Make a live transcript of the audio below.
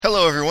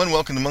Hello, everyone.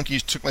 Welcome to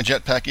Monkeys Took My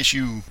Jetpack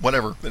issue,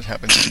 whatever that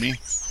happens to be.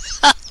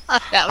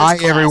 Hi,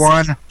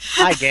 everyone.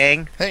 Hi,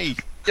 gang. Hey.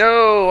 Yo,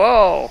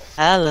 oh.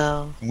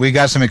 Hello. We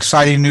got some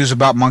exciting news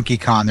about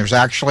MonkeyCon. There's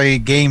actually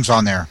games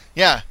on there.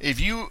 Yeah, if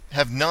you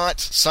have not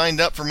signed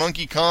up for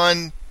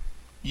MonkeyCon,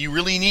 you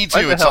really need to.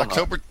 Why the It's hell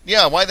October. Not?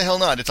 Yeah, why the hell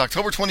not? It's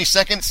October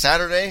 22nd,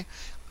 Saturday,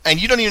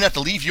 and you don't even have to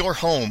leave your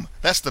home.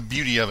 That's the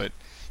beauty of it.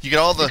 You get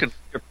all the. You can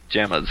wear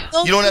pajamas.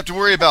 You don't have to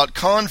worry about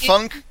con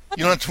funk.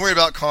 You don't have to worry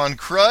about con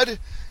crud.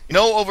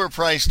 No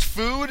overpriced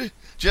food.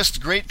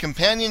 Just great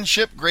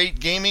companionship, great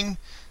gaming,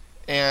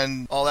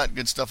 and all that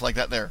good stuff like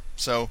that there.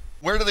 So,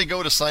 where do they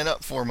go to sign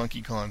up for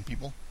MonkeyCon,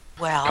 people?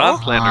 Well,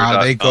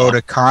 Conplanner.com. They go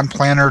to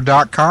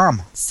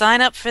conplanner.com.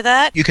 sign up for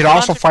that. You could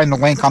also find the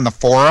link on the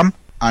forum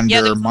under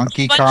there's a bunch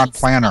MonkeyCon of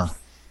Planner.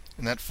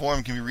 And that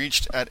forum can be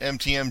reached at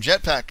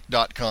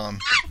mtmjetpack.com.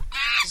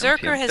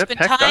 Zerker has been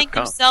Jetpack.com. tying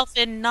himself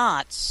in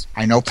knots.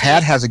 I know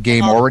Pat has a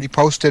game already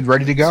posted,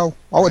 ready to go.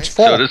 Oh, it's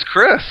full. So does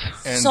Chris.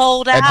 And,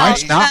 Sold And out.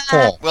 mine's not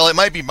full. well, it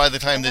might be by the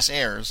time this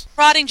airs.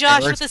 Prodding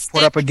Josh Eric's with a stick.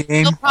 put up a game.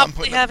 He'll I'm probably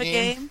putting up have a a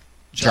game. game.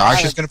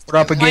 Josh is going to put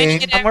up a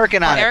game. I'm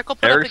working on it. Eric will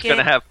put Eric's up a going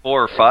game. to have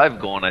 4 or 5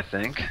 going, I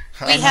think.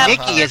 We have-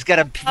 Nikki is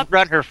going to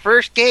run her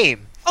first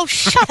game. Oh,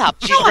 shut up.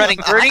 She's running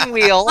Burning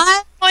Wheel.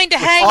 I'm going to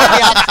hang All the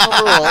on. optional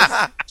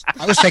rules.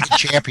 I was thinking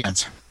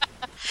Champions.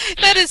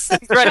 That is such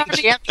She's running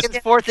charming. Champions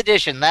 4th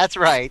edition. That's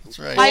right. That's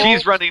right. I-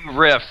 She's running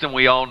Rifts, and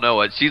we all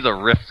know it. She's a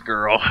Rifts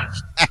girl.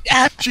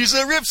 She's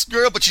a Rips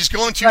girl, but she's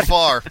going too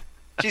far.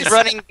 She's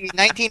running the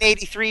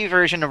 1983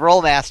 version of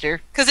Rollmaster.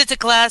 Because it's a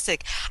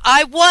classic.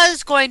 I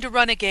was going to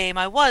run a game,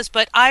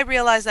 but I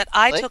realized that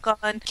I Really?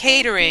 took on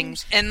catering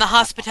in the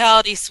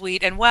hospitality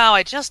suite, and wow,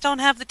 I just don't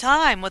have the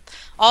time with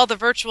all the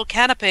virtual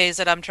canapes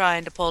that I'm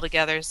trying to pull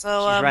together.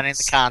 So, She's running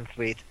the con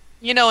suite.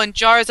 you know, and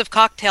jars of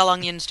cocktail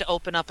onions to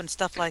open up and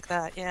stuff like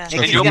that. Yeah. So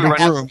And if you're you get gonna a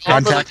have room, all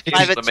the contact me.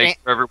 private to make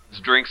sure everyone's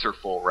drinks are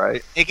full,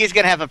 right? Nikki's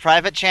going to have a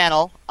private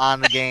channel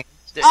on the game.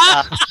 The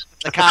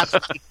con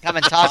suite. Come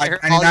and talk to her.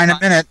 all the $5.99 a time.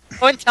 minute.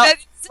 Go and tell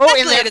That's go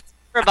in exactly there it.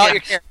 about Yeah.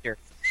 your character.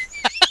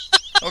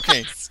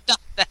 Okay, Stop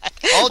that.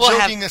 all We'll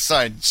have- joking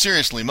aside,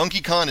 seriously,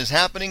 MonkeyCon is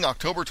happening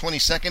October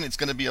 22nd. It's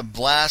going to be a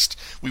blast.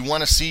 We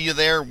want to see you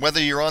there, whether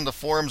you're on the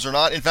forums or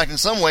not. In fact, in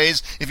some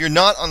ways, if you're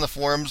not on the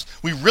forums,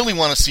 we really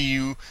want to see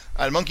you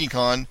at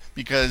MonkeyCon,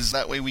 because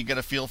that way we get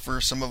a feel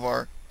for some of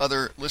our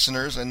other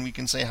listeners, and we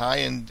can say hi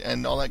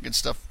and all that good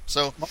stuff.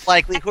 So, Most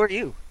likely, who are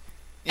you?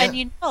 yeah. And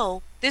you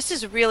know, this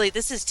is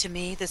to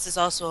me, this is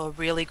also a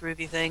really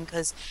groovy thing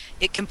because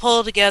it can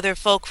pull together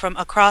folk from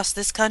across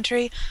this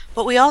country,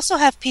 but we also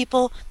have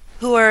people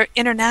who are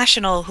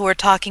international who are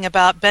talking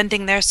about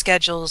bending their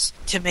schedules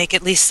to make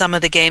at least some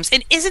of the games.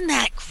 And isn't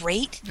that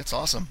great? it's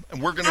awesome.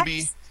 And we're going to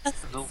be...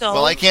 So,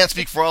 Well, I can't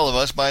speak for all of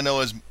us, but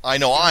I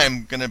know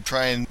I'm going to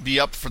try and be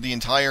up for the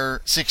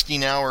entire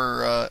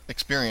 16-hour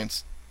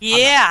experience.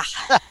 yeah.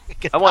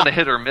 I want to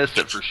hit or miss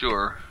it for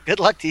sure. Good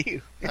luck to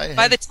you.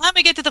 By the time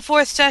we get to the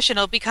 4th session,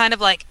 it'll be kind of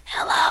like,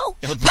 hello.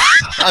 I'm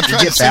trying to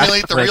get back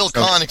simulate the for it, real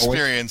so- con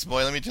experience,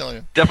 boy, let me tell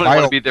you. Definitely I want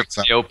to hope be there for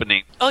so. the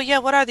opening. Oh yeah,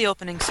 what are the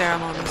opening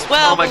ceremonies?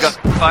 Well, Oh my god,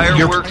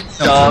 fireworks, You're-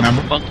 stuff,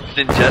 remember? monkeys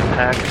in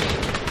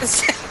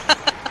jetpacks.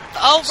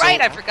 oh right,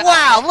 I forgot.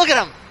 Wow, look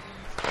at him.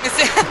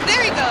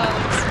 there he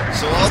goes.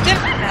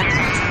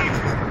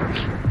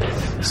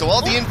 So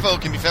all the info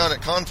can be found at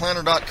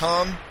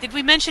conplanner.com. Did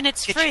we mention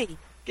it's free?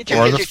 Get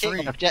Or your the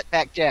game of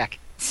Jetpack Jack.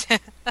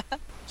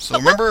 So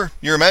remember,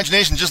 your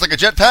imagination just like a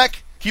jetpack.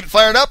 Keep it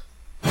fired up.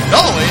 And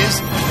always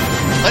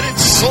let it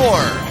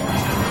soar.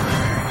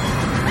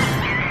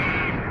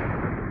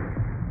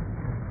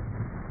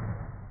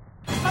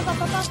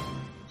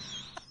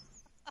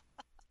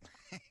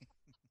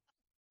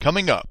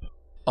 Coming up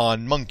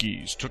on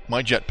Monkeys Took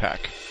My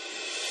Jetpack.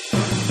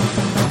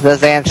 The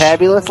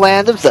Zantabulous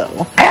Land of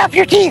Zoe. Have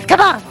your teeth,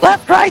 come on!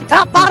 Left, right,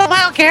 top, bottom,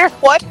 I don't care!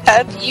 What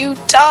have you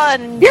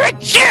done? You're a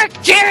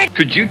jerk, Jared!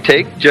 Could you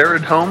take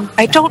Jared home?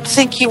 I don't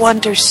think you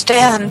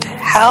understand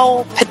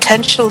how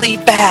potentially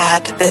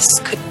bad this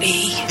could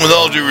be. With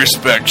all due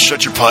respect,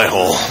 shut your pie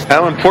hole.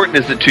 How important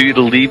is it to you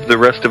to leave the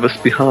rest of us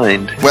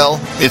behind? Well,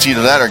 it's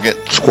either that or get...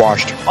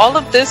 Squashed. All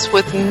of this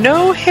with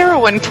no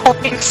heroin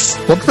points.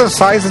 Look at the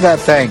size of that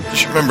thing.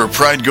 Just remember,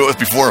 pride goeth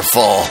before a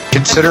fall.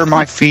 Consider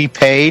my fee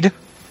paid,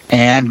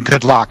 and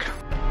good luck.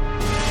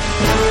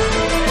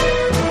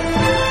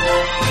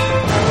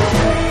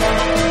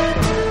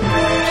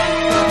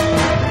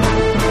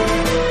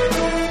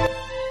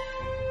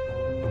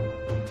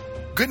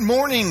 Good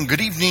morning,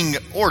 good evening,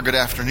 or good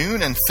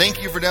afternoon, and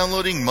thank you for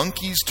downloading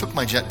Monkeys Took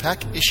My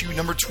Jetpack, issue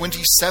number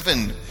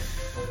 27.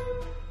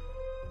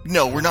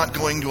 No, we're not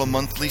going to a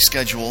monthly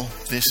schedule.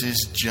 This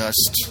is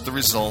just the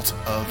result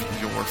of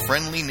your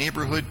friendly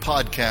neighborhood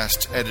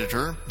podcast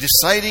editor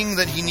deciding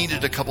that he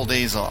needed a couple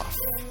days off,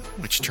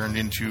 which turned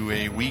into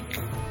a week,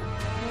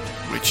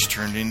 which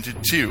turned into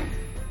 2.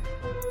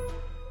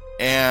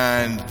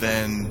 And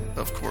then,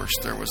 of course,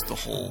 there was the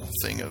whole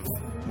thing of,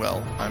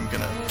 well, I'm going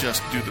to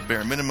just do the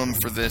bare minimum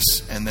for this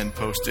and then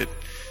post it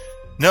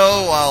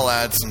No, I'll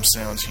add some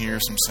sounds here,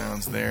 some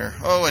sounds there.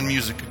 Oh, and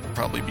music could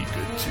probably be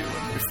good too.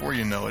 And before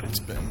you know it, it's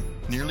been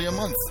nearly a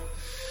month.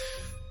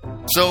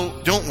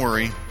 So, don't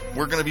worry.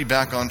 We're going to be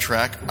back on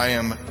track. I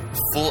am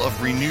full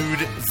of renewed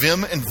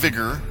vim and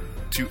vigor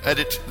to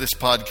edit this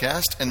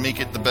podcast and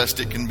make it the best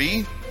it can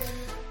be.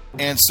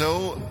 And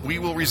so, we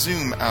will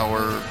resume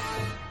our,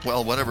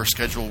 well, whatever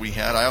schedule we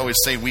had. I always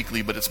say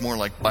weekly, but it's more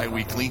like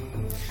bi-weekly.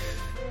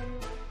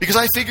 Because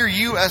I figure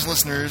you, as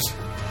listeners,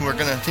 who are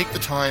going to take the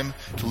time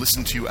to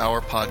listen to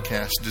our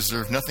podcast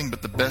deserve nothing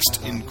but the best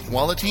in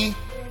quality,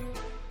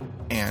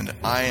 and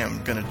I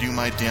am going to do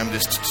my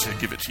damnedest to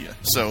give it to you.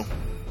 So,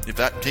 if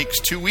that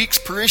takes 2 weeks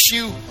per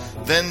issue,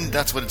 then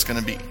that's what it's going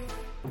to be.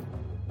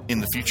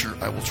 In the future,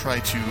 I will try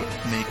to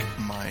make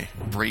my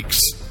breaks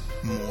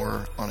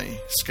more on a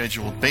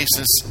scheduled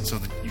basis so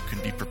that you can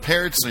be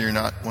prepared, so you're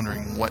not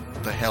wondering what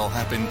the hell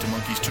happened to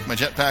Monkeys Took My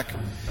Jetpack.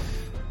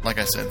 Like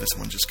I said, this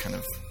one just kind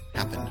of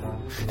happened.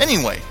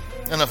 Anyway,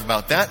 enough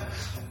about that.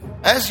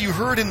 As you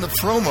heard in the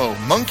promo,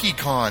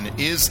 MonkeyCon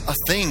is a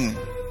thing.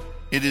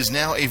 It is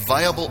now a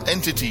viable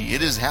entity.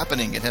 It is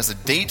happening. It has a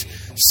date,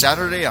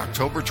 Saturday,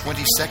 October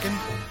 22nd.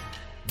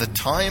 The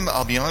time,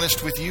 I'll be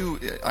honest with you,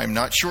 I'm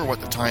not sure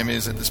what the time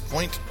is at this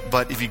point,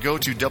 but if you go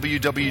to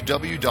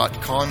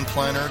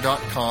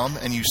www.conplanner.com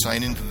and you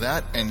sign into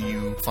that and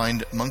you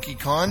find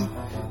MonkeyCon,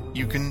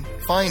 you can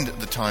find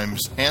the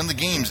times and the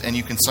games, and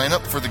you can sign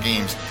up for the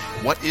games.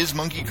 What is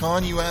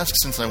MonkeyCon, you ask,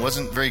 since I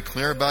wasn't very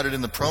clear about it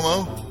in the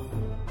promo?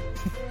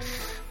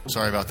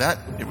 Sorry about that.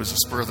 It was a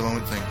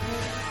spur-of-the-moment thing.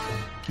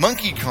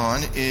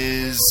 MonkeyCon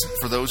is,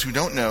 for those who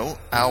don't know,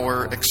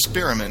 our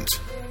experiment.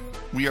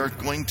 We are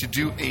going to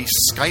do a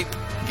Skype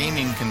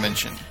gaming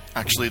convention.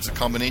 Actually, it's a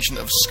combination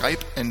of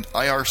Skype and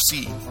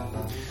IRC.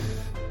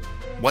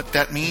 What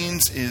that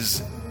means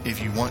is if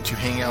you want to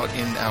hang out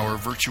in our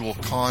virtual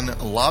con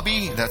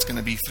lobby, that's going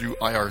to be through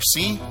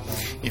IRC.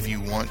 If you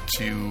want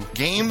to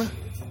game,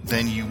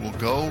 then you will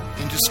go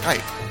into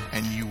Skype,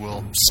 and you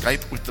will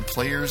Skype with the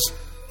players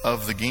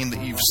of the game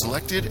that you've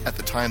selected at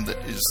the time that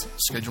is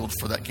scheduled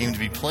for that game to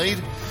be played,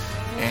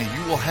 and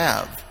you will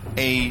have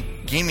a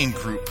gaming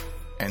group,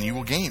 and you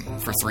will game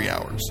for 3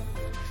 hours.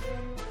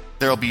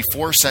 There will be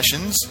 4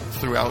 sessions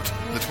throughout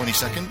the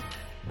 22nd.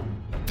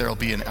 There will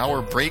be an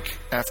hour break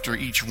after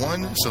each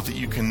one so that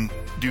you can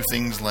do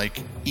things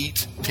like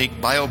eat, take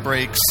bio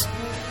breaks,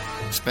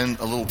 spend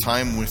a little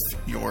time with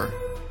your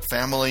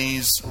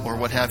families or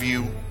what have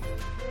you.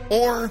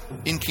 Or,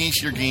 in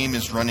case your game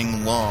is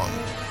running long,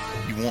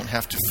 you won't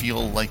have to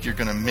feel like you're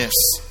going to miss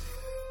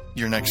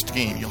your next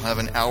game. You'll have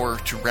an hour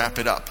to wrap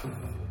it up.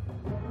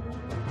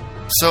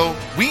 So,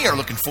 we are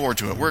looking forward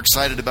to it. We're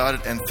excited about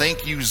it, and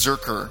thank you,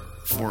 Zerker,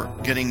 for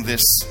getting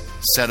this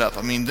set up.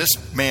 I mean, this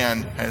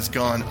man has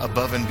gone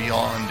above and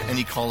beyond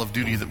any Call of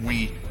Duty that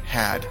we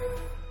had.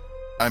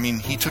 I mean,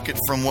 he took it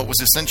from what was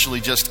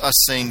essentially just us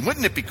saying,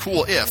 wouldn't it be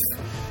cool if,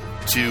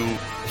 to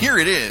here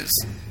it is,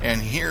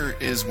 and here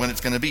is when it's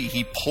going to be.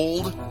 He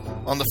polled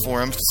on the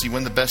forums to see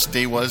when the best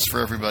day was for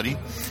everybody.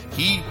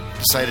 He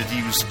decided to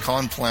use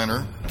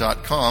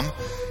conplanner.com.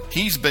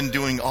 He's been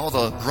doing all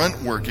the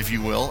grunt work, if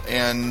you will,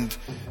 and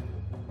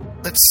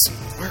let's see,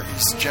 where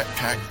is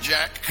Jetpack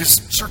Jack? Because,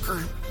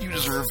 Zerker, you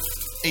deserve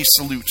a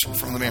salute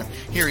from the man.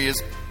 Here he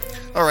is.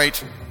 All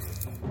right.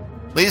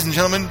 Ladies and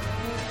gentlemen,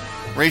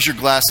 raise your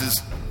glasses,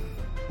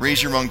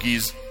 raise your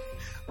monkeys.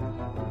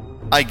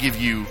 I give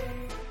you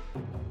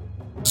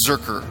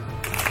Zerker.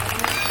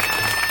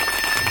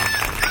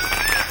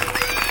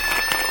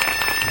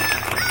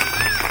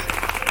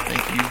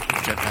 Thank you,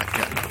 Jetpack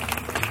Jack.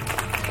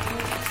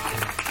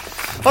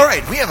 All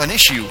right, we have an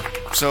issue.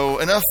 So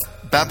enough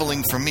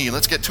babbling from me.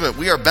 Let's get to it.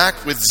 We are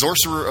back with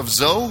Sorcerer of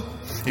Zoe.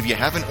 If you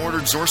haven't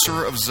ordered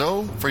Sorcerer of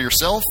Zoe for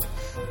yourself,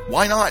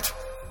 why not?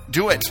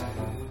 Do it.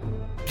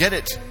 Get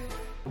it.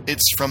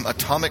 It's from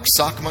Atomic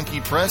Sock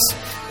Monkey Press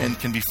and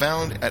can be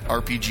found at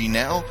RPG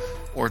Now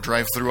or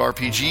Drive-Thru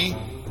RPG,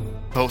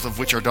 both of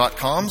which are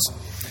 .coms.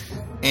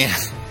 And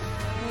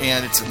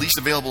it's at least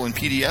available in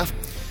PDF.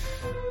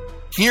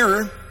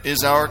 Here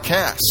is our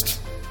cast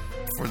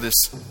for this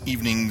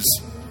evening's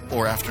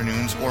or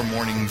afternoon's or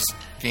morning's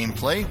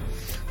gameplay.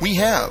 We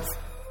have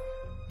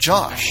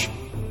Josh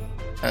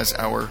as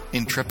our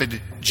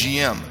intrepid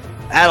GM.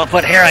 That'll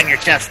put hair on your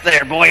chest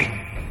there, boy.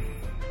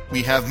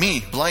 We have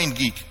me, Blind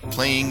Geek,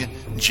 playing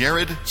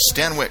Jared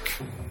Stanwyck.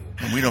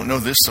 And we don't know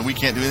this, so we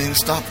can't do anything to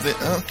stop it.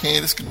 Okay,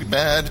 this could be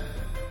bad.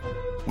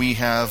 We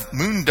have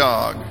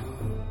Moondog,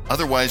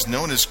 otherwise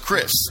known as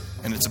Chris.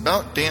 And it's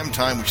about damn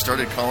time we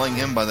started calling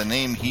him by the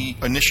name he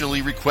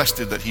initially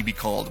requested that he be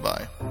called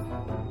by.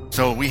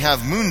 So we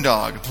have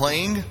Moondog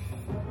playing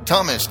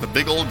Thomas, the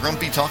big old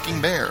grumpy talking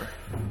bear.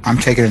 I'm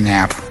taking a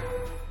nap.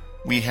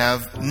 We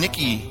have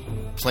Nikki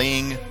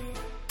playing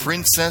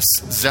Princess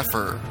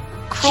Zephyr.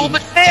 Cruel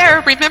but fair.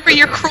 Remember,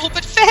 you're cruel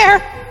but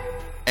fair.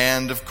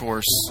 And, of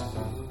course,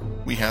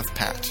 we have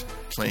Pat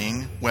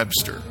playing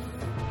Webster.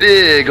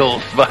 Big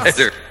old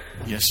spider.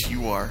 Yes,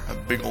 you are. A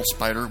big old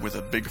spider with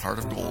a big heart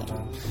of gold.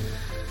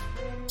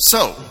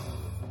 So,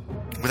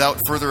 without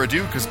further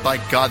ado, because by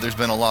God there's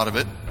been a lot of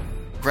it,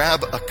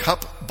 grab a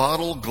cup,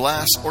 bottle,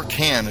 glass, or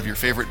can of your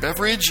favorite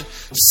beverage,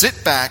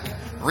 sit back,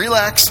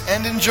 relax,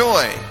 and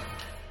enjoy.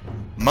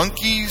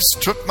 Monkeys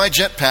Took My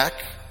Jetpack,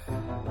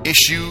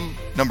 issue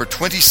number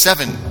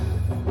 27.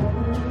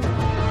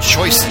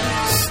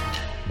 Choices.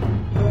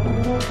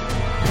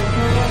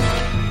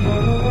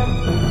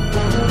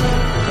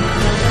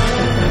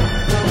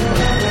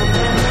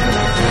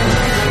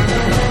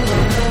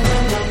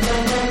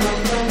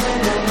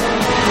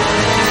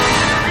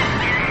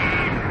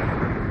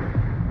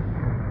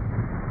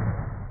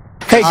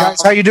 Hey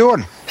guys, how you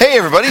doing? Hey,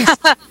 everybody.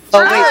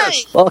 Oh,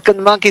 wait. Welcome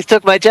to Monkeys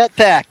Took My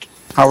Jetpack.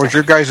 How was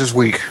your guys'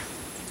 week?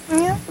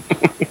 All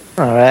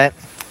right.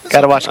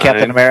 Got to watch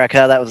Captain Fine.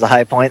 America. That was the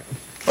high point.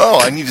 Oh,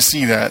 I need to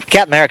see that.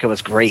 Captain America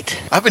was great.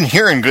 I've been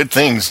hearing good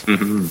things.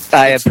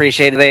 I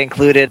appreciated they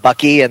included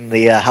Bucky and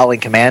the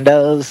Howling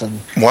Commandos, and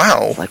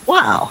Wow. like,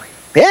 wow,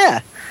 yeah.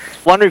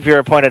 One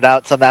reviewer pointed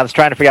out something. I was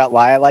trying to figure out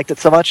why I liked it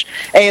so much.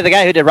 Hey, the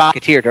guy who did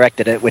Rocketeer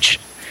directed it, which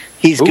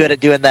he's good at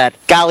doing that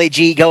golly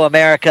gee, go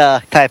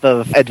America type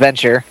of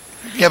adventure.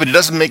 Yeah, but it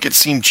doesn't make it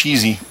seem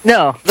cheesy.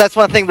 No, that's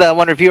one thing the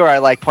one reviewer I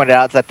like pointed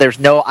out, is that there's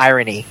no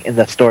irony in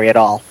the story at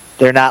all.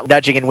 They're not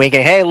nudging and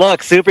winking, hey,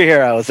 look,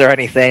 superheroes or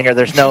anything, or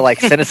there's no,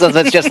 like,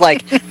 cynicism. It's just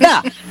like,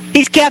 nah,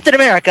 he's Captain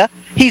America,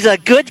 he's a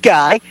good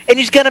guy, and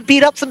he's going to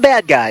beat up some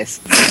bad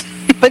guys.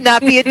 But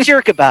not be a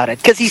jerk about it,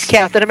 because he's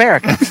Captain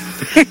America.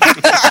 It's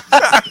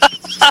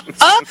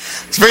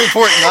very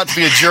important not to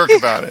be a jerk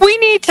about it. We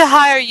need to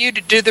hire you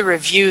to do the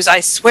reviews, I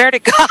swear to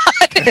God.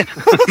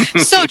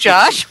 So,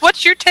 Josh,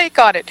 what's your take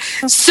on it?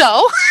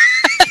 So?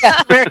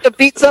 Captain America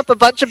beats up a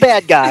bunch of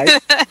bad guys.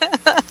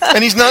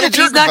 And he's not a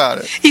jerk about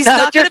it. He's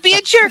not going to be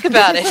a jerk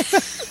about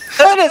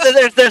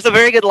it. There's a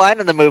very good line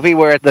in the movie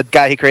where the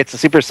guy who creates the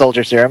super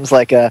soldier serum's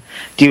like, do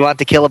you want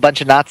to kill a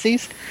bunch of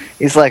Nazis?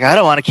 He's like, I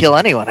don't want to kill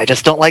anyone. I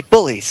just don't like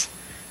bullies.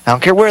 I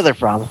don't care where they're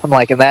from. I'm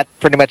like, and that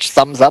pretty much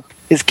sums up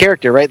his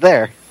character right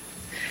there.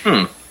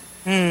 I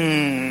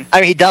mean,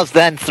 he does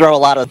then throw a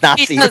lot of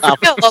Nazis. He does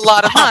kill a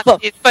lot of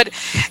Nazis, but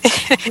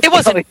it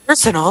wasn't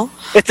personal.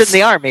 It's in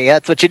the army.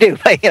 That's what you do.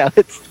 You know,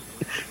 it's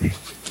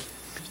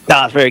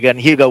very good. And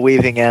Hugo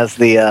Weaving as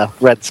the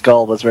Red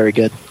Skull was very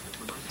good.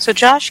 So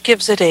Josh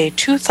gives it a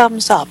 2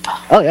 thumbs up.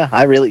 Oh yeah,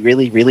 I really,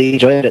 really, really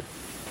enjoyed it.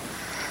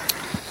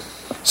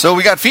 So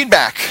we got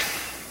feedback.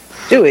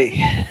 Do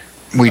we?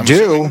 We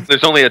do.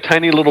 There's only a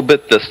tiny little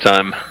bit this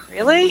time.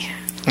 Really?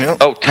 Yep.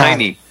 Oh,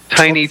 tiny.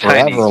 Tiny.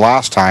 Forever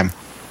last time.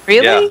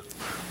 Really? Yeah.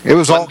 It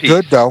was all One piece.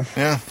 good though.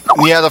 Yeah.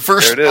 Yeah, the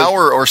first There it is.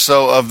 hour or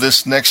so of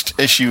this next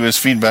issue is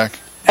feedback.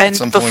 And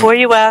some before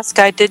you ask,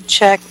 I did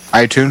check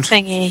iTunes.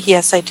 thingy.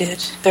 Yes, I did.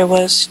 There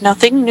was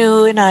nothing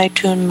new in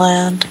iTunes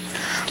land.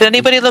 Did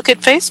anybody look at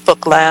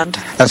Facebook land?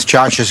 That's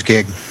Josh's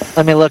gig.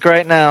 Let me look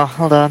right now.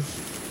 Hold on.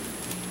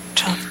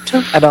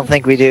 I don't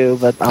think we do,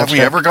 but I'll Have we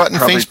check. ever gotten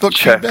Probably Facebook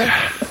check.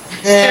 feedback?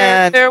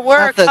 Yeah, There were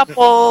a not that-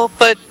 couple,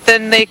 but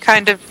then they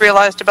kind of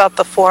realized about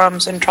the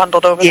forums and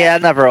trundled over Yeah,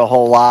 never a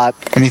whole lot.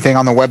 Anything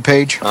on the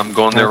webpage? I'm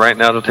going there right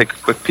now to take a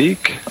quick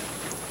peek.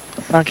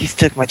 Monkeys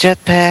took my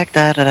jetpack.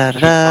 Da da da da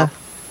da.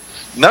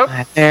 Nope.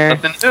 Right there.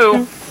 Nothing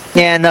new.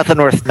 Yeah, nothing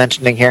worth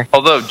mentioning here.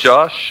 Although,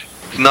 Josh,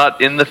 it's not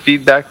in the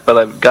feedback, but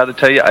I've got to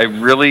tell you, I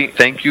really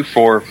thank you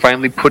for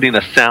finally putting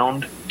a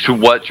sound to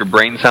what your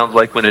brain sounds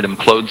like when it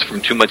implodes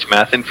from too much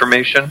math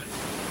information.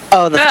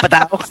 Oh, the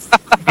Spadao.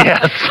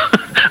 Yes.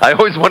 I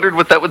always wondered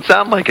what that would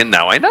sound like, and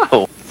now I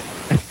know.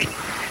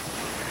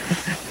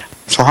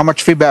 So how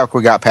much feedback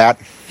we got, Pat?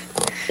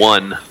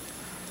 One.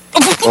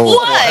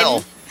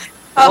 Oh,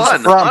 hell.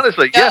 One. from?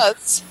 Honestly,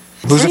 yes.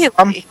 Yes. Who's it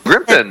from? Really?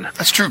 Grimpen.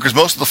 That's true, because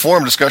most of the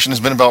forum discussion has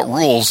been about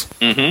rules.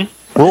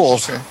 Mm-hmm.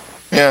 Rules.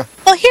 Yeah.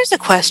 Well, here's a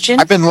question.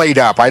 I've been laid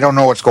up. I don't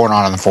know what's going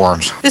on in the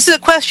forums. This is a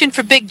question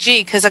for Big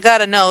G, because I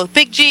gotta know.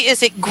 Big G,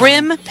 is it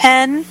Grim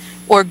Pen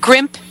or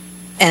Grimp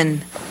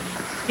N?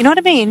 You know what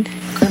I mean?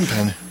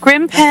 Grimpen.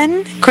 Grim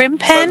Pen? Grim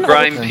Pen?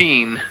 Grime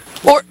Peen.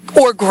 Or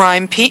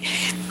Grime P.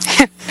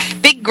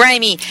 Big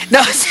Grimy.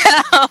 No,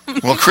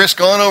 Well, Chris,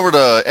 go on over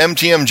to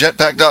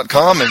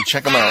mtmjetpack.com and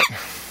check them out.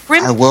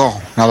 Grim, I will,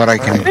 now that I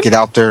can get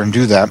out there and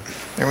do that.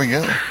 There we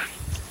go.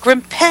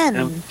 Grim Pen.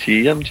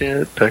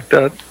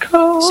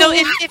 mtmjetpack.com. So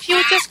if you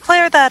would just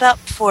clear that up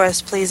for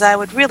us, please, I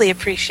would really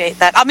appreciate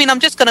that. I mean, I'm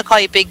just going to call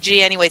you Big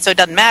G anyway, so it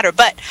doesn't matter.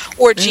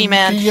 Or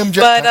G-Man.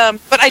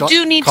 But I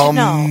do need to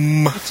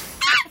know.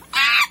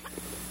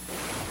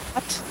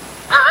 What?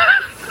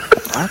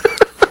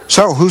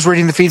 So, who's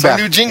reading the It's a feedback?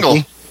 new jingle.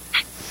 Nikki?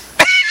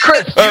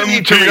 Chris, you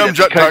need to read it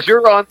because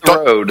you're on the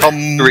road to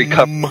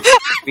recover.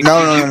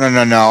 No.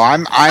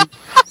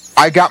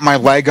 I got my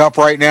leg up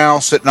right now,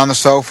 sitting on the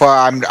sofa.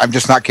 I'm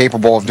just not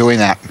capable of doing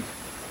that.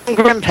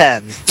 Grim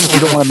Pen. You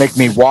don't want to make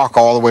me walk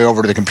all the way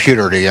over to the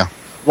computer, do you?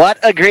 What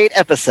a great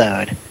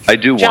episode. I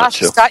do want Josh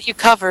to. has got you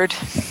covered.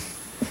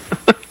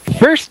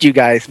 First, you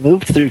guys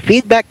moved through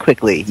feedback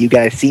quickly. You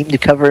guys seem to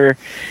cover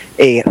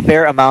a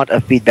fair amount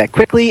of feedback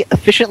quickly,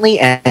 efficiently,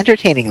 and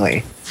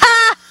entertainingly.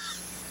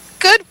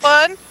 Good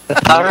one.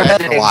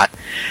 That's a lot.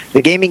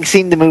 The gaming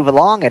seemed to move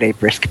along at a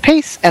brisk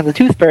pace, and the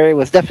Tooth Fairy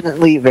was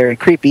definitely very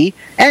creepy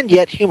and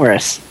yet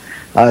humorous.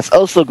 I was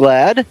also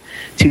glad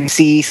to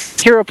see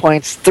hero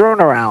points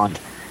thrown around.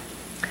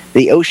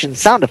 The ocean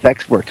sound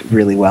effects worked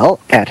really well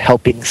at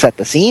helping set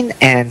the scene,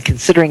 and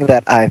considering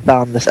that I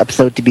found this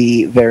episode to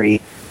be very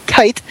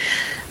tight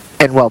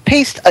and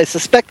well-paced, I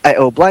suspect I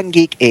owe Blind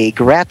Geek a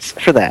grats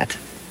for that.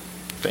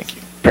 Thank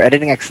you. For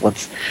editing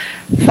excellence.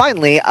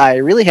 Finally, I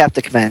really have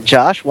to commend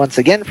Josh once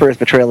again for his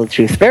portrayal of the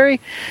Tooth Fairy.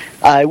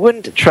 I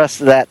wouldn't trust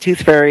that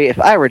Tooth Fairy if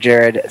I were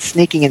Jared,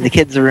 sneaking into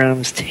kids'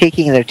 rooms,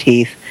 taking their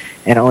teeth,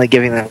 and only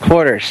giving them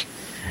quarters.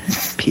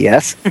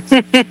 P.S.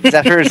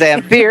 Zephyr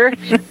Zamfir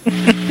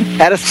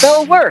had a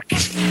spell work.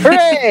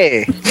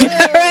 Hooray!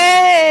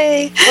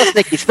 Hooray! Plus,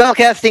 Nikki's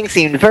spellcasting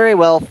seemed very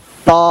well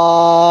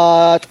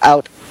thought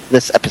out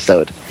this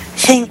episode.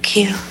 Thank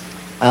you.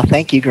 Well,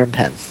 thank you,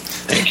 Grimpen.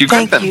 Thank you,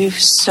 Thank Grimpen. you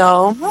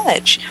so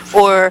much.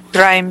 Or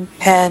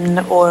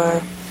Grimpen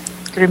or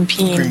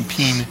Grimpeen.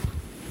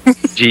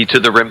 Grimpeen. G to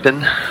the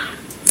Rimpin.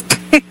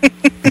 G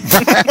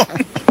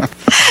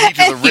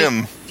to the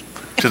rim.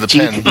 To the G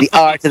pen. to the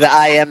R to the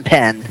I-M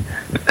pen.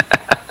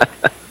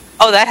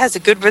 Oh, that has a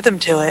good rhythm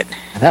to it.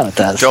 I know it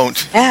does.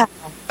 Don't. Yeah.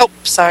 Oh,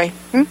 sorry.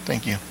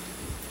 Thank you.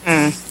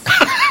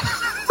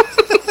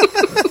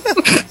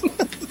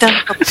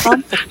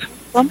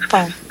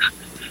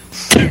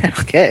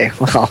 Okay,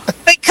 well.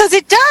 Because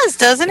it does,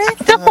 doesn't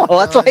it? No,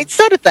 that's why I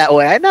said it that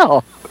way. I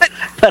know.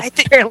 But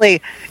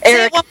apparently, Say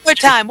Eric, it one more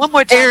time. One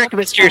more time. Eric,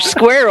 Mr.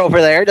 Square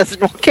over there,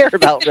 doesn't care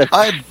about it.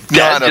 I'm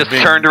Dad not a just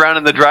big... turned around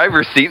in the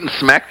driver's seat and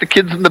smacked the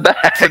kids in the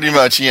back. Pretty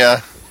much,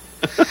 yeah.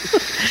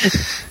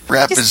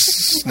 Rap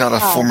is not a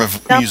form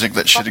of music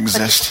that should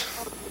exist.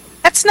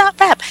 That's not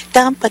rap.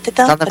 On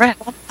the rap.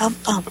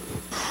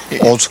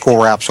 Old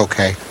school rap's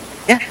okay.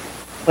 Yeah.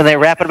 When they're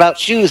rapping about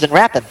shoes and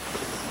rapping.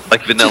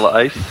 Like Vanilla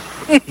Ice.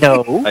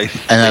 No. Ice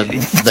And baby.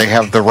 then they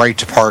have the right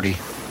to party.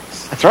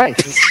 That's right.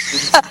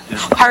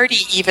 Party,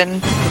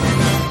 even.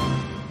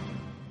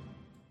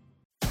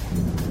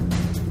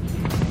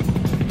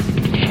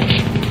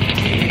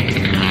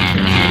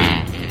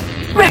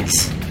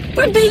 Rex,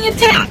 we're being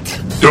attacked.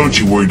 Don't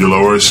you worry,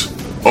 Dolores.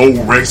 Old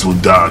Rex will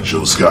dodge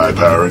those sky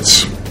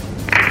pirates.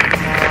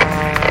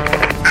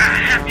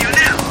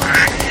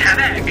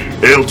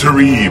 El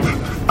Tarib,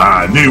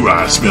 I knew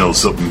I smelled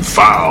something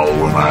foul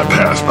when I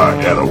passed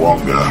by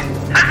Etowonga.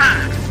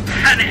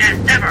 Funny as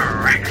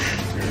ever, Rex.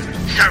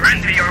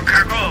 Surrender your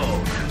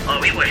cargo, or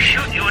we will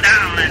shoot you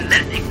down and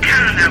let the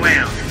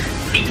Carnival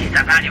feast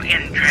upon your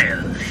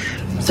entrails.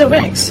 So,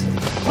 Rex,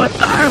 what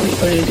are we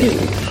going to do?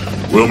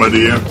 Well, my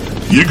dear,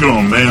 you're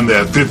gonna man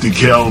that 50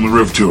 cal on the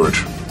roof turret.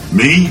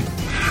 Me?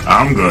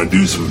 I'm gonna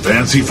do some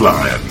fancy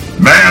flying.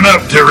 Man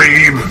up,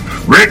 Tarib!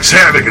 Rex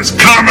Havoc is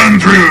coming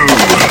through!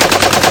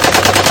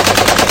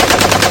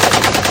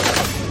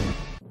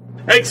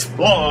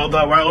 Explore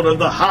the world of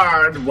the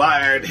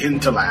hard-wired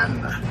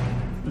hinterland.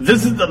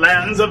 Visit the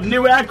lands of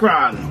New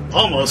Akron,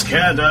 almost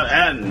Canada,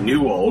 and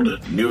New Old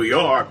New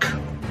York.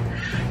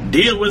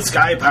 Deal with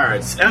sky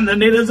pirates and the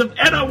natives of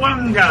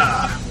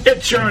Etowonga.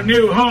 It's your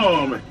new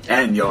home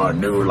and your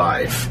new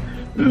life.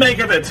 Make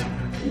of it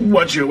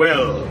what you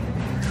will.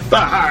 The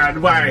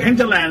Hardwired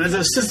Hinterland is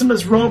a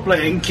systemless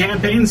role-playing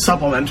campaign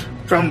supplement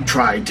from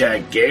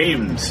Tritech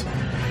Games.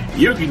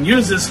 You can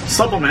use this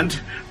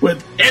supplement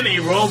with any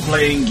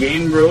role-playing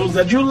game rules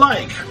that you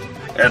like.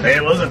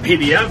 Available as a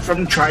PDF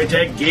from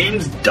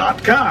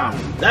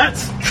TritechGames.com.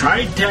 That's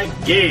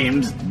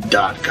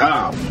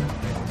TritechGames.com.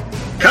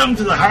 Come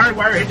to the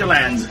Hardwire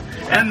Hinterlands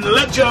and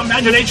let your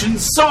imagination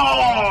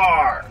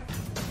soar!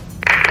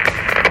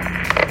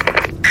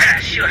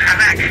 Curse you,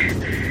 Havoc.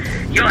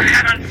 You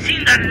haven't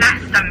seen the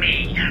last of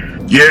me.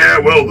 Yeah,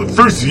 well, the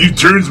first of you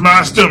turns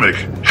my stomach.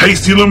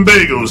 Hasty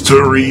lumbagos,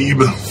 Tarib.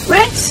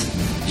 Rex,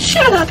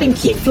 shut up and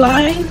keep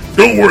flying.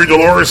 Don't worry,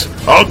 Dolores.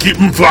 I'll keep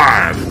them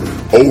flying.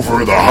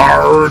 Over the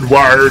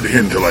hard-wired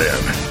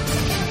hinterland.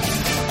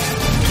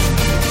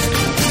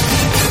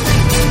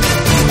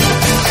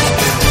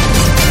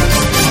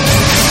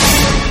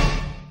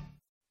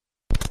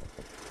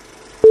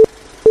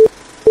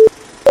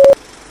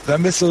 The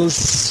missile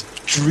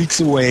streaks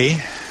away,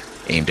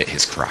 aimed at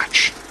his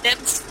crotch.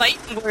 That's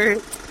fighting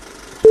words.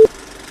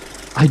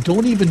 I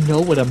don't even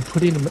know what I'm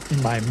putting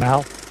in my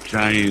mouth.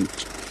 Giant,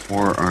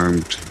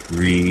 four-armed,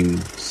 green,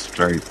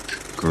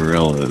 striped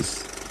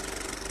gorillas.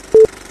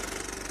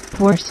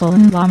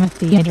 Porcelain Llama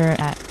Theater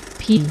at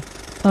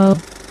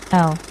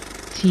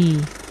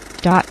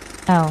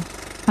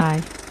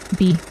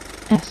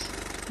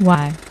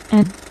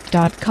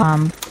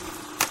POLT.LIBSYN.com.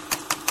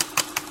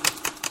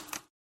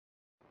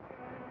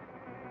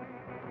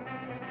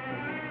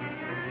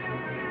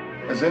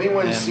 Has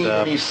anyone seen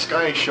any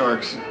sky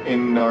sharks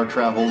in our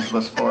travels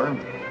thus far?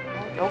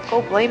 Don't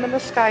go blaming the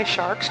sky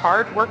sharks,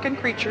 hard-working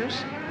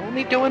creatures,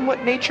 only doing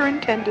what nature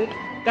intended.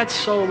 That's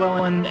so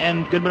well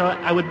and good, but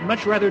I would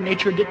much rather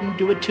nature didn't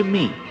do it to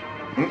me.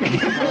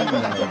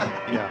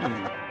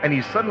 Yeah. And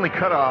he's suddenly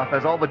cut off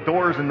as all the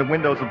doors and the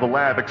windows of the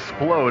lab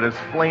explode as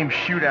flames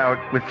shoot out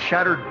with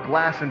shattered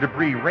glass and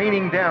debris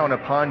raining down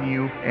upon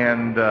you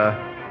and,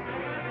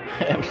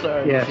 I'm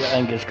sorry, Yes. Mr.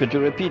 Angus. Could you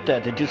repeat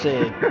that? Did you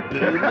say...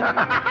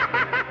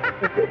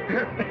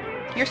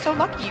 You're so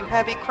lucky you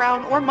have a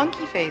crown or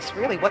monkey face.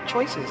 Really, what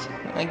choices?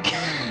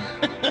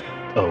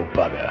 Oh,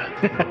 bugger.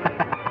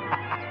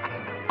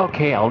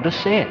 Okay, I'll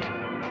just say it.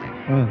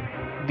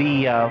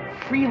 The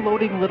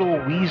freeloading little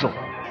weasel.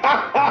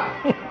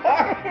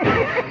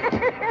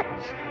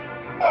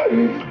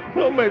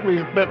 Don't make me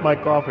spit my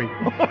coffee.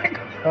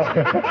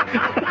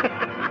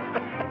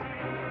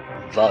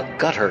 The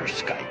Gutter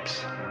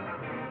Skypes.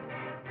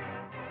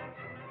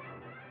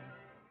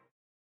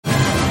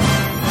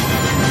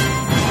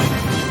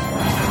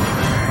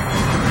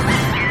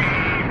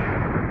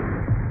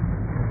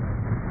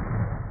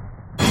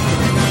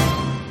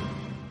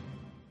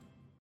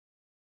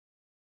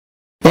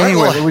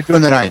 Anyway, what are we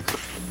doing tonight?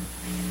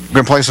 We're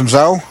gonna play some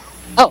Zoe?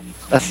 Oh,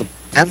 that's the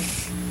plan.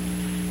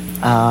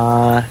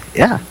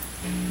 Yeah.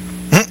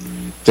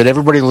 Did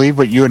everybody leave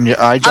but you and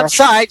I, Josh? I'm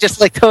sorry,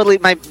 just like totally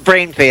my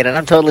brain faded.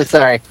 I'm totally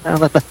sorry. I don't know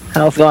what the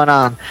hell's going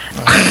on.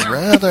 I'd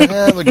rather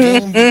have a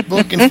game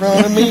book in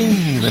front of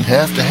me than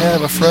have to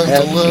have a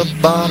frontal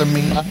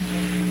lobotomy.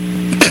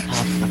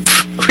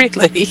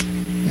 Really?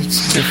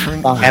 It's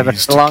different I haven't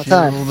ways in a long to kill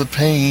time. the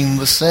pain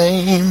the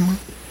same.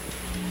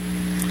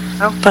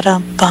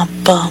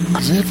 Ba-dum-bum-bum.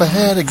 As if I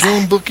had a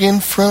game book in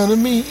front of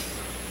me,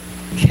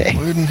 Okay.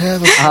 wouldn't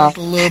have a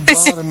frontal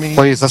lobotomy.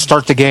 Please, let's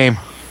start the game.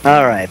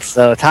 All right.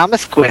 So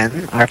Thomas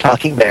Quinn, our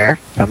talking bear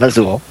from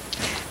Azul,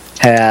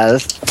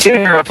 has 2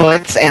 hero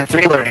points and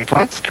 3 learning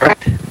points.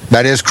 Correct.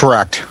 That is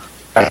correct.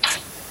 Right.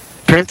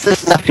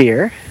 Princess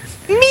Zafir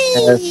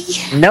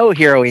has no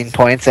heroine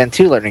points and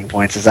 2 learning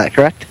points. Is that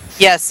correct?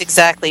 Yes,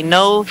 exactly.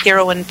 No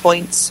heroine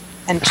points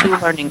and 2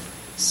 learning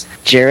points.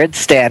 Jared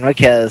Stanwyck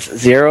has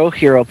 0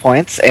 hero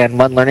points and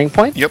 1 learning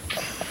point. Yep.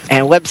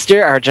 And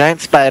Webster, our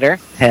giant spider,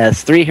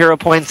 has 3 hero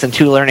points and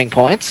 2 learning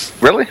points.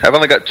 Really? I've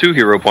only got 2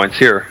 hero points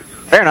here.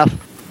 Fair enough.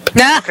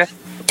 Nah. Okay.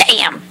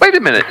 Damn. Wait a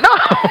minute. No.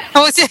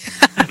 Oh, is it?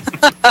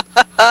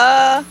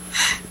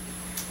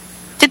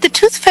 Did the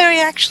Tooth Fairy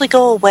actually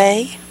go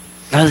away?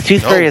 No, the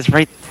Tooth Fairy is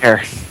right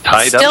there.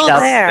 Tied Still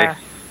up. there.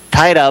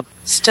 Tied up.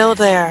 Still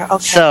there.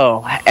 Okay.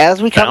 So,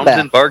 as we come Bounds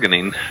in back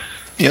bargaining.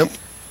 Yep.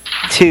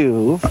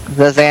 to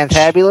the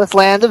Zantabulous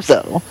land of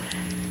Zoe,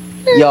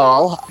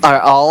 y'all are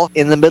all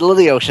in the middle of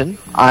the ocean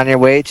on your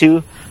way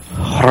to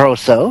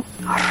Rosso.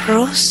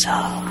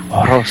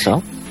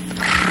 Rosso.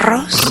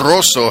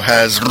 Rosso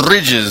has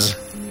ridges.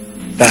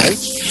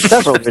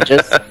 Several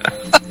ridges.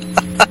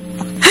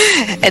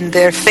 And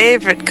their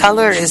favorite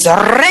color is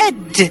red.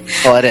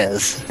 Well, it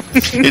is.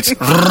 It's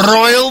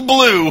royal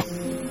blue.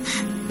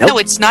 Nope. No,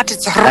 it's not.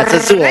 It's That's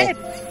Azul. red.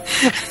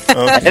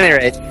 At any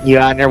rate,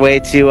 you're on your way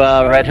to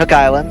Red Hook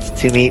Island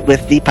to meet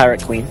with the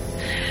Pirate Queen.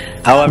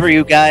 However,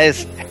 you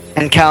guys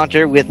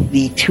encounter with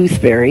the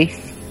Tooth Fairy,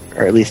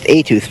 or at least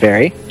a Tooth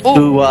Fairy,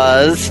 who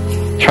was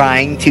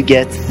trying to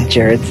get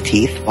Jared's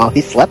teeth while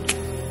he slept.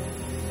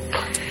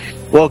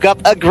 Woke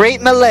up, a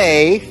great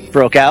melee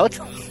broke out,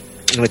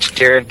 in which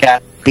Jared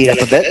got beat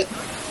up a bit,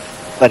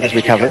 but he's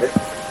recovered.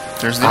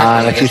 There's the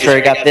The Tooth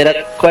Fairy got beat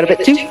up quite a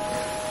bit too,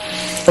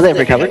 but they've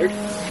recovered.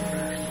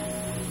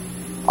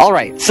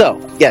 Alright, so,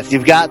 yes,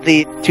 you've got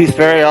the Tooth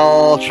Fairy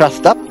all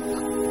trussed up.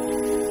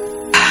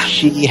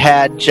 She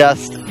had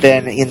just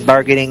been in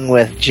bargaining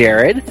with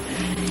Jared,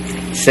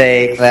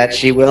 saying that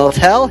she will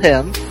tell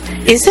him.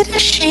 Is it a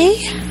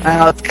she?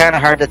 Well, it's kind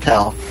of hard to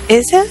tell.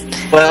 Is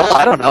it? Well,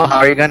 I don't know. How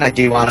are you gonna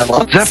do you want to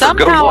look?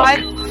 Somehow I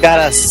got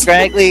a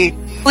scraggly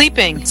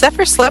sleeping.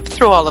 Zephyr slept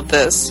through all of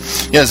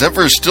this. Yeah,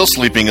 Zephyr is still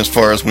sleeping as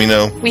far as we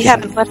know. We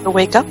haven't let her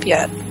wake up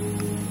yet.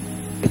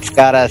 It's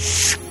got a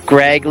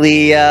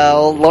scraggly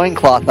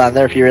loincloth on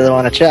there if you really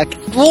want to check.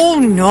 Oh,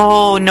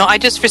 no. I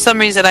just, for some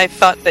reason, I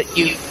thought that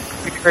you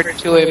referred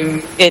to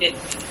him.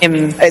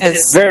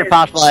 It's very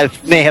possible I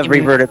may have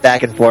reverted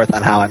back and forth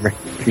on how I'm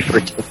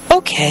referred to.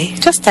 Okay,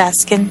 just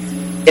asking.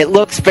 It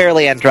looks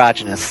fairly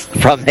androgynous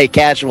from a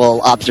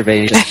casual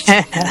observation.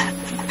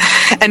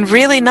 And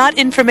really not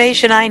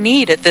information I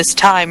need at this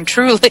time,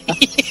 truly.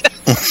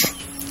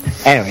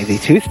 Anyway, the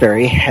Tooth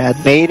Fairy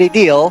had made a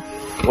deal,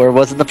 or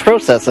was in the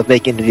process of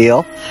making a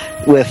deal,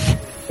 with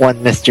one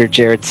Mr.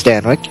 Jared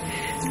Stanwyck.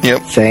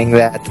 Yep. Saying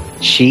that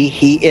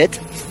it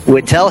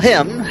would tell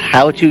him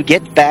how to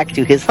get back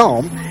to his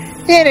home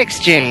in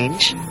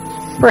exchange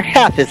for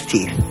half his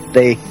teeth.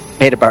 They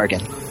made a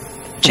bargain.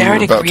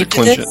 Jared agreed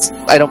to this?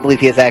 I don't believe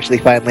he has actually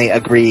finally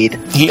agreed.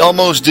 He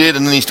almost did,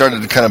 and then he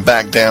started to kind of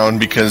back down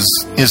because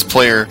his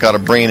player got a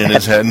brain in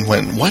his head and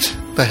went, "What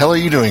the hell are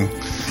you doing?"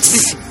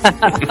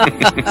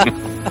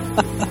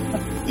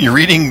 You're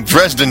reading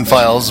Dresden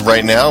Files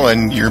right now,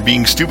 and you're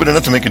being stupid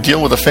enough to make a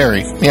deal with a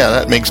fairy. Yeah,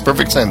 that makes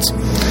perfect sense.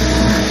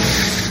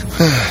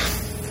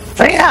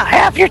 So yeah,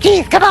 half your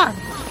teeth, come on!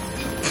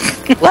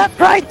 Left,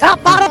 right,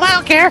 top, bottom, I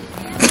don't care!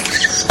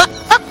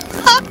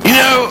 You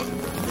know,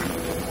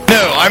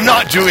 no, I'm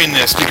not doing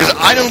this because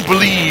I don't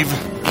believe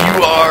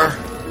you are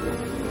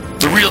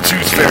the real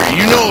Tooth Fairy.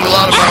 You know a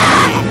lot about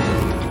me.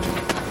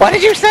 What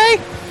did you say?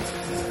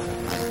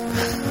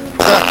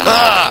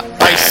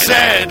 I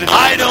said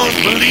I don't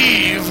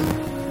believe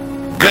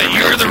that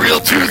you're the real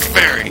Tooth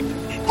Fairy.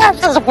 That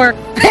doesn't work.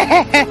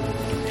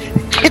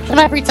 Hits him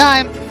every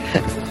time.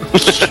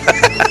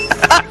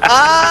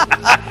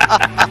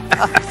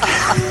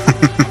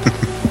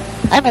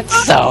 I'm in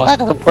so that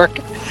doesn't work.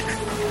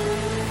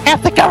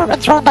 Half the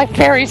government's run by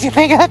fairies. You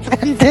think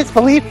that's in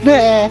disbelief?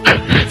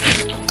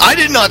 I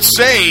did not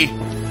say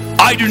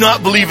I do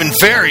not believe in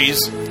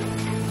fairies.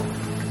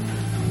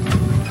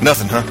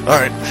 Nothing, huh? All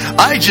right.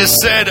 I just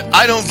said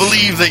I don't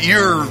believe that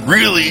you're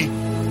really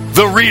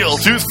the real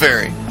Tooth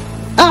Fairy.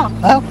 Oh,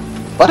 well,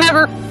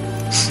 whatever.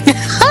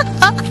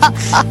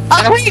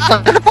 Wait,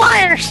 look at the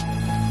pliers.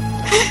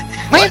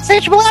 My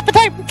insatiable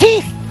appetite for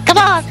teeth. Come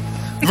on.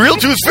 The real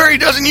Tooth Fairy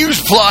doesn't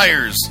use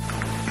pliers.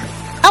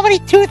 How many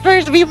Tooth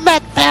Fairies have you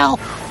met, pal?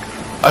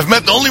 I've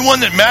met the only one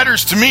that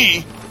matters to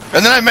me,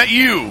 and then I met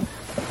you.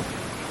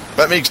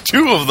 That makes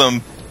 2 of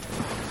them.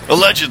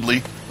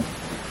 Allegedly.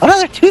 What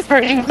other Tooth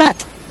Fairies have you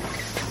met?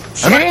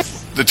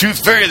 Serious? The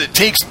Tooth Fairy that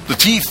takes the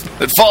teeth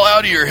that fall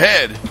out of your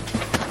head.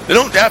 They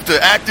don't have to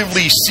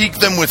actively seek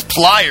them with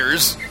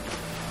pliers.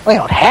 We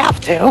don't have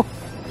to.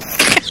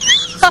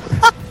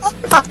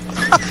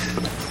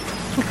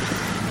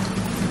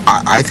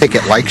 I think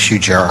it likes you,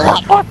 Gerald. A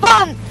lot more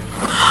fun.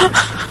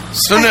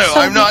 So no,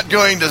 I'm not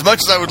going to, as much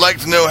as I would like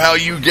to know how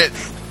you get,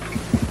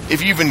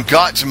 if you even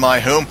got to my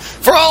home.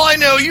 For all I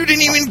know, you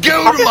didn't even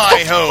go to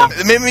my home.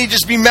 It may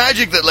just be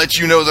magic that lets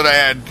you know that I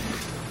had,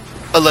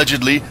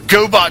 allegedly,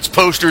 GoBots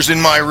posters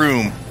in my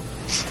room.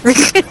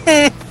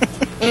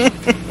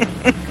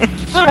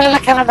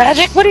 That kind of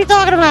magic? What are you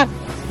talking about?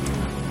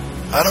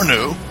 I don't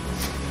know.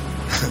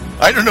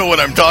 I don't know what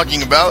I'm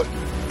talking about.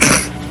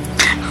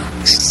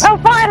 Oh,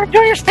 fine.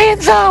 Enjoy your stay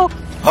in zoo. All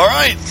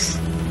right.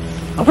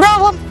 No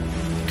problem.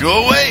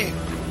 Go away.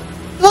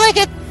 Like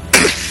it.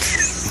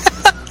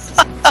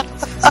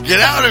 Get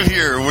out of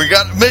here. We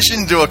got a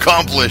mission to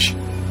accomplish.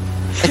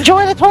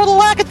 Enjoy the total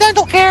lack of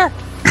dental care.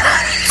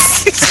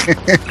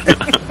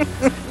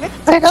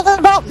 Say nothing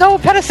about no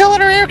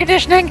penicillin or air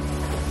conditioning.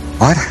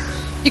 What?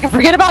 You can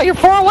forget about your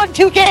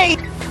 401k.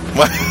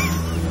 What?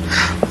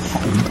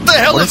 What the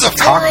hell is a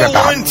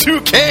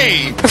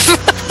 401k?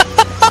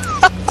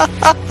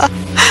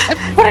 I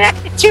put an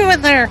extra 2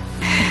 in there.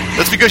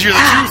 That's because you're the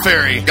Tooth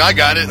Fairy. I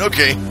got it.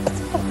 Okay.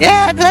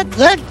 Yeah,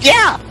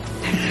 yeah.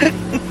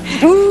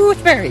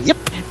 Tooth Fairy. Yep.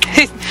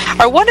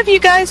 Are one of you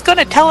guys going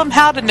to tell him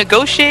how to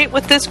negotiate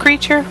with this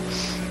creature?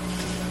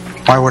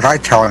 Why would I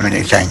tell him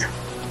anything?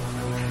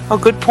 Oh,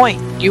 good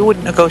point. You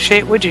wouldn't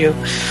negotiate, would you?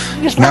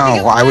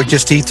 No, I would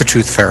just eat the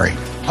Tooth Fairy.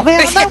 I mean,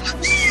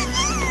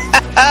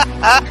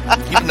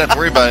 You don't have to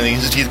worry about anything.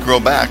 His teeth grow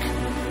back.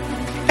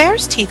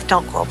 Bear's teeth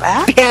don't grow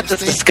back. We had this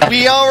discussion.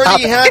 We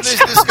already had this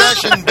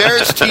discussion.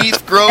 Bear's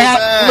teeth grow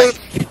back.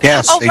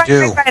 Yes, oh, they right,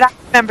 do. Right. I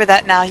remember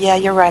that now. Yeah,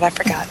 you're right. I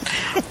forgot.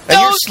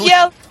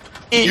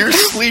 And You're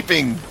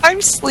sleeping.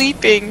 I'm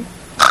sleeping.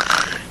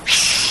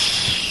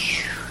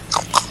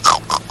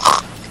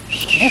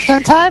 If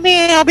untie me,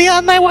 I'll be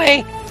on my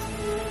way.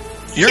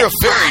 You're a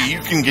fairy. You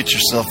can get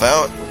yourself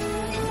out.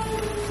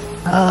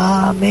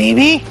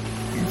 Maybe.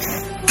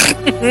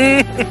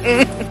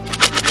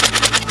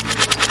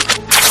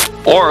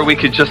 Or we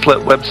could just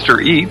let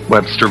Webster eat.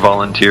 Webster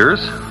volunteers.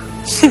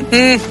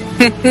 Okay,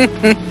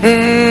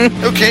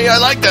 I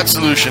like that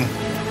solution.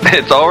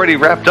 It's already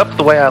wrapped up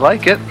the way I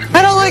like it.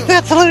 I don't like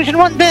that solution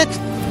one bit.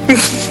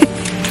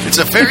 It's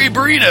a fairy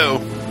burrito.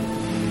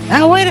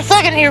 Now, wait a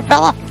second here,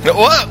 fella.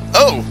 What?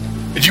 Oh,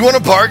 did you want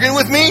to bargain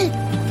with me?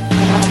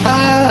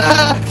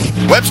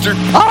 Webster.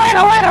 All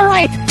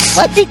right.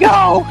 Let me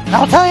go.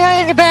 I'll tell you how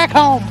to get back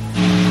home.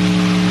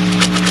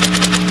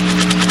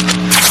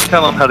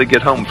 Tell him how to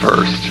get home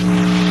first.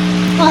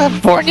 I was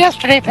born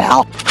yesterday,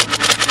 pal.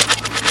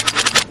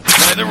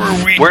 Neither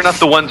were we. We're not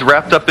the ones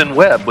wrapped up in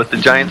web with the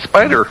giant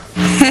spider.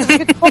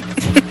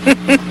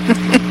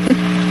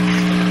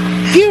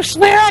 You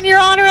swear on your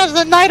honor as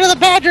the Knight of the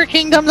Badger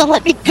Kingdom to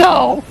let me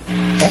go.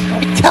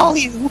 I tell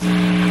you.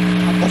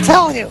 I'll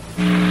tell you.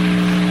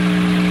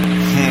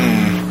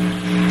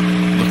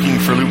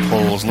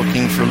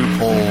 Looking for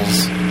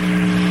loopholes.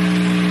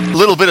 A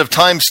little bit of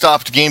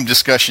time-stopped game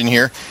discussion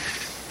here.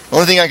 The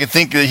only thing I could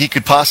think that he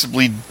could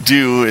possibly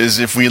do is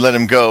if we let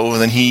him go,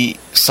 then he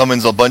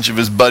summons a bunch of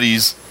his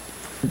buddies.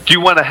 Do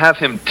you want to have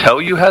him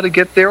tell you how to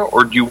get there,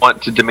 or do you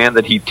want to demand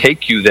that he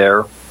take you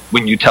there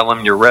when you tell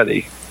him you're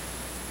ready?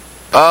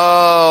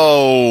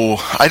 Oh,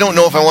 I don't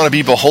know if I want to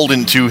be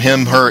beholden to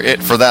him, her,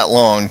 it for that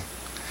long.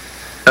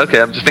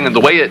 Okay, I'm just thinking the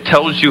way it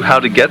tells you how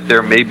to get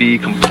there may be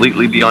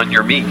completely beyond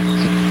your means.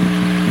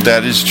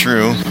 That is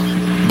true.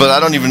 But I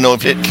don't even know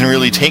if it can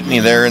really take me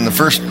there in the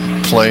first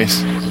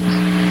place.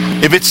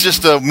 If it's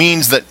just a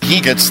means that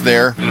he gets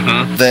there,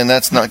 then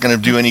that's not going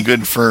to do any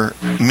good for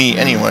me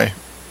anyway.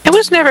 It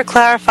was never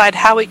clarified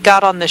how it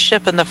got on the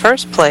ship in the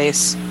first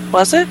place,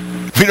 was it?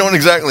 We don't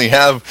exactly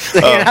have...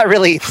 You're not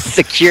really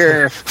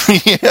secure.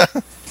 Yeah.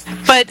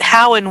 But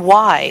how and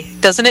why?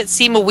 Doesn't it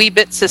seem a wee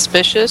bit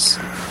suspicious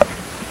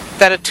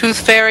that a Tooth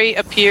Fairy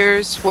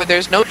appears where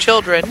there's no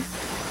children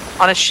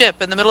on a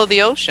ship in the middle of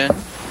the ocean?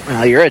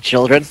 Well, you're a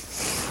children.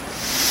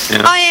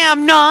 Yeah. I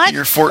am not.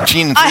 You're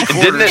 14 and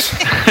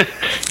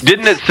 3/4.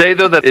 Didn't it say,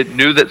 though, that it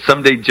knew that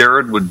someday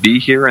Jared would be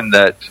here and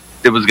that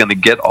it was going to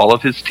get all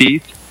of his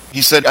teeth?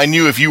 He said, I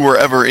knew if you were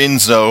ever in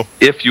Zoe.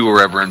 If you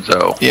were ever in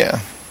Zoe. Yeah.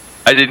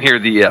 I didn't hear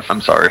the if,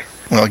 I'm sorry.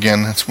 Well,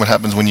 again, that's what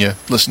happens when you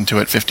listen to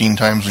it 15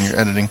 times when you're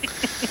editing.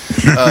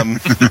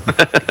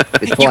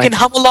 You can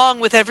hum along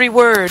with every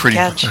word,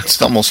 can't you?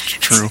 It's almost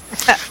true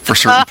for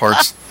certain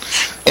parts.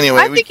 Anyway,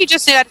 I think you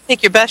just got to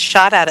take your best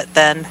shot at it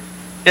then.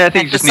 Yeah, I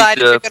think you just decide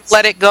need if to you're going to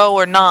let it go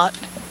or not.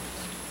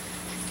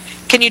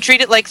 Can you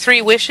treat it like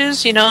 3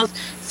 wishes?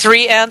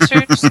 3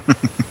 answers?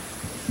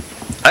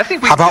 I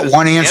think. How about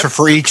one answer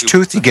for each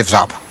tooth he gives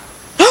up?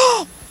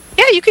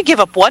 Yeah, you could give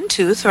up 1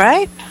 tooth,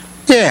 right?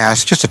 Yeah,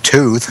 it's just a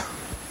tooth.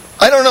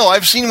 I don't know.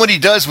 I've seen what he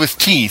does with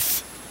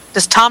teeth.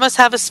 Does Thomas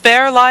have a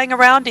spare lying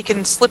around? He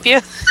can slip you?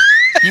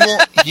 He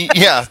won't.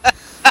 Yeah.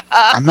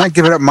 I'm not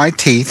giving up my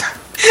teeth.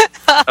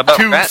 How about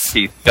rat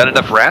teeth? Got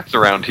enough rats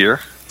around here.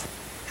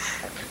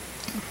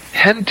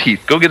 Hen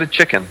teeth. Go get a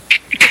chicken.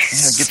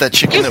 Yeah, get that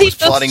chicken that was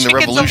plotting the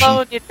revolution.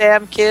 Alone, you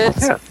damn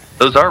kids. Yeah,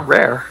 those are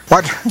rare.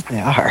 What? They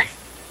are.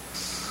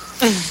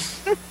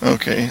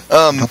 Okay.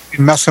 Don't be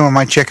messing with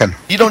my chicken.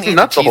 You don't need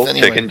not the the whole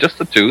anyway. chicken, just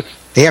the tooth.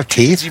 They have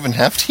teeth? Does he even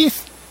have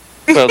teeth?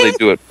 Well, they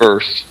do it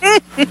first.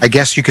 I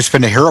guess you could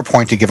spend a hero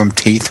point to give them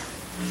teeth.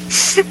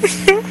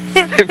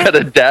 They've got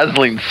a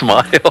dazzling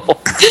smile.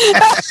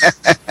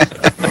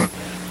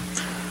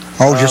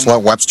 Just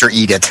let Webster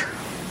eat it.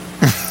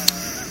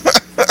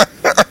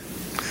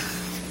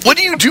 What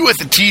do you do with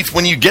the teeth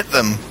when you get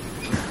them?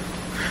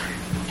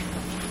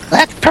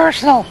 That's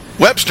personal.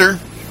 Webster.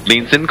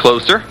 Leans in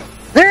closer.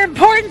 They're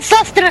important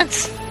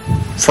sustenance.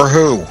 For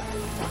who?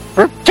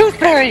 For tooth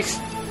fairies.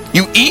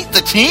 You eat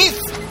the teeth?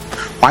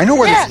 I know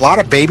where there's a lot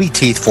of baby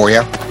teeth for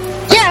you.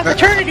 Yeah,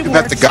 maternity You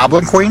met the wards.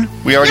 Goblin Queen?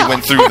 We already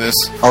went through this.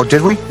 Oh,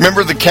 did we?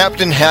 Remember the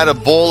captain had a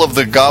bowl of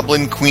the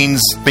Goblin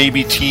Queen's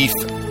baby teeth.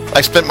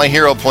 I spent my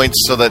hero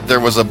points so that there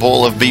was a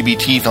bowl of baby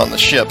teeth on the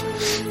ship.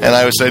 And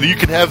I said, you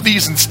can have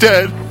these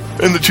instead.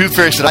 And the tooth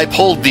fairy said, I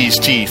pulled these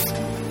teeth.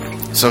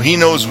 So he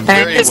knows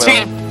very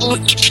well.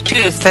 Each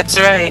tooth, that's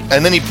right.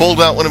 And then he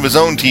pulled out one of his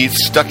own teeth,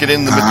 stuck it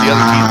in them with the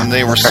other teeth, and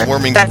they were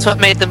swarming. That's what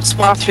made them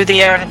swarm through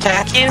the air and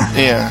attack you?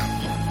 Yeah.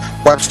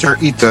 Webster,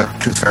 eat the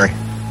Tooth Fairy.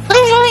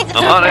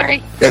 I'm on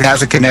it. It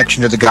has a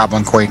connection to the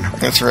Goblin Queen.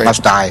 That's right.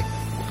 Must die.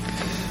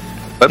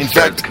 In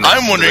fact,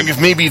 I'm wondering if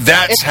maybe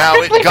that's how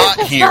it got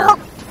here.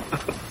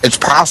 It's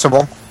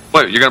possible.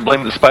 Wait, you're going to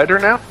blame the spider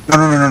now?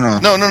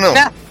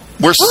 No.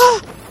 We're...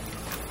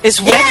 Is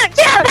yeah,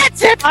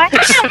 that's it.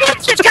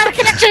 It's got a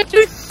connection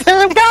to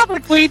the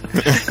Goblin Queen.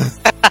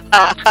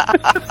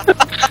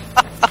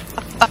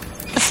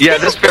 Yeah,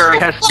 this fairy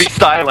has to be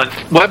silent.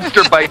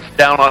 Webster bites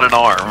down on an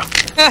arm.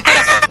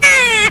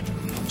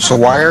 So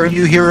why are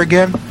you here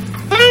again?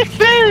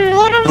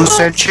 Who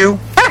sent you?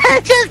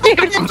 Just here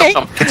to take.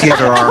 Get the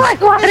other arm.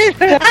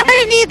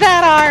 I need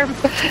that arm.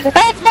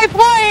 That's my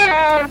player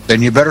arm.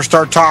 Then you better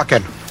start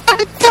talking.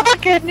 I'm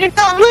talking. You're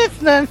not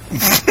listening.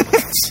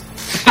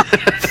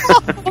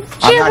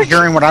 I'm not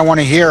hearing what I want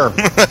to hear.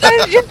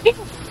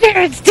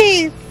 Jared's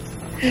teeth.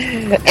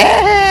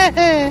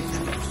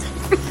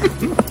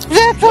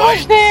 That's all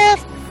she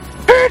has.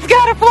 Birds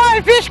gotta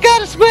fly, fish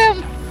gotta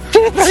swim.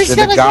 Did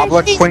the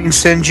Goblin Queen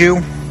send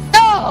you?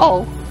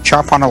 No.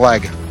 Chop on a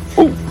leg.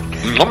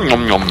 Nom,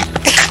 nom, nom.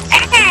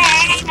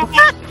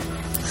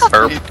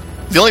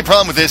 The only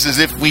problem with this is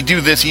if we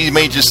do this, he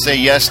may just say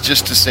yes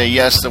just to say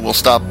yes, that we'll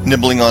stop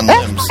nibbling on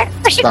limbs.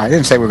 No, I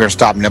didn't say we were going to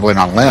stop nibbling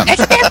on limbs.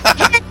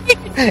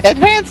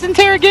 Advanced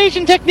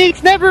interrogation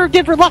techniques never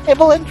give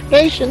reliable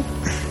information.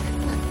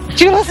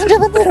 Did you listen to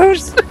the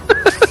news?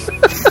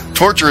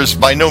 Torture is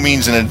by no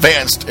means an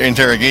advanced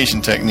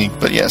interrogation technique,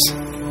 but yes.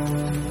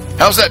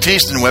 How's that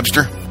tasting,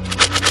 Webster?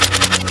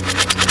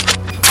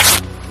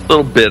 A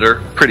little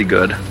bitter. Pretty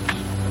good.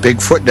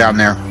 Big foot down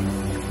there.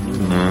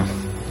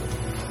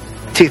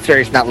 Tooth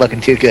Fairy's not looking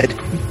too good.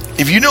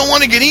 If you don't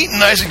want to get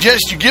eaten, I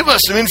suggest you give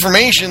us some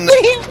information.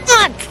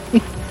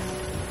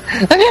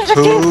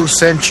 Who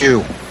sent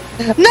you?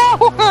 No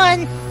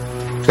one.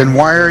 Then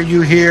why are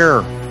you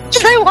here?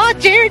 I want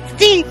Jared's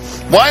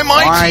teeth. Why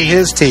my Why teeth?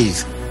 his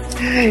teeth?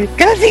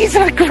 Because he's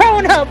a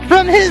grown-up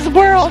from his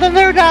world, and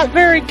they're not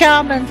very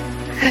common.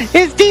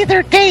 His teeth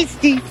are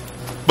tasty.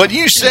 But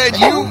you said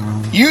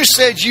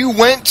you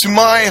went to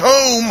my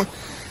home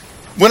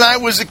when I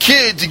was a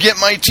kid to get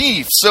my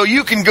teeth, so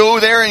you can go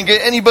there and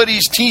get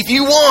anybody's teeth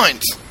you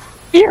want.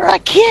 You're a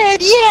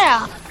kid,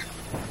 yeah.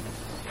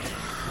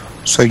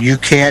 So you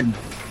can't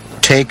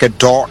take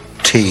adult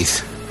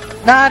teeth.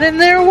 Not in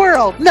their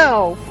world,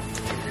 no.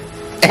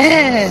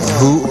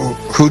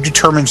 Who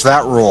determines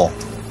that rule?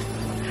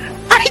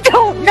 I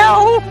don't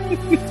know.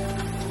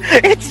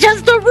 It's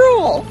just a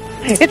rule.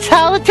 It's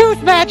how the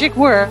tooth magic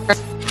works.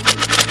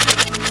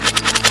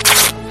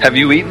 Have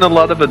you eaten a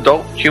lot of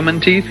adult human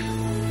teeth?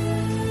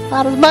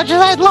 Not as much as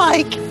I'd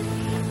like.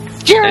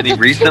 Jared's Any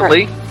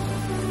recently?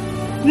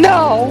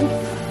 No.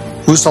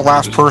 Who's the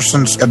last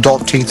person's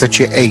adult teeth that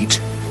you ate?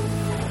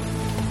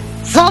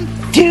 Some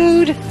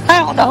dude. I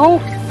don't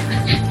know.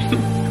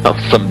 Oh,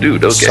 some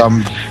dude. Okay.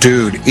 Some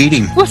dude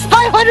eating. It was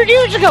 500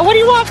 years ago. What do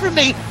you want from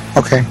me?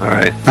 Okay. All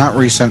right. Not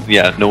recent.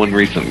 Yeah, no one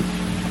recent.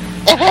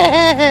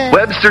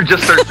 Webster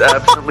just starts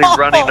absently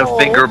running a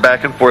finger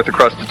back and forth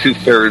across the Tooth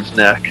Fairy's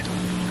neck.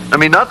 I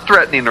mean, not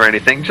threatening or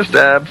anything, just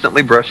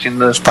absently brushing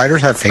the...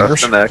 Spiders have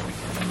fingers? The neck.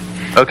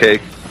 Okay.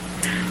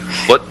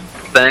 What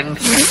thing?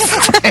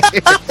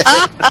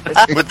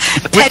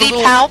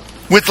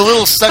 with the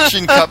little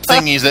suction cup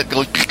thingies that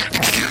go...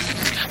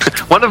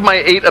 One of my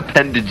 8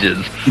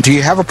 appendages. Do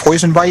you have a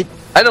poison bite?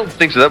 I don't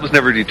think so. That was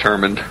never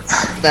determined.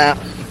 No.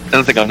 I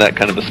don't think I'm that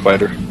kind of a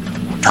spider.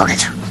 Darn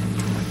it.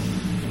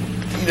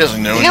 He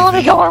doesn't know. You gonna let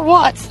me go or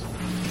what?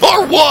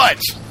 Or what?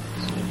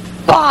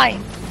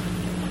 Fine.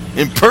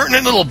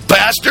 Impertinent little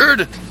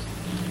bastard!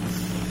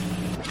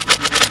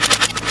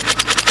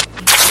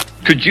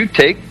 Could you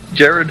take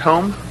Jared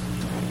home?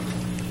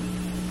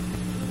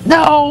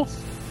 No.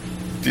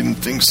 Didn't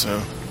think so.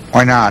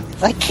 Why not?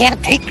 I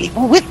can't take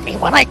people with me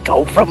when I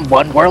go from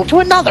one world to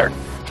another.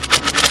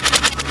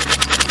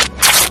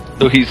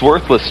 So he's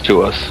worthless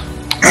to us.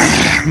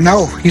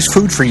 No, he's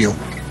food for you.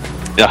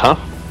 Uh-huh.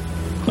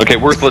 Okay,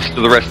 worthless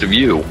to the rest of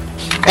you.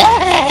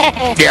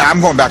 Yeah,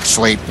 I'm going back to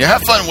sleep. Yeah,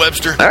 have fun,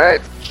 Webster. All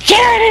right.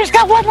 Jared, he's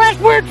got one last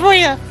word for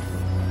you.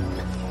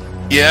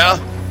 Yeah?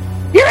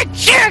 You're a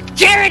jerk,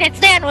 Jared at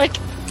Stanwick.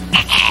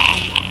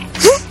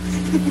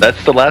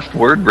 That's the last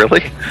word,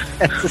 really?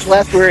 That's his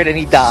last word, and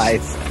he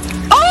dies.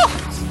 Oh!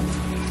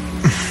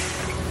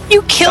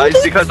 You killed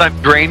Dies him? because I'm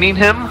draining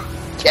him?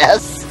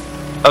 Yes.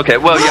 Okay,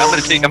 well, yeah, I'm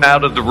going to take him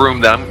out of the room.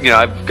 Then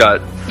I've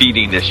got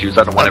feeding issues.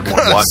 I don't want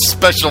everyone a watching.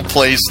 Special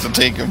place to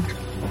take him.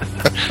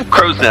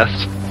 Crow's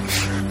Nest.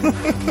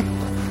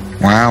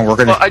 Wow, we're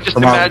going to I just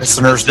come out imagine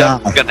listeners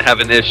Steph's now. going to have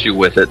an issue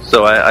with it,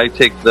 so I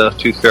take the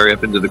Tooth Fairy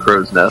up into the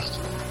Crow's Nest.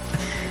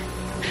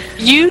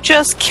 You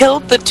just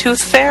killed the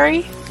Tooth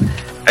Fairy?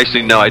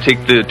 Actually, no, I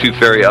take the Tooth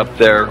Fairy up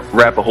there,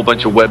 wrap a whole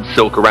bunch of web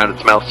silk around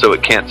its mouth so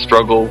it can't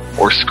struggle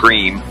or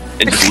scream,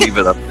 and just leave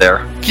it up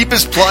there. Keep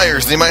his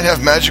pliers. They might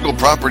have magical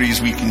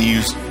properties we can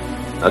use.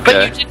 But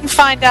Okay. you didn't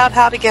find out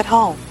how to get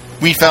home.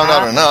 We found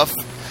out enough.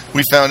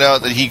 We found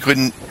out that he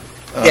couldn't...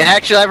 Yeah,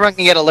 actually, everyone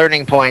can get a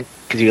learning point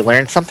because you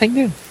learned something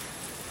new.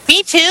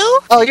 Me too?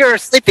 Oh, you were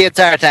asleep the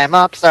entire time.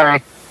 Oh,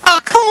 sorry. Oh,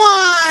 come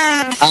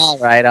on! All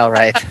right, all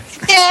right.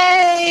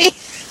 Yay!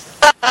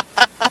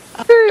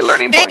 Hey,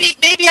 learning point.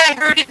 Maybe I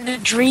heard it in a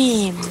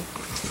dream.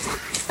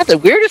 That's the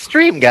weirdest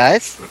dream,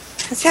 guys.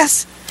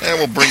 Yes. And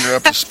we'll bring her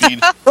up to speed.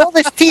 What are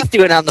those teeth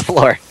doing on the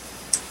floor?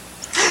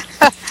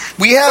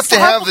 We have to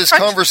have this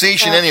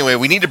conversation anyway.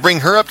 We need to bring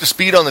her up to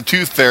speed on the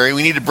Tooth Fairy.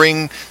 We need to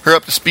bring her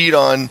up to speed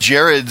on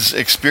Jared's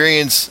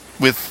experience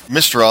with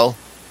Mistral.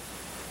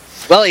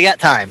 Well, you got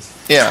time.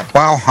 Yeah.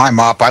 Well, I'm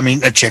up. I'm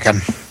eating a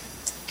chicken.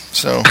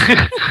 So.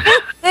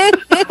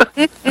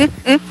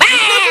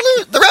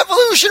 The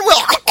revolution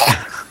will...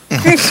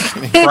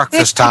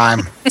 Breakfast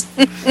time.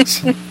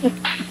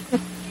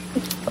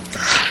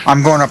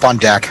 I'm going up on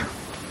deck.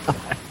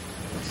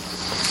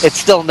 It's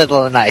still middle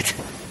of the night.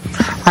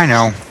 I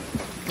know.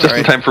 Just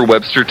in time for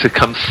Webster to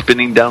come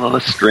spinning down on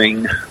a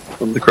string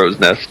from the Crow's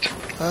Nest.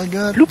 I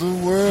got the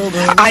world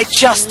on... I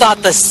just thought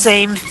the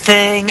same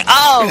thing.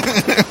 Oh!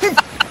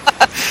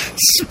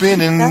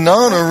 Spinning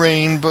on a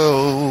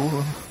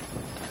rainbow.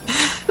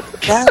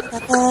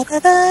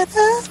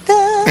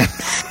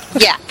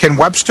 Yeah. Can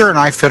Webster and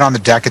I fit on the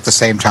deck at the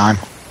same time?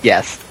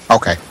 Yes.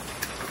 Okay.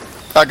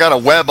 I got a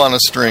web on a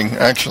string,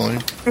 actually.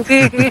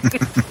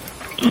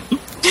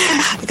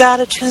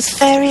 Got a Tooth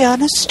Fairy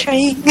on a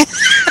string.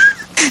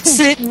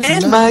 Sitting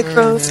in my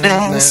crow's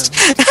nest.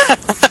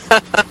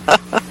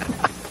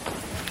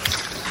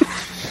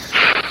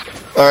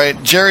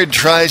 Alright, Jared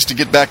tries to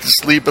get back to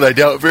sleep, but I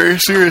doubt very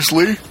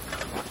seriously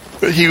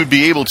that he would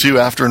be able to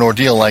after an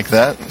ordeal like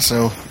that.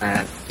 So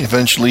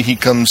eventually he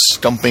comes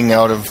stumping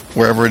out of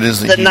wherever it is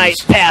that The night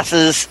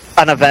passes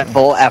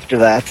uneventful after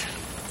that.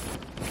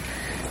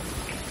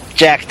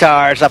 Jack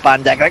Tar's up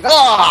on deck like,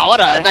 oh, what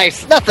a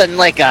nice, nothing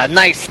like a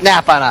nice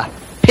nap on a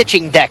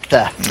pitching deck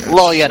to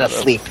lull you to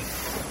sleep.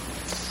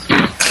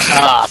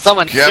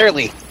 Someone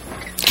surely.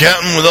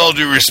 Captain, with all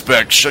due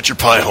respect, shut your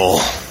pie hole.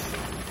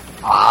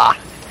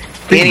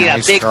 You need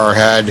nice, a big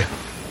Starhead.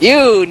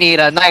 You need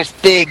a nice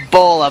big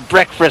bowl of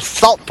breakfast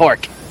salt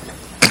pork.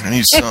 I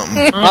need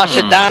something. Wash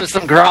it down to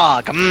some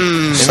grog.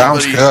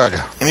 Sounds good.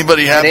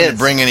 Anybody happen It to is.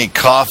 bring any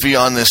coffee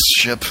on this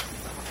ship?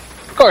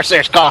 Of course,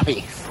 there's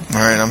coffee.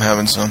 Alright, I'm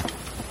having some.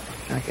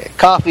 Okay,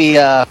 coffee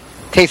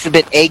tastes a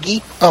bit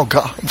eggy. Oh,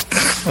 God.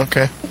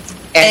 Okay.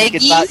 And you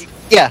can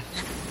yeah,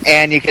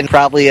 and you can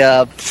probably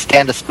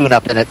stand a spoon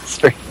up in it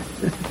straight.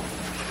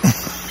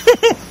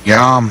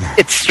 Yum.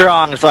 It's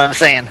strong, is what I'm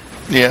saying.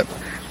 Yep.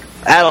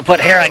 That'll put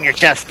hair on your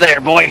chest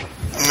there, boy.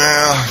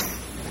 Yeah.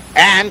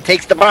 And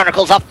takes the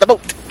barnacles off the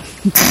boat.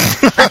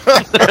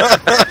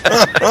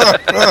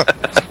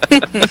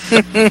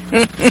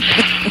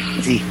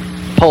 He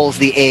pulls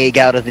the egg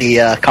out of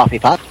the coffee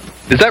pot.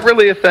 Is that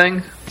really a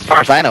thing? As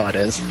far as I know, it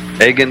is.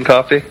 Egg in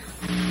coffee?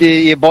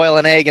 You boil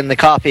an egg in the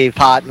coffee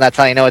pot, and that's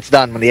how you know it's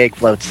done when the egg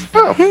floats.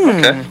 Oh,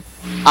 okay.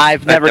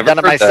 I've never done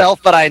it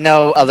myself, but I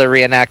know other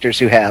reenactors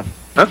who have.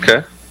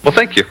 Okay. Well,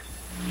 thank you.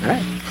 All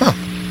right.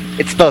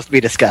 It's supposed to be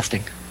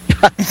disgusting.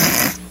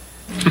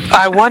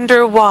 I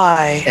wonder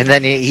why. And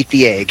then you eat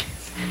the egg.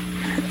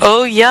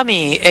 Oh,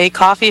 yummy. A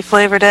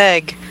coffee-flavored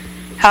egg.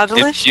 How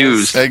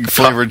delicious.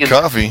 Egg-flavored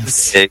coffee.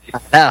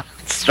 No,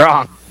 it's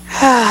strong.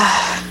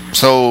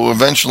 So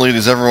eventually,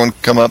 does everyone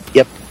come up?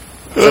 Yep.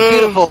 It's a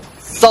beautiful,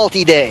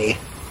 salty day.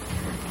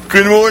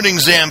 Good morning,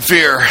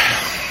 Zamfir.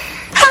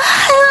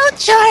 Hello,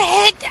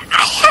 Jarhead.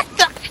 I had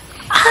the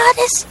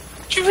oddest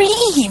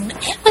dream.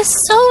 It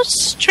was so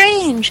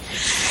strange.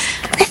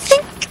 I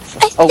think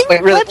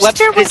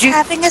Webster was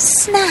having a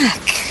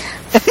snack.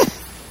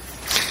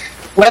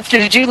 Webster,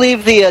 did you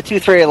leave the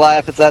Tooth Fairy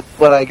alive? Is that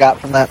what I got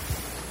from that?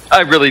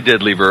 I really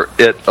did leave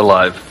it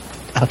alive.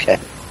 Okay.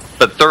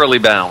 But thoroughly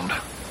bound.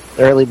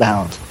 Thoroughly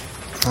bound.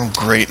 Oh,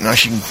 great. Now it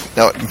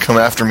can come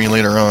after me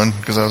later on,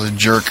 because I was a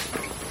jerk.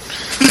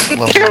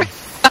 Lovely.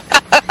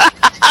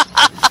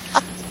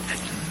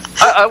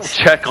 I will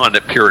check on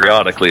it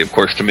periodically, of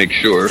course, to make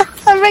sure.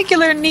 A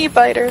regular knee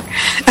biter.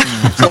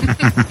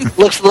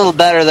 Looks a little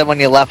better than when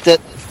you left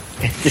it.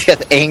 It's got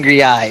the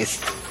angry eyes.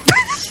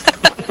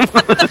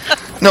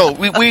 No,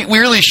 we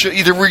really should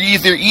either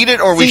eat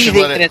it or we should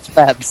let it. Its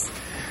webs.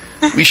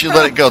 We should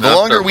let it go. The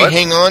longer we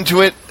hang on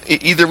to it,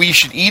 either we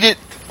should eat it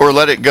or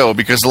let it go,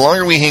 because the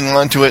longer we hang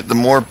on to it, the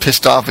more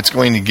pissed off it's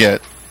going to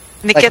get.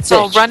 And it gets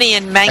all runny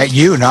and mangy. At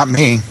you, not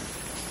me.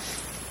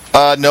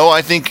 No,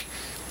 I think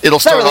it'll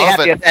start really off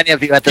happy with any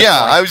of you at this yeah,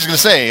 point. I was going to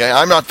say,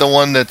 I'm not the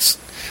one that's...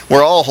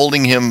 We're all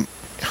holding him,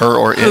 her,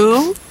 or it.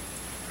 Who?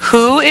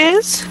 Who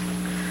is?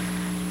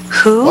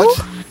 Who? What?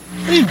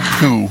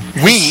 Who?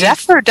 We?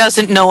 Zephyr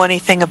doesn't know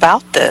anything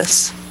about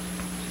this.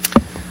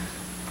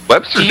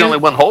 Webster's the only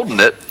one holding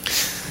it.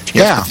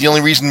 Yes, but the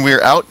only reason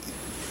we're out...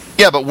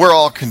 Yeah, but we're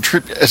all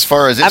as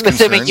far as it's I'm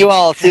assuming concerned. you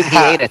all assumed he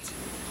ate it.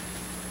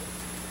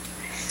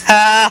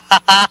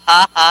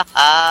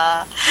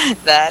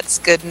 That's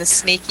good and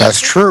sneaky.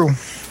 That's true.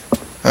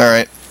 All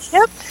right.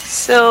 Yep.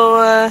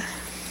 So,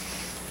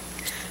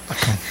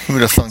 Who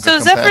would have thunk so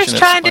a Zephyr's compassionate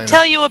trying to spider?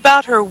 tell you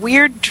about her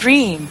weird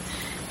dream.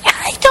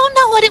 I don't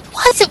know what it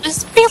was. It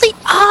was really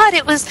odd.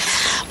 It was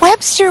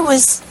Webster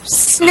was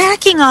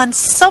snacking on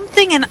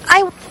something, and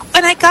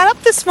when I got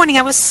up this morning,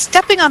 I was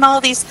stepping on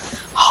all these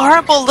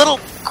horrible little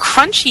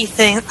crunchy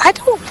things.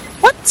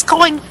 What's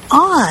going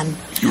on?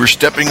 You were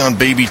stepping on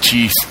baby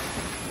teeth.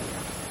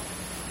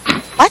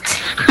 What?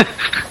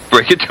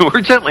 Break it to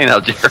her gently now,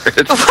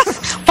 Jared.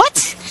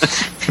 What?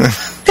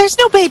 There's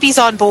no babies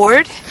on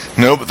board.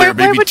 No, but there are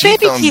baby would teeth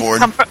baby on teeth board.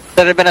 come from?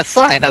 There'd have been a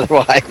sign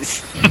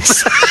otherwise.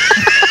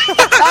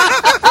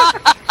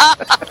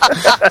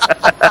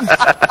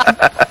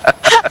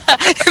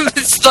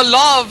 It's the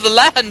law of the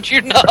land,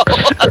 you know.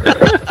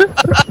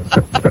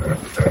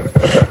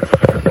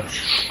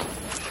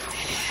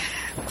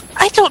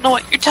 I don't know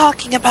what you're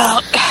talking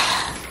about.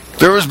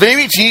 There was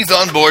baby teeth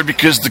on board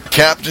because the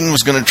captain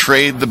was going to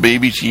trade the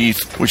baby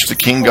teeth, which the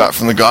king got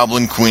from the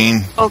Goblin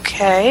Queen.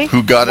 Okay.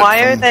 Who got it Why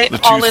from are they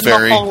the all Tooth in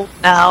Fairy. the hole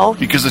now?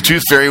 Because the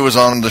Tooth Fairy was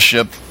on the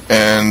ship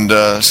and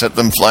set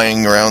them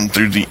flying around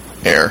through the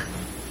air.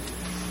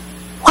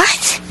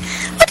 What?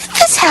 When did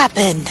this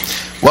happen?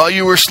 While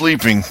you were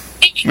sleeping,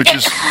 which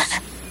is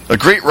a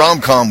great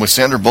rom-com with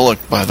Sandra Bullock,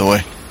 by the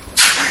way.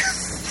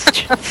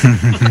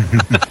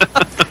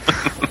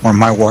 One of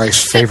my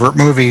wife's favorite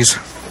movies.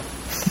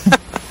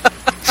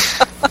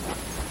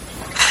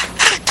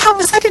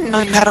 Thomas, I didn't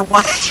know you had a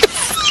wife.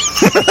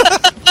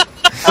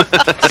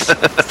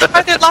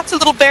 Are there lots of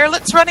little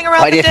bearlets running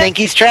around Why do the you deck? think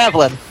he's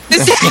traveling?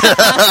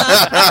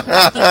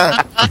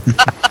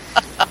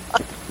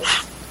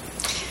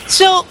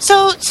 So,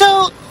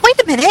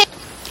 wait a minute.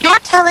 You're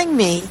telling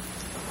me,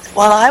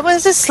 While I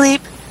was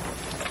asleep,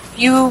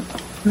 you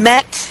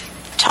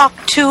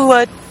talked to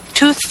a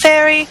tooth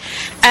fairy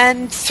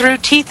and threw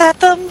teeth at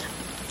them?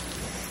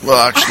 Well,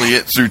 actually,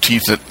 it threw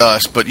teeth at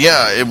us, but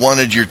yeah, it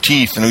wanted your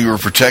teeth, and we were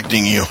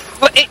protecting you.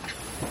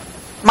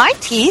 My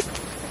teeth?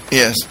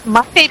 Yes.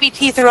 My baby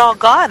teeth are all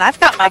gone. I've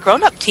got my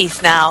grown-up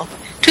teeth now.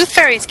 Tooth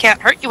fairies can't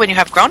hurt you when you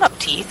have grown-up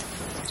teeth.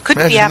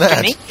 Couldn't be Imagine after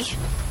that. me.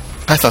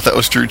 I thought that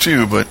was true,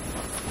 too, but...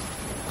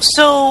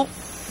 So,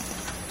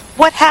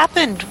 what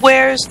happened?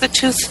 Where's the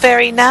tooth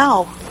fairy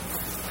now?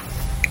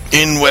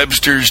 In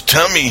Webster's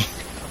tummy.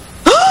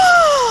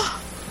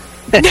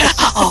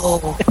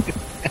 No!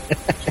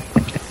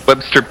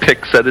 Webster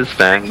picks at his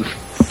fangs.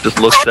 Just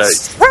looks at...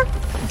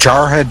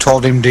 Jarhead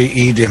told him to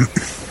eat him.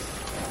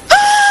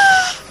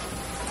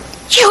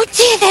 you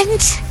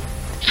didn't.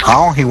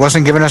 Oh, he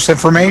wasn't giving us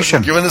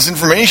information. Giving us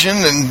information,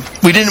 and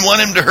we didn't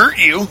want him to hurt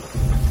you.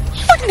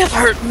 You wouldn't have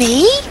hurt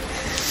me.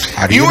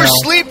 How do You you were know?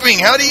 sleeping.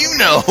 How do you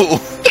know?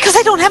 Because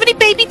I don't have any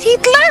baby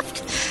teeth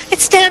left. It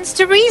stands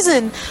to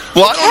reason.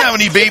 Well, I don't have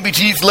any baby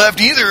teeth left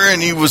either,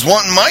 and he was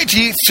wanting my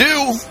teeth,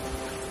 too.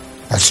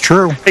 That's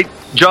true. Hey,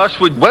 Josh,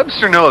 would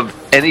Webster know of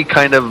any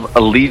kind of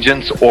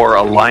allegiance or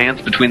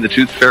alliance between the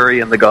Tooth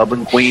Fairy and the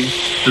Goblin Queen,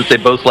 since they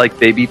both like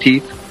baby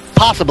teeth?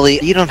 Possibly.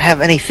 You don't have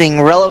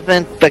anything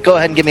relevant, but go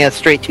ahead and give me a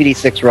straight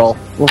 2d6 roll.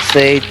 We'll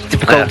say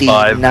difficulty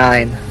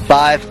 9.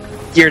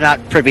 5. You're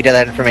not privy to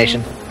that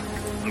information.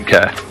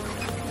 Okay.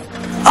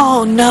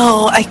 Oh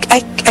no,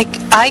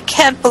 I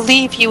can't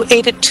believe you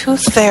ate a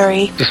tooth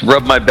fairy. Just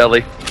rub my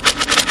belly.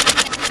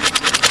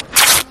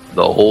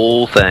 The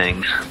whole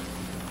thing.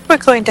 We're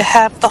going to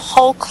have the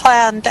whole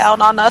clan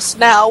down on us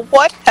now.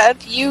 What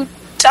have you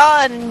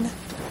done?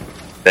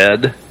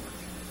 Bed.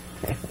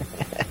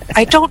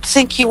 I don't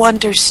think you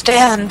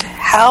understand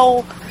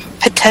how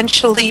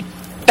potentially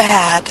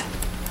bad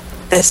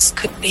this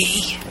could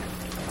be.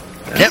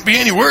 Can't be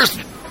any worse.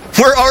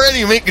 We're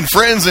already making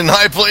friends in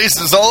high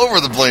places all over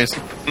the place.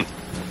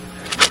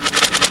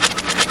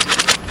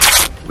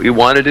 We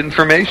wanted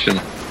information.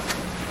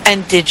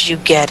 And did you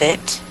get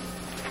it?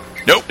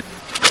 Nope.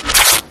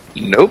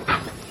 Nope.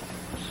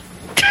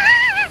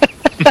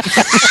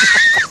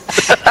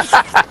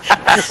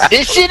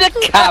 Mission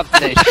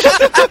accomplished.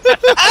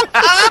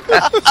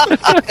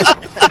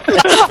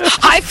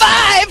 High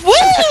five! Woo!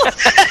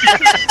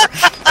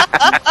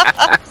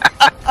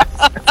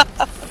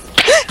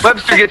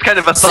 Webster gets kind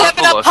of a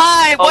thoughtful 7 up look.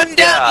 high, 1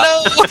 down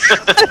low.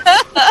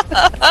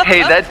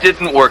 Hey, that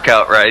didn't work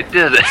out right,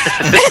 did it?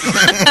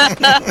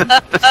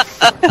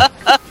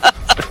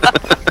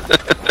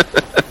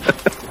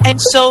 And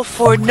so,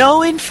 for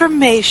no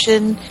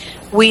information,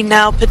 we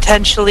now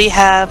potentially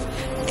have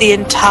the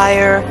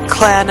entire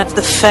clan of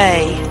the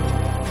Fae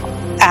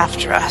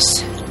after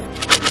us.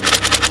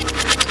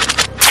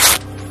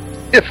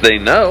 If they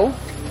know.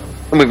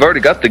 And we've already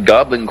got the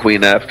Goblin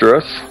Queen after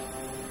us.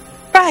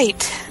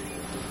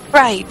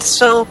 Right.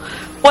 So,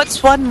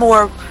 what's one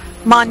more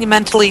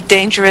monumentally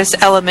dangerous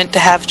element to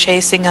have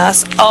chasing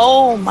us?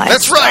 Oh my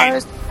That's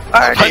stars.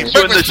 right. Punch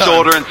you in the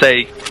shoulder and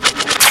say,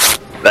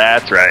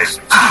 "That's right."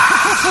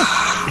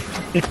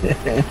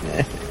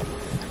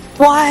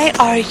 Why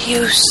are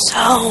you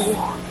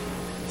so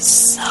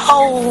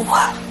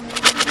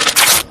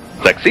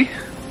Sexy?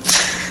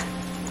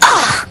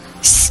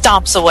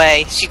 Stomps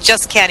away. She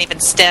just can't even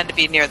stand to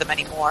be near them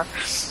anymore.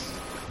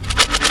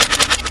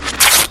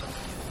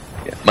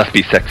 Yeah, must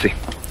be sexy.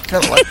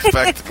 Kind of like the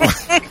fact.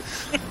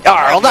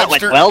 Well, that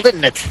went well,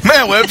 didn't it?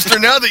 Man, Webster,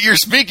 now that you're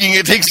speaking,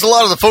 it takes a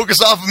lot of the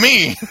focus off of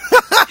me.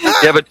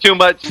 Yeah, but too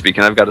much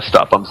speaking. I've got to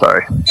stop. I'm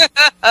sorry.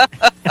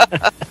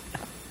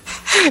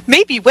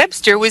 Maybe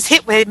Webster was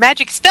hit with a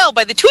magic spell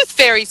by the Tooth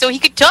Fairy so he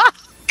could talk.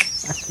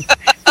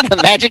 The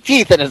magic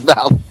teeth in his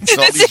mouth. There's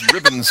all these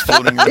ribbons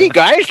floating around. Hey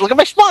guys, look at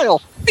my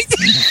smile.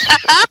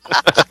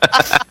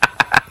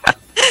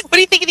 What do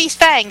you think of these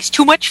fangs?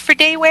 Too much for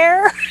day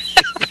wear?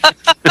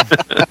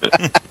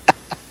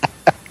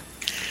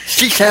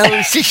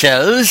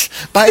 Seashells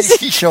by the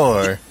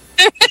seashore.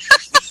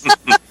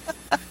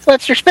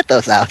 Webster, spit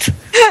those out.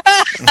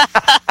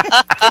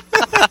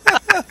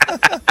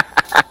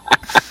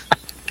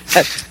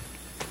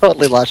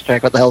 Totally lost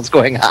track. What the hell's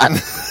going on?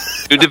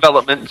 New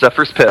development.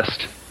 Zephyr's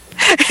pissed.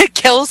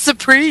 Kel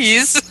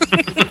surprise.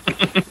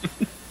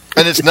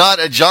 And it's not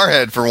a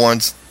jarhead for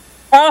once.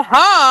 Not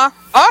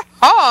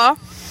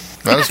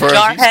Not as far as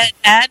Jarhead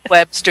and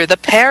Webster, the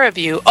pair of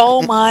you.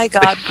 Oh my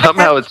God.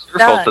 Somehow it's your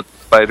fault that the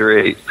spider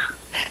ate.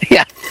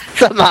 Yeah,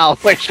 somehow.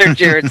 We're sure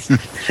Jared's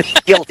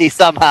guilty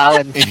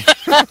somehow.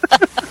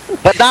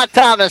 But not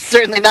Thomas,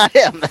 certainly not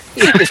him.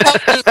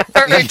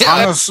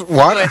 Thomas,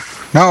 what?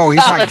 No, he's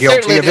not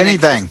guilty of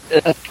anything.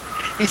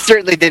 He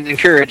certainly didn't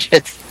encourage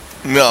it.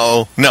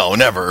 No,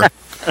 never.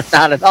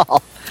 Not at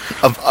all.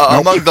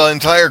 Among the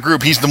entire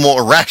group, he's the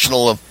more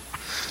irrational of.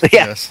 Yeah,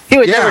 Yes. he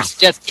would never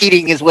suggest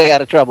eating his way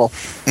out of trouble.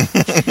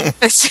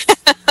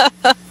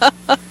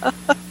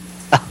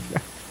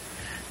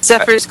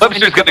 Zephyr's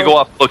Webster's going to go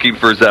off looking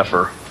for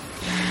Zephyr.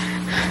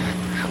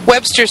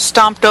 Webster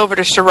stomped over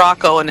to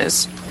Scirocco and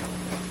is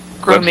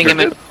grooming him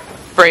and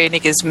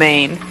braiding his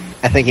mane.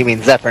 I think he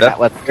means Zephyr, not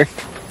Webster.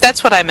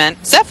 That's what I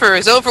meant. Zephyr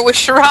is over with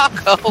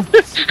Scirocco.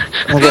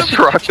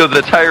 Scirocco,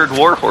 the tired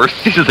warhorse,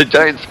 sees a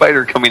giant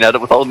spider coming at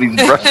it with all these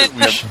brushes in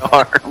his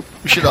arm.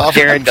 We should offer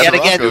Jared, yet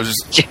again,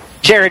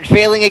 Jared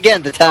failing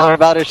again to tell her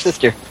about her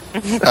sister.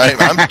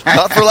 I'm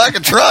not for lack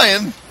of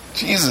trying.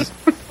 Jesus.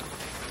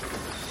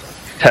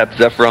 Tap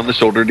Zephyr on the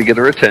shoulder to get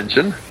her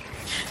attention.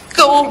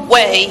 Go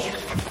away.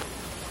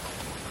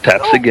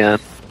 Taps again.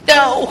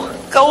 No,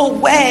 go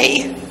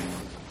away.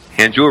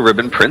 Hand you a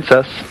ribbon,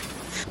 princess.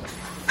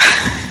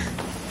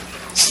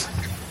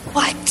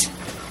 What?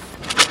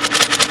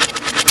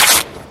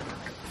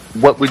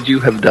 What would you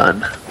have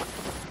done?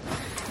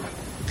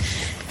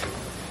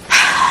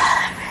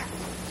 I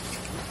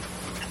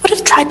would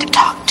have tried to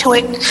talk to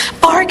it,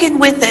 bargain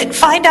with it,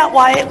 find out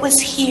why it was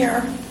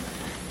here.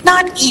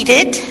 Not eat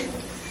it.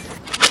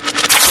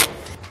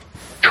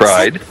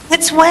 Tried.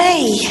 Its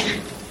way.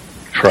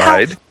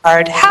 Tried.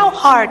 How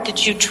hard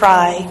did you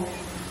try?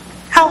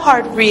 How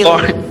hard,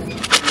 really?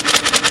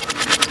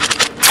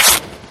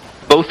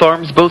 Both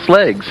arms, both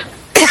legs.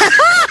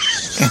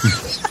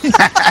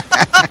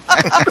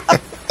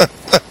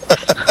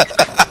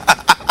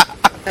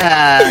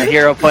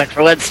 Hero point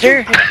for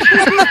Webster.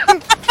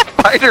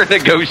 spider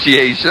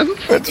negotiations.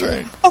 That's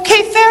right.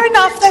 Okay, fair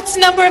enough. That's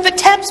number of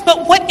attempts,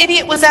 but what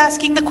idiot was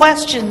asking the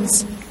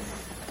questions?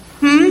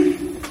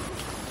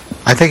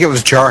 I think it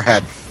was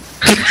Jarhead.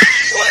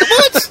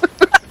 What?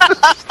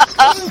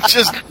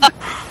 Just,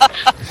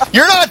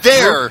 you're not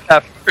there.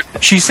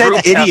 She said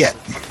idiot.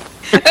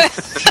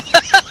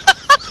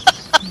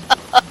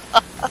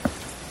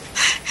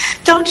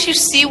 Don't you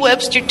see,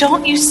 Webster?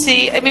 Don't you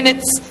see? I mean,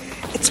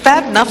 it's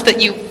bad enough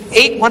that you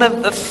ate one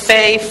of the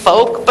Fey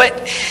folk, but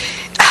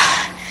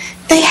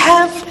they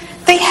have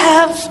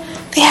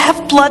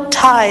blood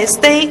ties.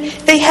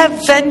 They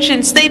have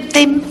vengeance.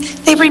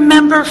 They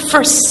remember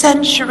for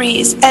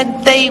centuries,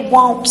 and they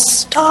won't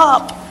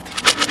stop.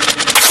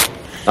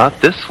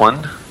 Not this one.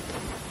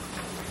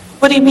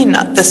 What do you mean,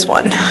 not this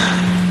one?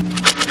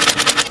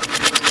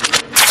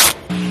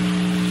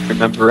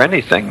 Remember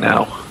anything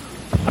now?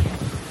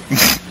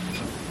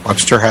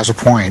 Webster has a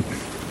point.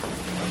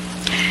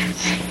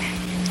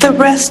 The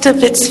rest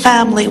of its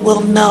family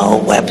will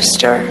know,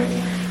 Webster.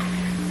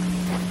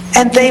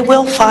 And they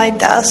will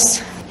find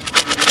us.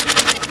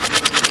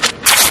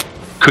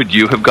 Could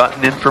you have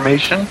gotten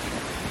information?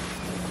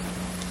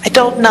 I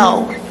don't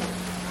know.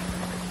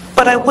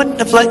 But I wouldn't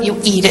have let you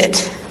eat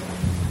it.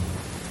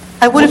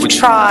 I would have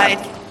tried.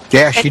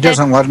 Yeah, she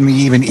doesn't let me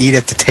even eat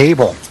at the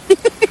table.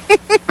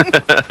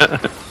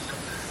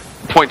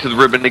 Point to the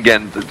ribbon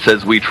again that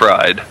says we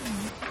tried.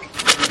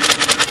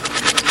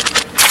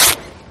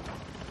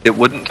 It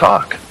wouldn't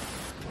talk.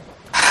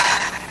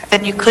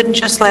 And you couldn't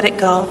just let it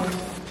go.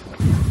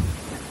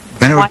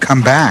 Then it would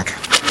come back.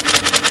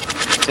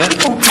 Yeah,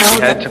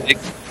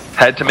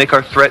 had to make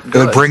our threat It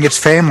good. would bring its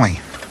family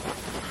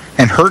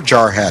and hurt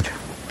Jarhead.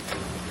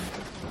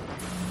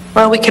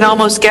 Well, we can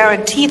almost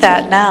guarantee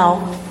that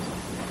now.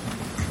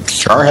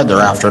 It's Jarhead they're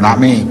after, not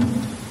me.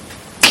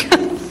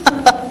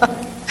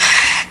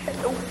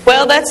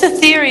 Well, that's a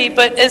theory,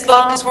 but as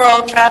long as we're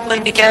all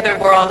traveling together,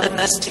 we're all in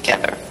this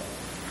together.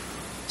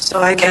 So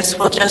I guess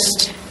we'll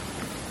just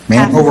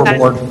Man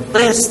overboard.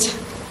 list.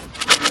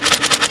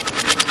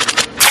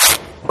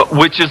 But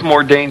which is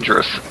more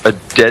dangerous, a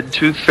dead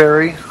tooth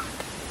fairy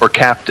or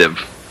captive?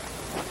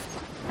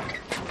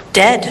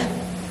 Dead.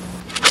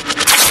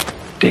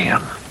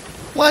 Damn.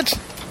 What?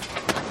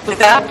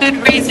 Without good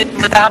reason,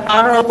 without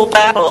honorable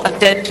battle, a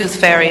dead tooth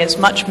fairy is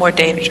much more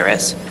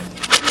dangerous.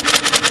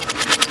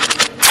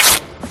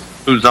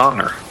 Whose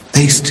honor?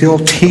 They steal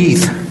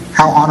teeth.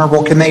 How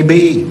honorable can they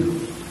be?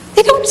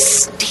 They don't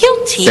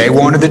steal teeth. They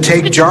wanted to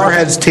take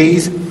Jarhead's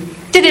teeth.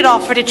 Did it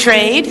offer to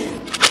trade?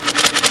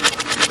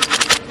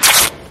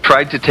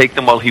 Tried to take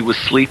them while he was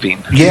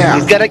sleeping. Yeah.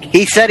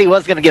 He said he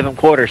was going to give him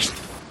quarters.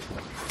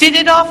 Did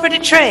it offer to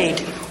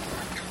trade?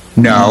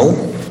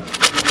 No.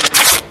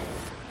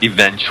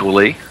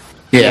 Eventually.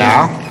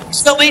 Yeah.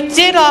 So it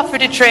did offer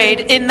to trade.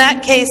 In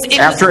that case,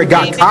 After it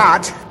got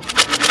caught.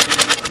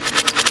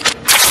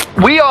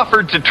 We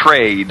offered to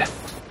trade.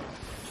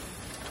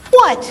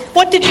 What?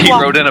 What did you He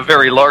offer? wrote in a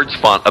very large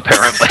font,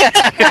 apparently.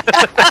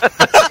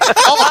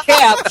 All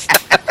caps.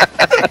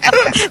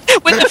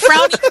 With the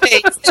frowny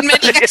face and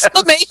many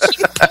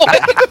exclamation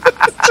points.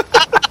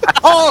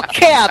 All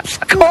caps,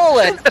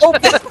 colon,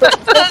 open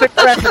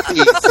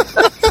parentheses.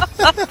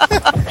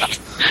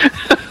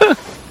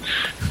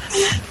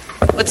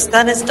 What's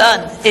done is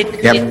done.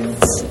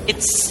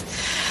 It's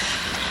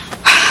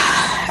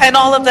and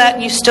all of that,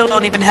 and you still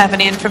don't even have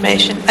any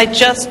information.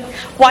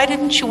 Why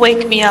didn't you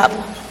wake me up?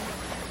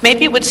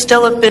 Maybe it would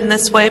still have been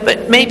this way,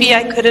 but maybe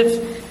I could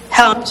have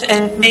helped,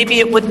 and maybe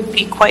it wouldn't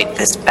be quite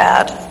this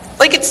bad.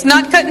 Like, it's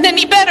not gotten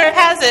any better,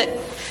 has it?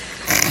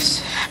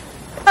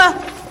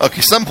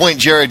 Okay, some point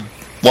Jared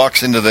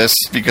walks into this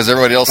because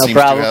everybody else seems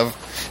to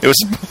have. It was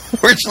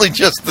originally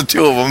just the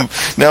two of them.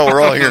 Now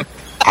we're all here.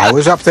 I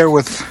was up there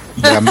with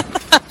them.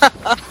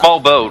 Small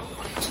boat.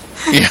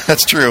 Yeah,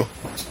 that's true.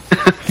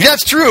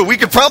 That's true. We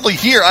could probably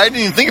hear. I didn't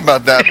even think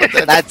about that.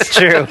 But that's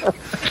true.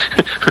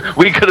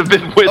 We could have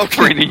been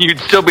whispering and you'd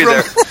still be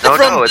there.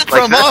 No, it's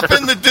like from off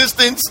in the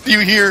distance, you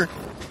hear,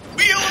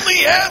 "We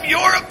only have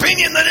your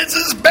opinion that it's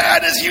as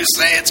bad as you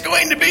say it's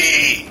going to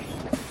be."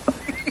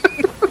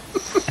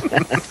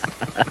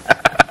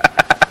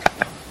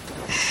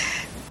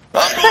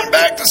 I'm going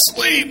back to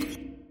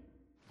sleep.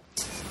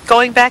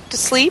 Going back to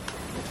sleep?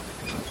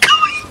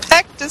 Going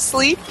back to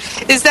sleep?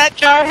 Is that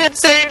Jarhead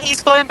saying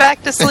he's going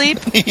back to sleep?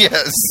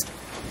 Yes.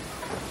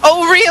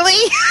 Oh,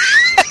 really?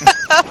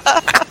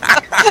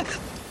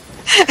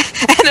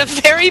 And a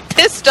very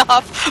pissed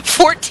off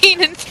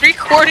 14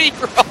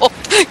 3/4-year-old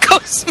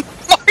goes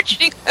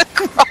marching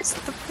across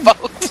the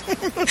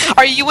boat.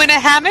 Are you in a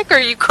hammock or are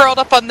you curled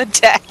up on the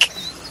deck?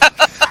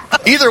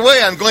 Either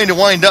way, I'm going to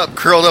wind up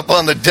curled up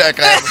on the deck,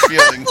 I have a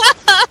feeling.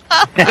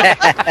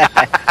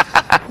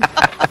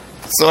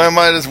 So I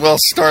might as well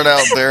start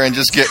out there and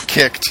just get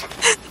kicked.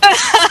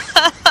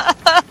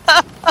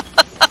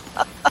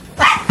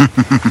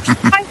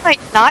 I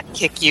might not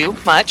kick you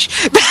much.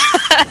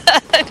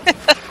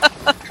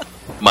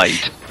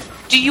 Might.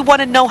 Do you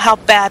want to know how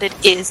bad it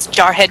is,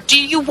 Jarhead? Do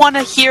you want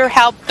to hear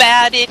how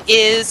bad it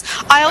is?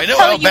 I know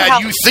tell how you bad how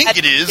you think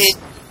it is.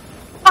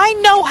 I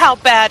know how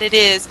bad it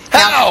is.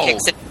 Now she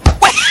kicks it.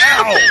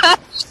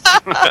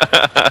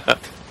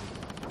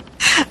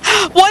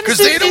 One Because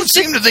they don't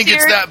seem to think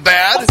it's that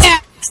bad.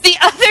 Yes, the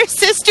other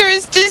sister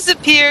has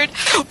disappeared.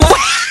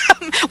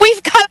 Wham!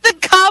 We've got the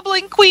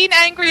Goblin Queen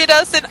angry at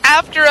us and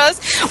after us.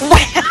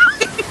 Wham!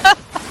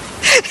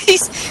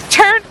 He's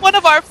turned one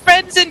of our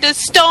friends into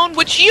stone,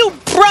 which you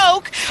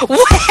broke.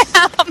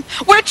 Wham!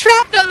 We're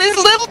trapped on this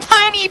little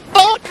tiny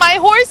boat. My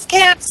horse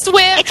can't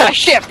swim. It's a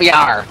ship,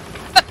 yar.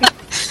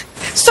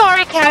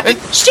 Sorry, Captain.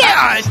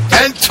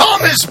 And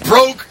Thomas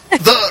broke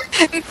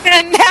the...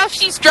 And now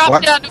she's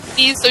dropped down to her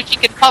knees so she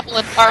can pummel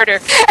him harder.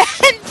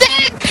 And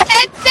then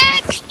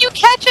you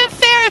catch a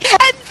fairy,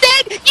 and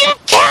then you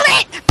kill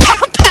it!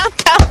 Pound, pound,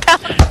 pound,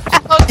 pound,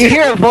 pound. You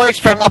hear a voice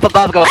from up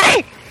above go,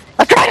 "Hey!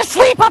 I'm trying to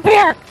sleep up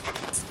here!"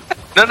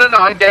 No,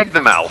 I gagged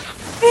the mouth.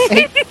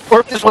 He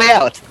worked his way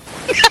out.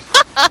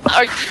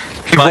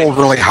 He rolled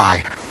really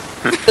high.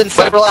 In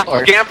several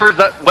hours.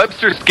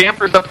 Webster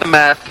scampers up the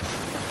mast,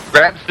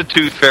 grabs the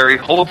Tooth Fairy,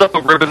 holds up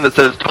a ribbon that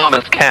says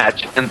Thomas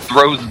catch, and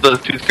throws the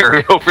Tooth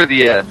Fairy over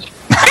the edge.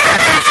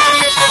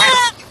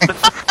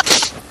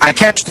 I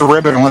catch the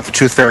ribbon and let the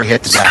Tooth Fairy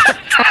hit the deck.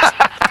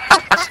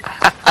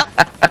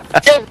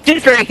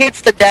 Tooth Fairy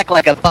hits the deck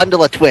like a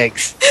bundle of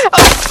twigs.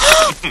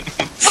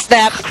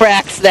 Snap,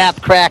 crack,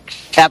 tap,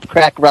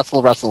 crack,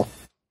 rustle, rustle.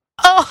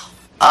 Oh,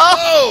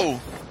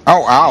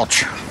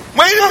 ouch.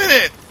 Wait a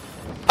minute!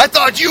 I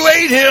thought you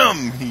ate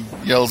him! He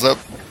yells up.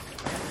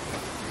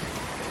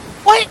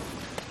 What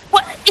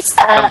is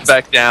that? Comes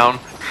back down.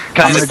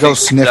 I'm going to go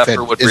sniff it.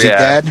 Is it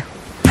dead?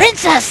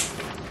 Princess!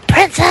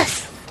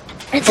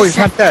 Oh, he's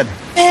not dead.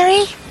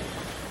 Mary?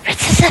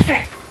 Princess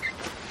Zephyr.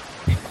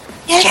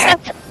 Yes,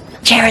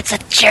 Jared's a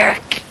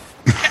jerk.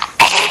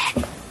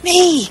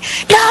 Me.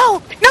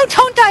 No,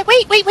 don't die.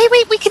 Wait.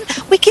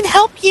 We can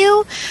help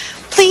you.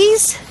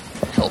 Please.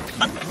 Help you?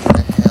 What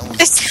the hell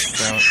is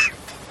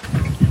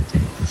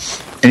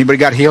about? Anybody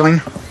got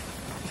healing?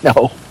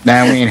 No.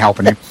 Nah, we ain't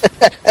helping him.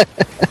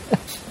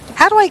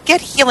 How do I get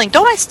healing?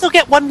 Don't I still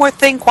get one more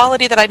thing,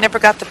 quality that I never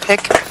got to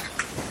pick?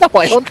 No,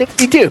 I don't think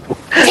you do.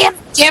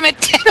 Damn it.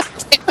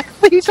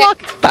 What are you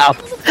talking about?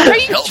 Are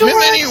you Help sure?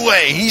 him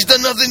anyway. He's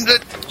done nothing to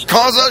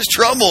cause us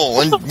trouble,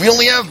 and we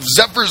only have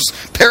Zephyr's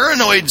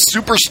paranoid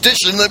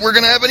superstition that we're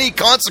going to have any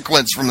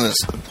consequence from this.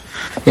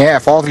 Yeah,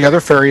 if all the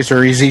other fairies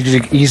are easy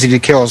to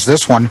kill as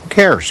this one, who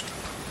cares?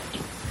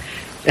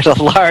 There's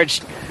a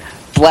large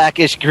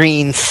blackish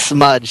green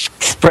smudge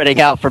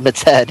spreading out from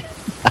its head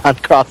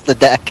across the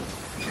deck.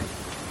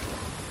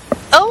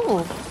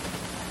 Oh.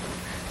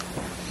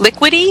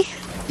 Liquidy?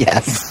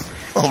 Yes.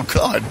 Oh,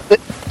 God.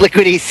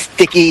 Liquidy,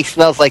 sticky,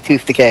 smells like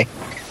tooth decay.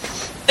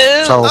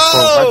 Ew. So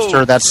for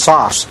Webster, that's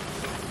sauce.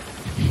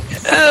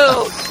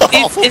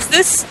 Is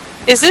this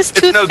It's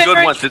Tooth no good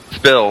Fairy once it's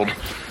spilled.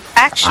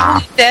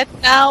 actually dead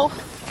now?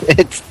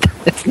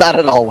 It's not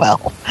at all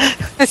well.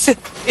 Is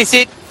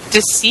it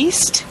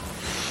deceased?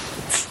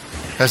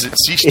 Has it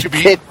ceased to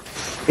be?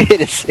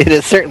 It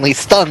is certainly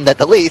stunned at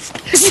the least.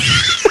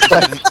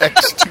 An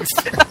ex-Tooth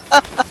Fairy.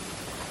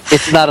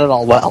 It's not at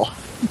all well.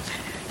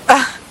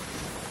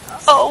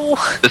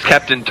 Does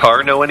Captain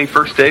Tar know any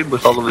first aid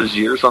with all of his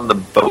years on the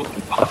boat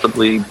and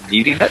possibly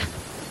needing it?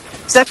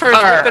 Zephyr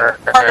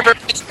ripped part of her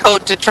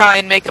coat to try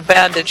and make a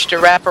bandage to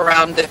wrap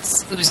around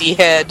its oozy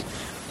head.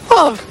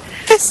 Oh,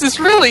 this is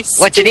really...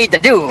 What you need to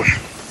do,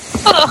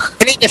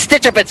 you need to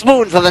stitch up its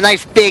wounds with a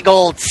nice big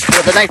old,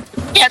 with a nice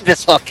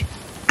canvas hook.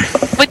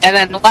 And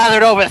then lather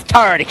it over with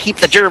tar to keep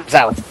the germs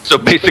out. So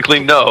basically,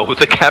 no,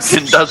 the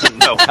captain doesn't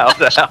know how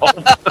to help.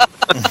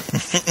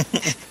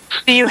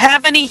 Do you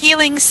have any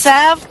healing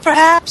salve,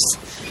 perhaps?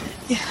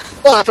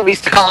 Well, that's what we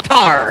used to call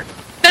tar.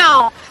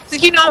 No,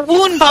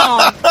 wound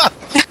balm.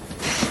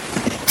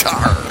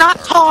 Tar. Not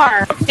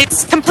tar.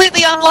 It's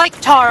completely unlike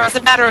tar, as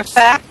a matter of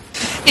fact.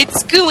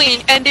 It's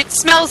gooey, and it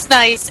smells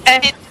nice,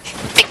 and it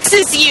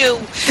fixes you.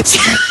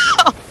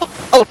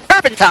 Oh,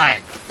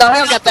 turpentine. No, I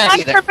don't got that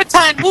either.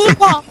 Turpentine, wound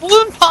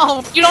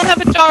balm. You don't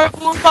have a jar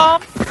of wound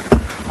balm?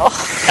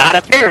 Oh, not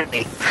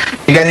apparently.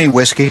 You got any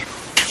whiskey?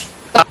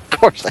 Of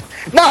course.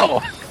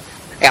 No.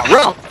 Yeah,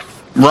 rum.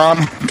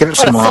 Rum? Give it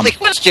some What a rum. silly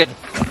question.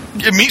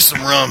 Give me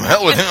some rum.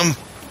 Hell with him.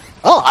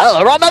 Oh,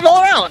 rum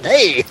all around.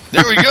 Hey.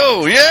 There we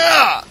go.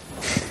 Yeah.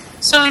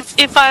 So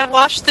if I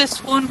wash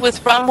this wound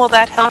with rum, will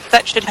that help?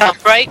 That should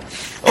help, right?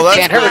 Oh, that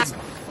Can't hurt.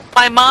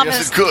 My mom Yes,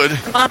 is it could.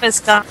 My mom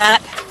has done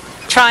that.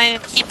 Try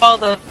and keep all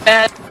the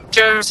bad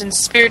germs and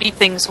spirity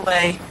things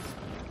away.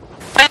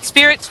 Bad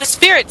spirits with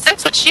spirits.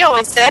 That's what she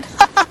always said.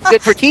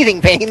 Good for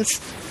teething pains.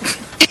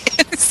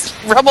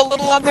 Rub a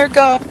little on their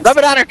gums. Rub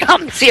it on her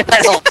gums. See if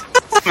that helps.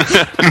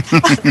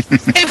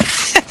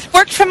 It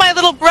worked for my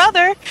little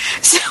brother.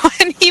 So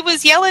when he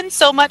was yelling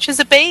so much as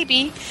a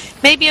baby,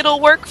 maybe it'll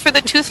work for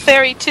the Tooth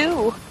Fairy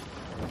too.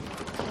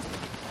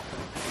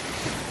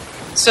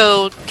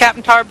 So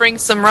Captain Tar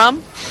brings some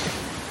rum.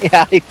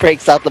 Yeah, he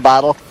breaks out the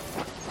bottle.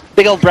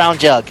 Big old brown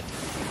jug.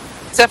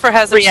 Zephyr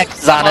has 3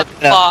 X's on it.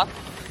 cloth.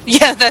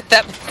 Yeah,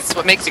 that's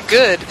what makes it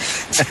good.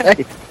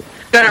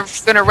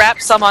 Gonna wrap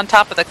some on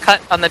top of the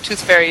cut on the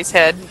Tooth Fairy's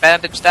head and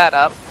bandage that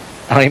up.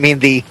 Oh, you mean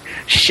the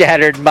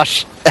shattered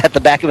mush at the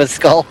back of his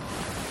skull?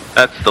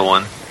 That's the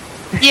one.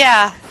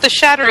 Yeah, the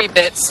shattery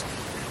bits.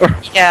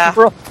 Yeah.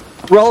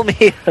 Roll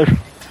me.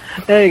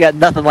 You got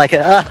nothing like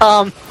it.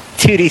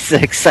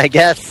 2d6, I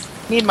guess.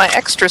 Need my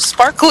extra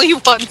sparkly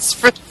ones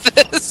for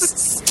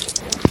this.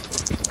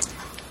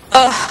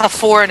 A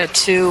 4 and a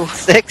 2.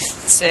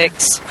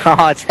 6.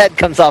 Oh, its head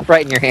comes off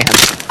right in your hand.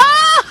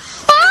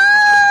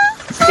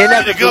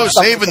 Way to go,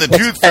 saving the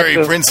Tooth Fairy,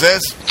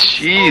 Princess.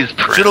 Jeez,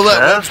 Princess. Should have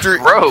let Webster.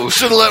 Gross.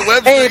 Should have let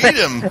Webster eat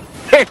him.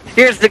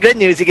 Here's the good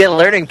news: you get a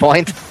learning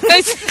point.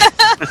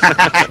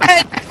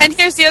 And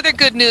here's the other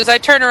good news: I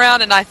turn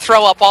around and I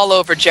throw up all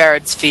over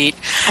Jared's feet.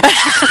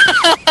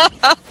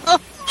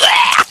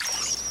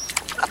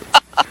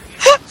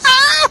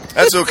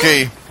 That's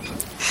okay.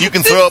 You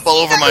can throw up all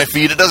over my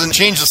feet. It doesn't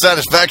change the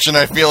satisfaction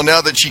I feel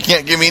now that she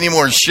can't give me any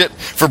more shit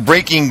for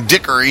breaking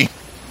dickery.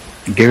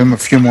 Give him a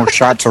few more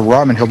shots of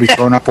rum and he'll be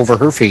thrown up over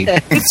her feet.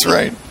 That's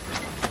right.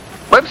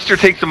 Webster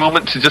takes a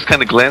moment to just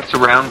kind of glance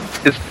around.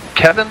 Is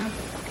Kevin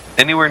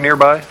anywhere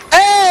nearby?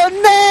 Oh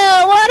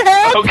no! What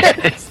happened?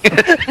 Okay.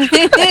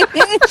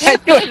 I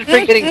knew I was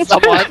forgetting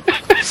someone.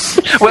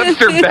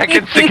 Webster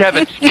beckons to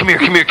Kevin. Come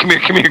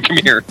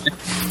here.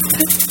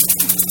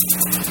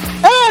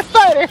 Ah,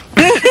 spider!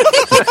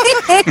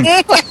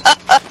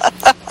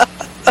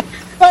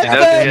 What's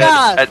going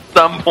on? At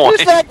some point.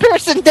 Who's that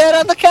person dead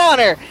on the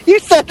counter? You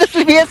said this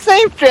would be a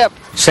safe trip.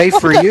 Safe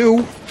for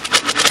you.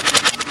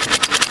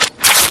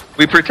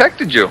 We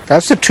protected you.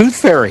 That's the Tooth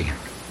Fairy.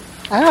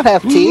 I don't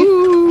have teeth.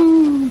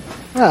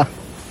 Oh.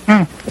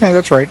 Yeah,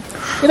 that's right.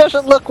 He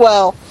doesn't look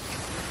well.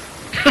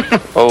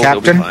 Oh,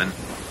 Captain? he'll be fine.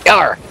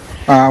 Yar.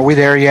 Are we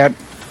there yet?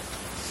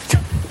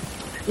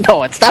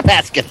 No, stop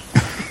asking.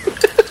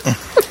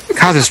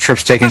 God, this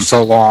trip's taking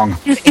so long.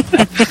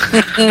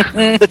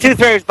 The Tooth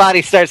Fairy's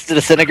body starts to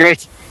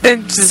disintegrate.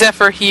 And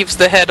Zephyr heaves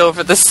the head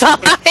over the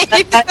side.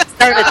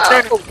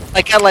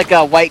 Like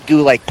a white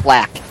goo, like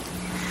plaque.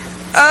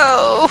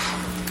 Oh.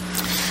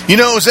 You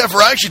know, Zephyr,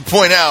 I should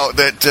point out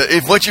that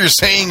if what you're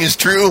saying is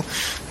true,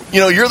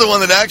 you're the one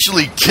that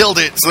actually killed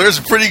it, so there's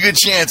a pretty good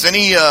chance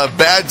any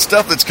bad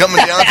stuff that's coming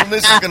down from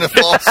this is going to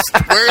fall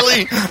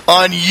squarely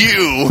on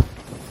you.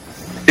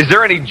 Is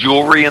there any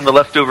jewelry in the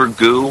leftover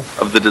goo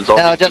of the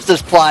dissolved? No, just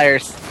his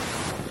pliers.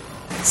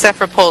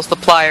 Zephyr pulls the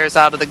pliers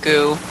out of the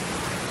goo,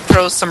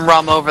 throws some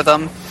rum over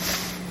them,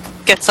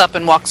 gets up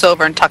and walks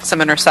over and tucks them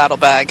in her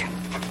saddlebag.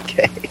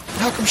 Okay.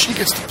 How come she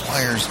gets the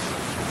pliers?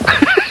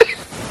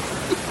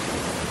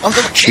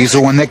 She's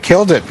the one that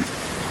killed it.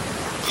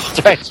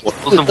 That's right.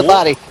 Who's the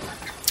body?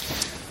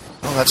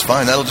 Oh, that's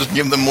fine. That'll just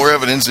give them more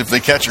evidence if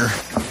they catch her.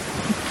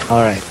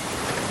 All right.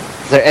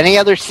 Is there any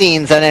other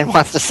scenes anyone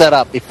wants to set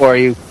up before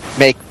you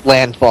make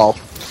landfall?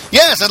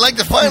 Yes, I'd like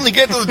to finally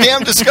get the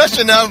damn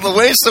discussion out of the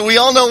way so we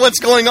all know what's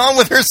going on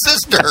with her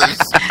sisters.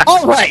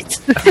 All right.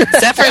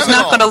 Zephyr's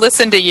not going to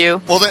listen to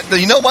you. Well,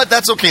 you know what?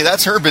 That's okay.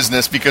 That's her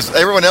business because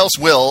everyone else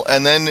will.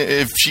 And then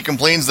if she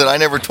complains that I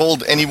never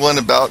told anyone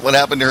about what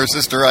happened to her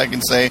sister, I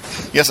can say,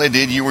 yes, I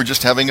did. You were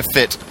just having a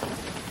fit.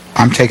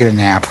 I'm taking a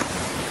nap.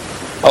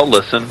 I'll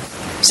listen.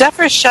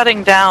 Zephyr's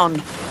shutting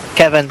down.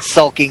 Kevin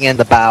sulking in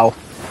the bow.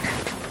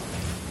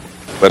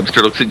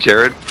 Webster looks at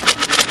Jared.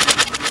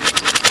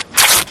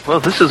 Well,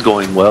 this is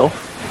going well.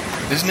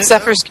 Isn't it?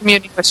 Zephyr's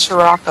communing with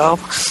Scirocco.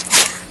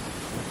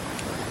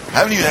 I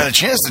haven't even had a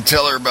chance to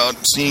tell her about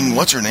seeing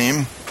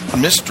what's-her-name,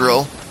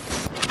 Mistral.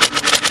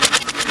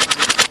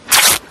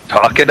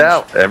 Talk it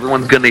out.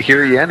 Everyone's going to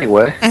hear you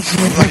anyway. I'm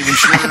not even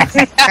sure.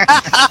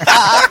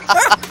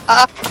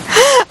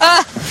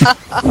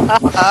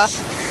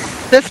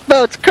 This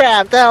boat's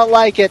cramped. I don't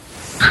like it.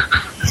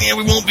 Yeah,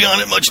 we won't be on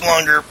it much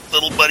longer,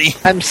 little buddy.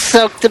 I'm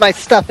soaked to my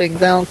stuffings.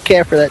 I don't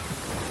care for that.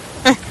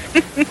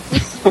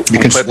 You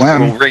can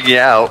swim. We'll ring you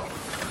out.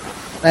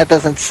 That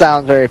doesn't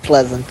sound very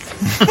pleasant.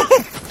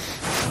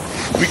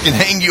 We can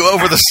hang you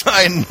over the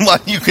side while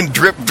you can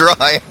drip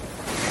dry.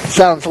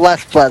 Sounds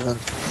less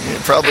pleasant.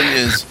 It probably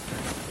is.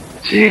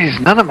 Jeez,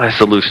 none of my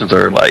solutions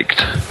are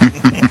liked.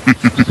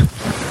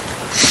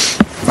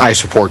 I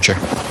support you.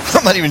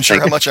 I'm not even sure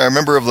how much I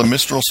remember of the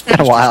Mistral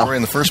story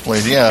in the first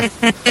place. Yeah.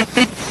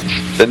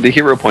 Send a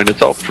hero point.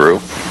 It's all true.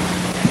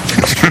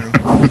 That's true.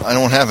 I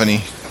don't have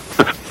any.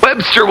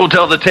 Webster will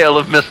tell the tale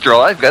of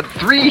Mistral. I've got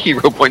 3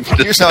 hero points to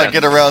Here's how I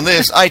get around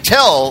this. I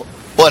tell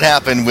what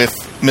happened with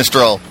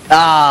Mistral.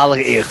 Ah, look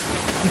at you.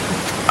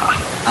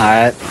 All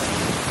right.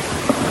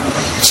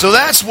 So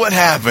that's what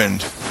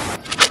happened.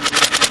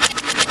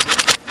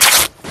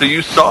 So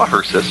you saw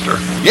her sister.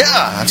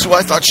 Yeah, that's who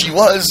I thought she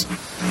was.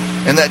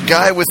 And that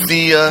guy with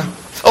the...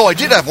 Oh, I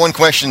did have one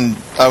question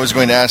I was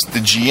going to ask the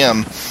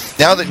GM.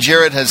 Now that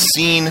Jared has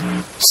seen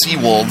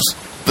Seawolves,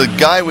 the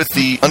guy with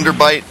the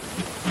underbite,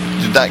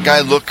 did that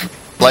guy look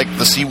like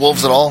the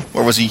Seawolves at all?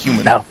 Or was he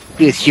human? No,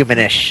 he was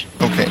humanish.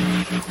 Okay.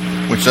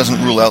 Which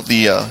doesn't rule out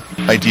the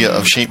idea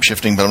of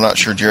shape-shifting, but I'm not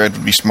sure Jared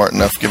would be smart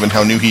enough, given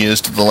how new he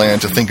is to the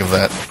land, to think of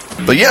that.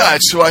 But yeah,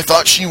 it's who I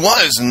thought she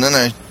was, and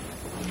then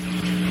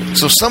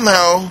So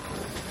somehow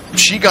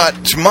she got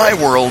to my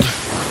world.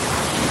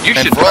 You And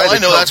should for try all to I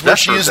know, tell that's where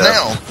she Zephyr is this.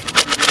 now.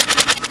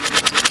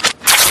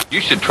 You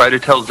should try to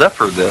tell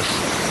Zephyr this.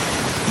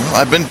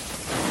 Well,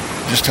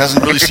 just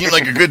hasn't really seemed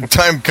like a good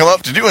time to come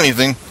up to do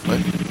anything.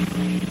 But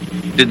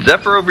Did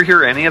Zephyr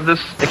overhear any of this,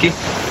 Nikki?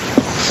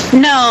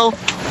 No.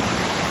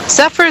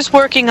 Zephyr's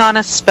working on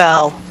a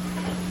spell.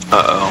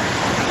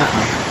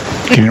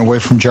 Uh-oh. Getting away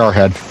from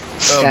Jarhead.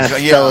 Oh, Kind of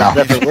yeah. spell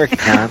is Zephyr working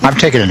on. I'm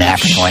taking a nap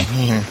anyway.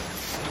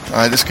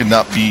 This could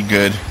not be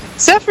good.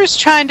 Zephyr's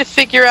trying to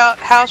figure out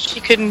how she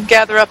can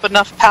gather up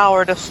enough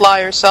power to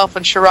fly herself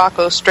and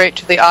Shirako straight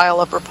to the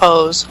Isle of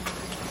Repose.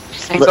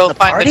 And The go find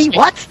party? Nick-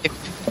 What?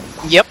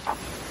 Yep.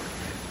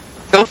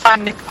 Go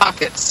find Nick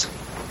Pockets.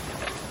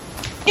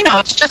 You know,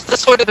 it's just the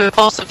sort of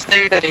impulsive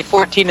thing that a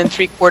 14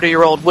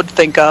 3/4-year-old would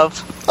think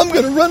of. I'm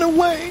going to run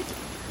away.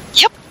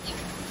 Yep.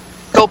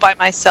 Go by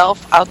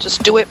myself. I'll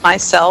just do it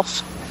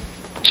myself.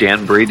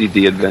 Jan Brady,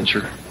 the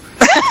adventure.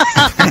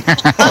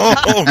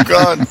 Oh,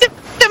 God.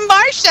 To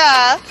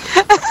Marsha!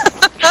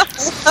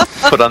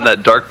 Put on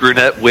that dark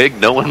brunette wig.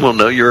 No one will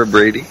know you're a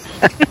Brady.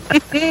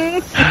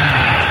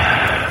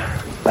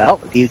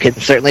 Well, you can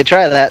certainly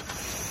try that.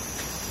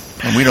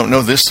 And we don't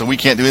know this, so we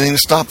can't do anything to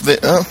stop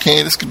it.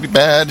 Okay, this could be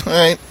bad. All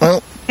right,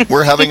 well,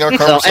 we're having our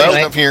conversation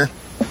anyway. up here.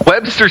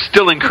 Webster's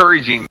still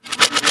encouraging.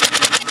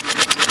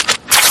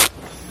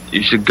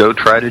 You should go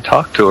try to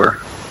talk to her.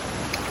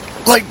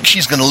 Like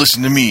she's going to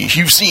listen to me.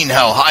 You've seen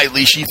how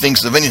highly she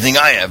thinks of anything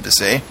I have to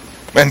say.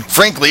 And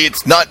frankly,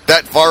 it's not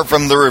that far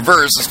from the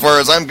reverse as far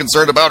as I'm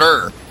concerned about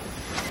her.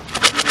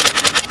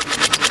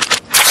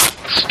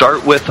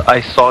 Start with,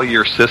 I saw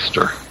your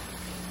sister.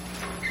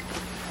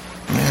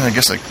 Yeah, I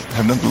guess I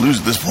have nothing to lose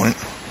at this point.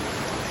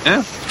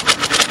 Yeah.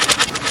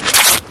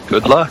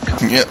 Good luck.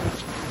 Yep.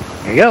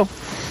 There you go.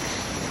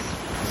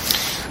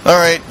 All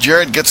right,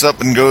 Jared gets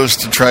up and goes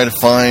to try to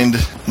find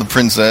the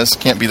princess.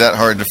 Can't be that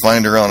hard to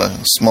find her on a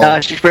small... No,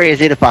 she's pretty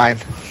easy to find.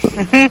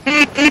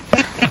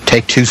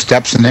 Take 2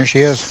 steps and there she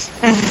is.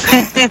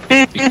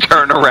 You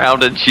turn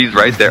around and she's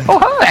right there. Oh,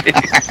 hi!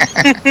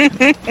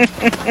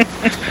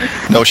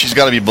 No, she's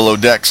got to be below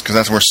decks because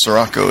that's where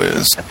Sirocco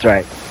is. That's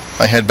right.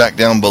 I head back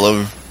down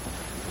below.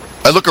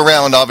 I look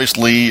around,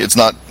 obviously. I'm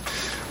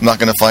not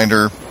going to find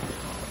her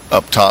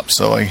up top,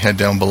 so I head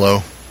down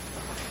below.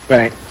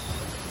 Right.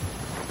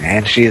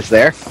 And she is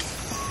there.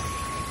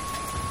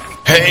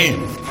 Hey!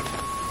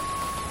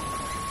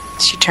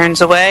 She turns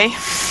away.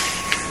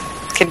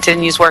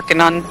 Continues working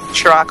on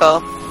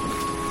Shirako.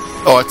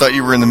 Oh, I thought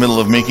you were in the middle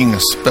of making a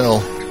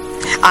spell.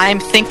 I'm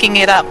thinking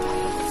it up.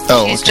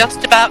 Oh, She's okay.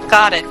 just about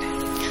got it.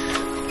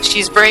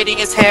 She's braiding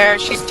his hair.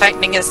 She's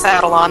tightening his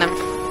saddle on him.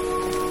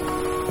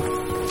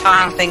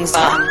 Tying things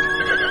on.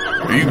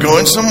 Are you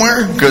going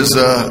somewhere? Because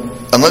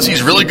unless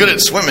he's really good at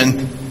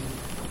swimming,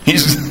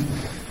 he's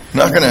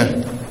not going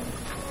to...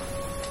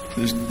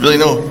 There's really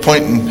no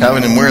point in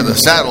having him wear the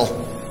saddle.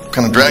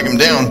 Kind of drag him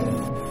down.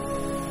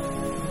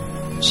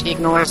 She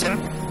ignores him.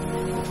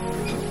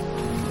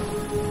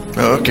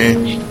 Oh, okay.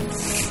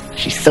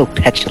 She's so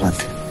petulant.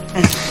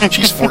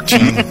 She's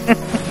 14.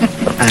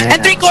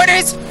 And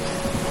 3/4.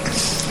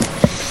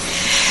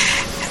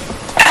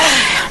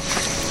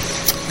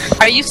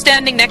 Are you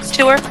standing next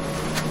to her?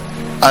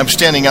 I'm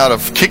standing out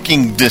of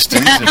kicking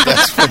distance, if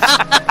that's what...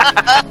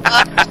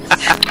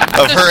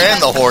 of her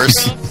and the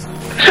horse.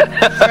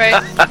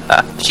 Right.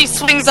 She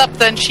swings up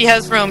then. She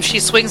has room. She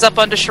swings up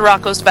onto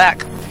Shirako's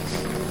back.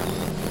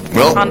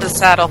 Well, onto the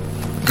saddle.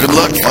 good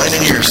luck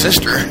finding your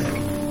sister.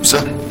 So,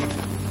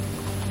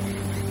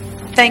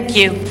 Thank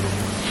you.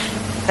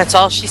 That's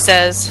all she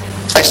says.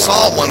 I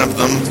saw one of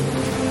them.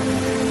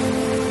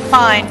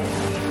 Fine.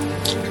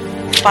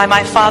 By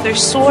my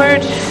father's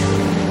sword.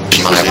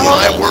 She was in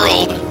my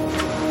world.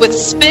 With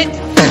spit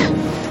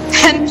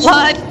and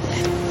blood.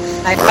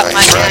 I cut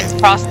my hands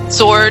across the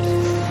sword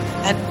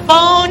and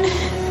bone.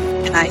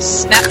 And I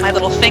snap my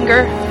little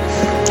finger.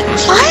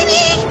 Fly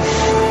me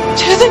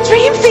to the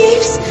Dream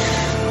Thieves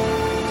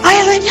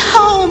Island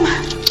home.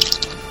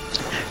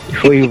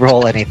 Before you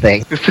roll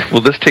anything.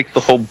 Will this take the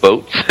whole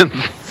boat?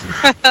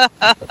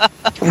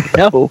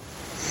 No.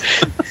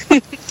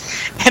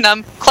 And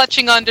I'm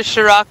clutching onto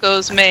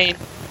Shirako's mane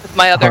with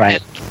my other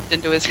hand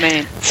into his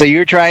mane. So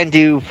you're trying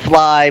to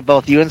fly,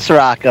 both you and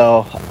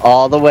Sirocco,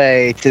 all the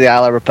way to the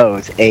Isle of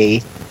Repose, eh?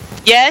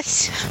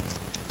 Yes.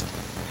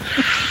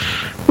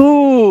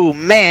 Ooh,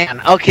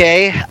 man.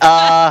 Okay.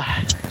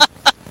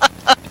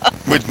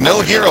 With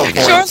no hero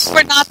points. Sure,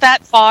 we're not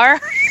that far.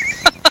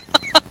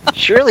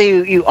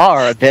 Surely you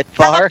are a bit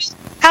far.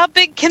 How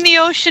big can the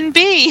ocean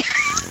be?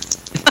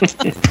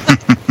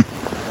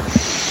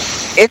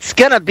 It's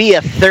gonna be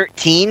a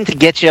 13 to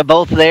get you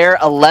both there.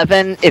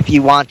 11 if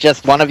you want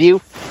just one of you.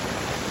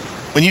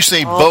 When you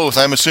say both,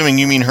 I'm assuming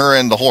you mean her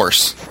and the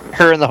horse.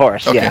 Her and the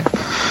horse, Okay. yeah.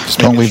 Just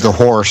don't leave the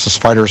horse. The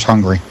spider's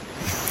hungry.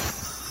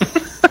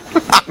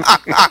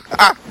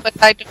 But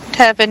I don't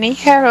have any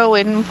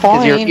heroin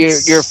 'Cause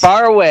points. You're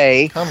far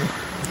away.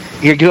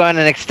 You're doing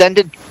an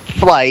extended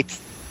flight,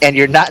 and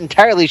you're not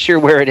entirely sure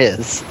where it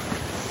is.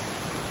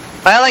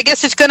 Well, I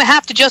guess it's going to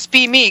have to just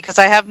be me because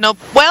I have no.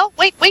 Well,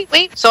 wait.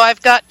 So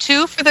I've got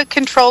 2 for the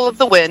control of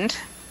the wind,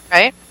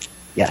 right?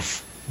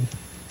 Yes.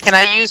 Can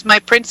I use my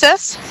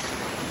princess?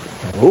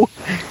 No.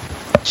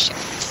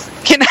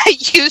 Can I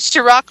use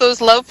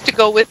Shirako's love to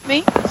go with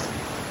me?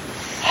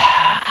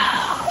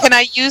 Can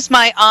I use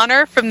my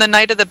honor from the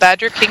Knight of the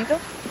Badger Kingdom?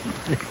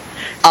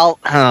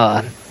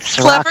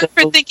 Clever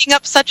for thinking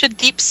up such a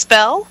deep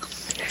spell?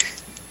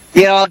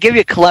 I'll give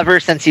you clever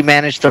since you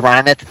managed to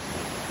rhyme it.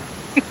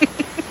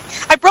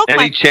 I broke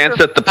Any chance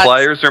that the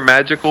pliers are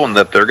magical and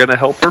that they're going to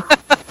help her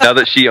now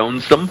that she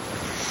owns them?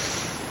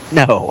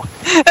 No.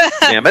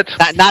 Damn it.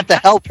 Not to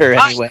help her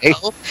anyway.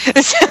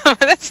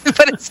 But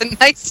it's a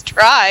nice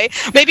try.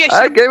 Maybe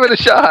I gave it a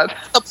shot.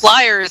 The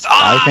pliers.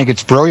 I think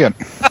it's brilliant.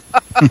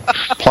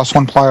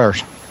 +1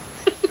 pliers.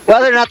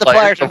 Whether or not the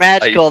pliers are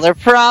magical, they're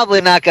probably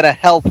not going to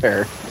help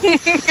her.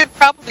 Could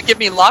probably give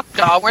me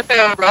lockjaw. Weren't they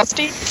all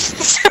rusty? I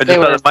just thought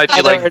it might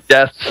be like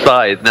Death's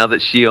Scythe. Now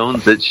that she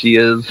owns it, she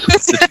is.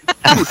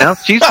 Now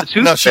she's the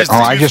toothpick.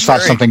 I just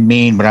thought something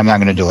mean, but I'm not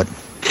going to do it.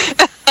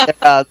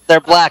 They're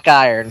black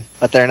iron,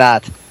 but they're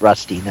not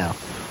rusty, no.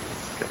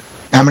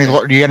 How many?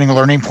 Do you get any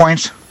learning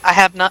points? I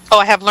have not. Oh,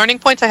 I have learning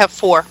points. I have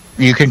 4.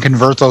 You can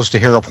convert those to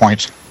hero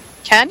points.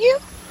 Can you?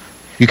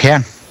 You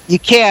can. You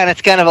can.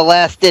 It's kind of a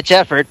last-ditch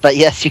effort, but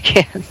yes, you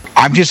can.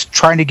 I'm just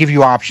trying to give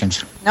you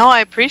options. No, I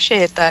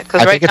appreciate that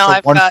because I right think now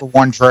it's a I've got.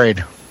 1-for-1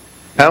 trade.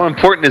 How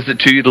important is it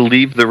to you to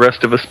leave the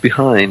rest of us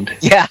behind?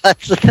 Yeah,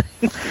 that's the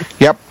thing.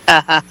 Yep.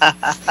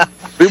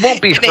 We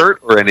won't be hurt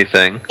or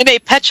anything. In a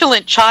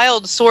petulant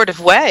child sort of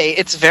way,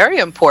 it's very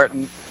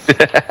important.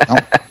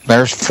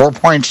 There's 4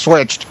 points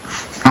switched.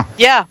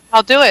 Yeah,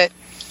 I'll do it.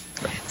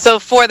 So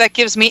 4, that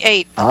gives me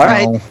 8. All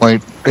right. No,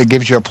 wait, it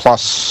gives you a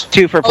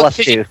 +2 for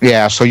 +2.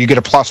 Yeah, so you get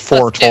a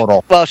 +4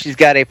 total. Well, she's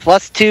got a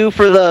 +2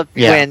 for the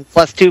win,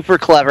 +2 for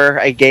clever,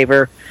 I gave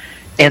her,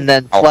 and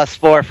then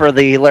 +4 for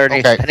the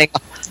learning,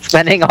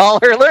 spending all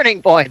her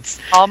learning points.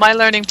 All my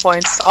learning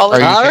points. All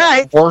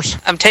right. Horse?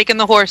 I'm taking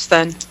the horse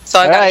then. So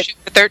I got to shoot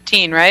for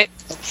 13, right?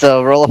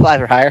 So roll a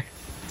 5 or higher.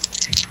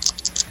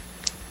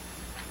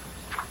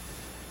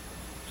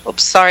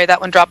 Oops, sorry, that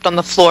one dropped on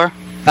the floor.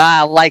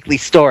 Likely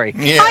story.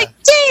 Yeah. I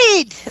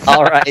did!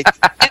 All right.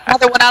 Get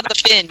another one out of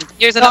the bin.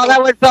 Here's another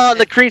that one fell in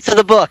the crease of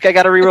the book. I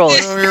got to re-roll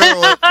it.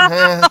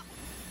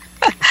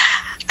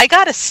 I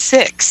got a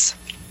 6.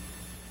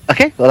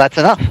 Okay, well that's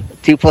enough.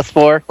 2 +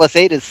 4 +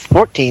 8 is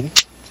 14.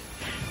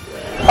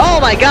 Oh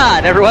my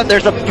god, everyone,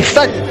 there's a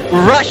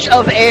sudden rush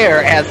of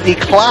air as the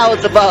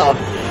clouds above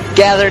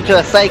gather into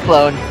a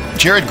cyclone.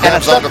 Jared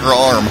grabs onto her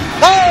arm.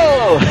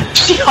 Oh!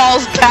 She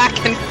hauls back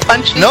and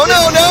punches No,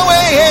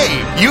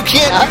 hey! You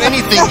can't do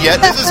anything yet.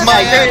 This is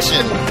my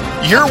action.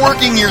 You're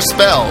working your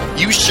spell.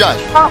 You shut.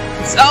 Oh,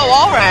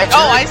 all right. Jared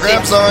I see.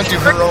 grabs onto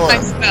her arm.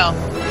 My spell.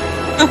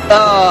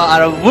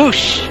 On a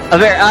whoosh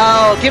of air.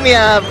 Oh, give me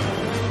a...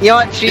 You know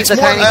what? She's It's a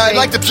more, tiny I'd thing.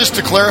 like to just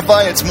to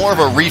clarify, it's more of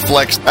a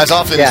reflex, as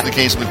often is the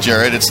case with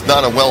Jared. It's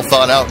not a well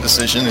thought out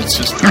decision. It's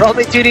just Roll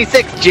me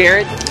 2d6,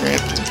 Jared.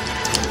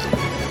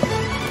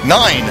 9.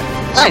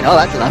 I know,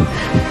 that's enough.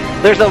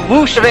 There's a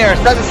whoosh of air, a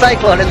sudden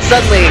cyclone, and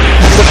suddenly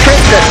the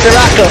princess,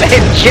 Shirako,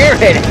 and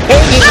Jared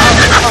hanging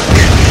off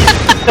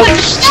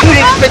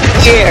shooting up in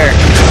the air.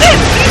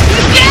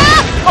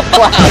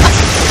 Wow.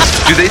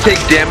 Do they take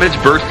damage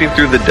bursting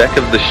through the deck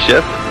of the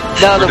ship?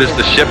 No, or does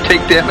the ship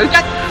take damage?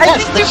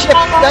 Yes, the ship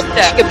does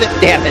take a bit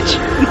of damage.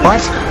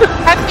 What?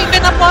 Haven't we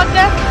been up on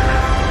deck?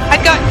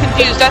 I'd gotten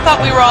confused. I thought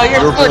we were all...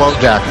 You're below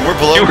deck. We're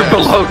below You were deck.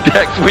 below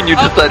decks when you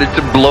decided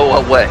to blow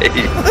away.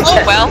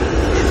 Oh, well.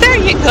 There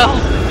you go.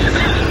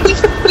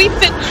 We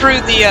fit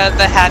through the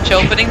hatch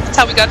opening. That's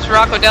how we got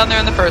Shirako down there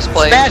in the first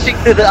place. Smashing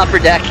through the upper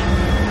deck.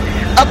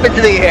 Up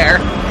into the air.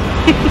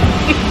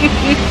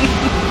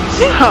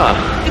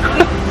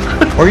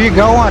 Where are you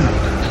going?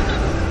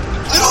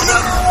 I don't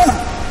know!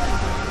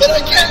 But I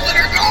can't let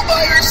her go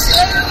by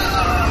herself!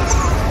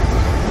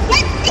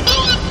 Let go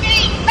of me!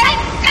 Let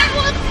go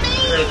of me!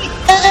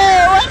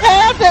 Hey, what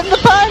happened? The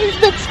party's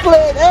been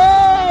split.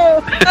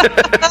 Oh!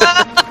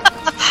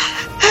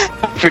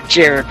 For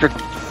Jared.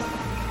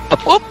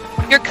 Whoop,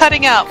 you're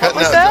cutting out. What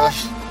was that?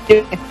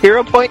 Josh.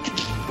 Hero point.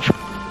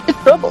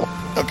 Trouble.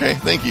 Okay,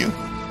 thank you.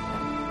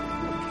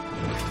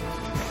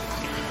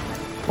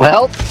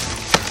 Well,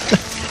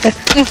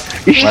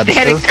 you're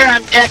standing there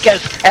on deck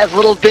as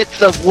little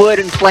bits of wood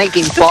and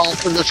planking fall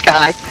from the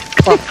sky.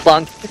 Clunk,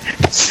 clunk.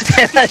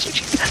 And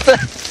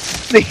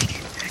the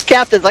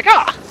captain's like,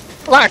 oh,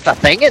 well, that's a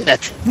thing, isn't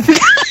it?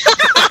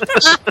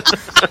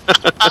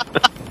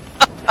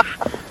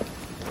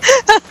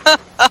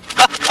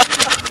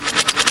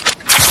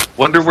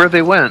 Wonder where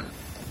they went.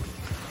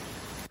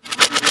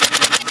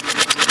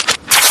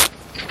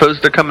 Suppose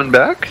they're coming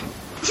back?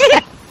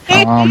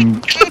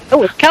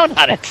 Oh, count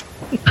on it.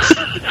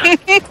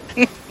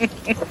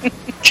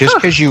 Just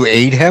because you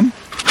ate him?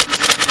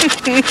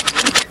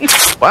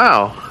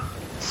 Wow.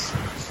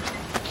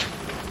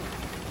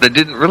 They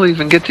didn't really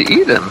even get to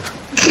eat him.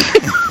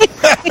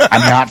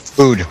 I'm not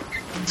food.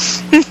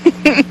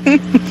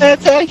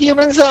 That's how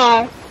humans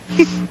are.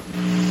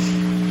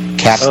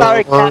 Captain.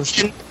 Sorry,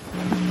 Captain.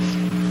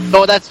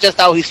 No, that's just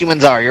how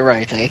humans are. You're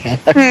right. Eh?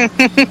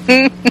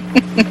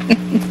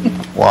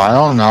 Well, I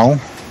don't know.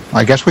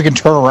 I guess we can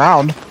turn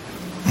around.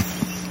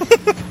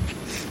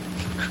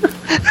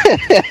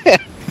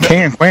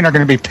 Kane and Queen are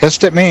going to be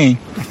pissed at me.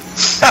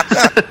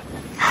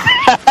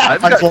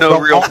 I've got no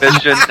real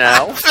vision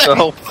now,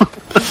 so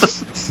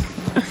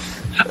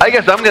I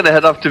guess I'm going to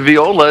head off to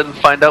Viola and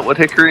find out what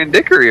Hickory and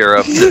Dickory are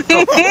up to.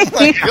 Oh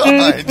my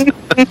god!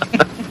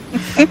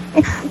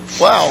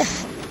 Wow.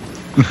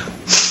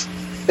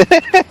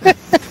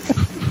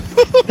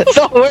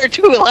 So we're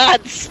two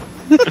lads.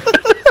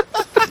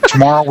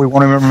 Tomorrow we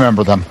won't even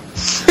remember them.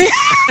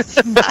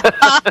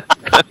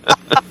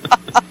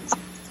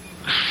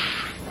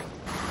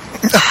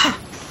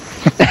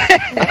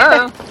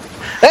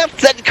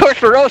 That's set course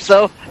for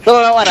Rosso, so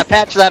I don't want to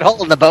patch that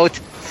hole in the boat.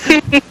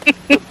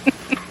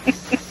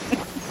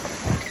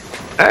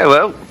 Hey,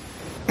 well,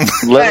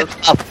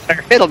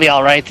 it'll be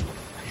all right.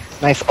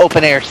 Nice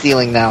open air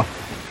ceiling now.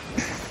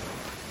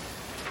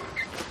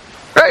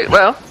 Right,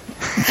 well,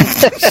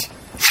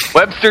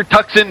 Webster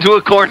tucks into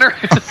a corner.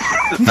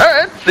 All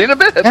right, see you in a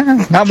bit.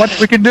 Yeah, not much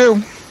we can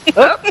do.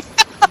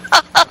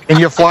 Can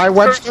you fly,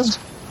 Webster?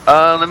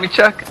 Let me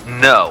check.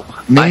 No.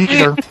 Me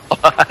either.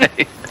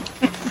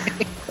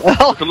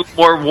 Well, with a little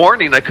more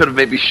warning, I could have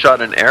maybe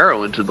shot an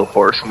arrow into the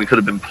horse and we could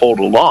have been pulled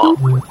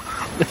along.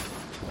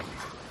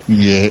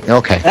 Yeah,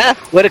 okay.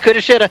 Woulda, coulda,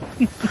 shoulda.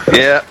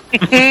 Yeah.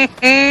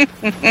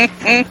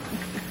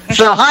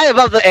 So high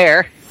above the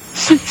air.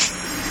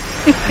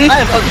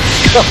 High above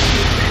the,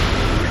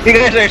 you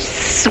guys are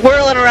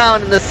swirling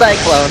around in the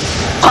cyclone,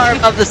 far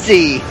above the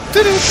sea.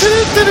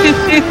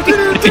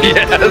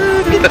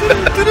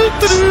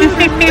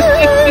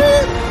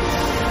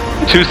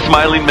 Two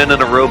smiling men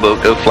in a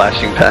rowboat go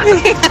flashing past.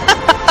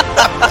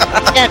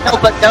 Can't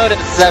help but notice,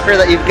 Zephyr,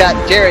 that you've got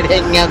Jared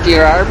hanging out to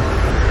your arm.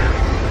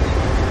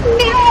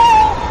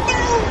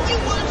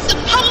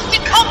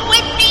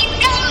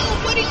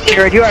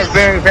 Jared, you are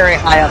very, very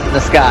high up in the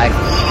sky.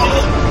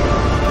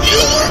 You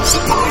weren't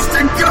supposed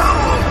to go!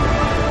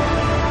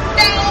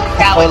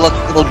 Callie looks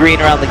a little green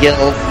around the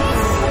gills.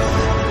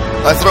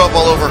 I throw up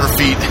all over her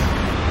feet.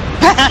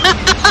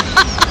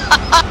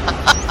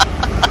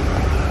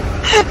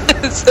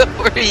 So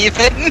we're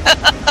even.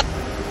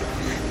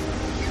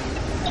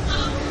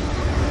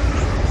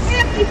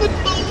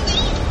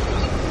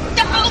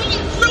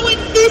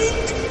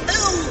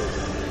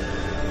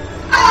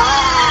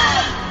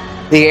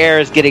 The air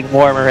is getting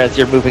warmer as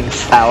you're moving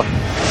south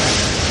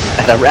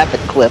at a rapid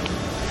clip.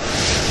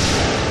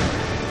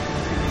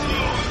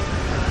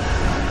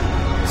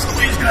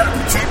 Somebody's gotta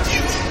protect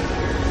you.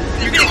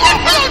 You're gonna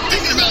get hurt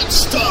thinking about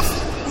stuff.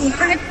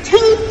 I had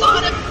too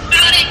thought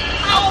about it.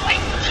 Oh my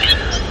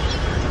goodness.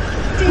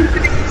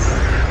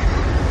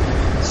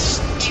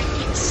 Stupid.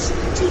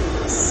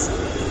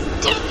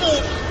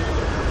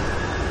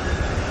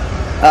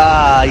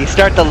 You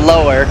start to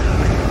lower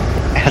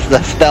as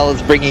the spell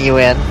is bringing you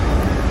in.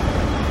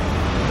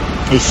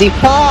 You see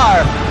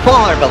far,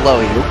 far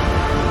below you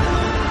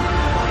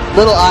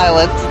little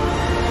islands,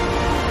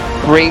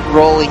 great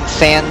rolling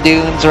sand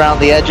dunes around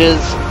the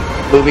edges,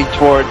 moving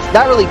towards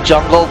not really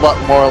jungle, but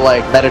more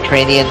like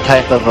Mediterranean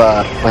type of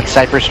like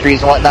cypress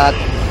trees and whatnot,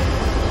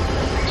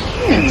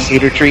 and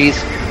cedar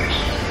trees.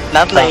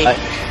 Lovely.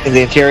 In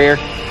the interior,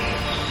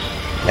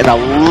 and a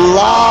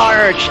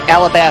large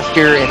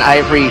alabaster and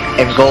ivory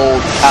and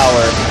gold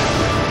tower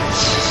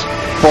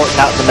sporting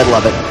out in the middle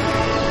of it.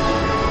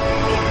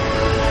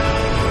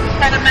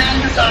 Had a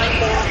man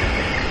designed that.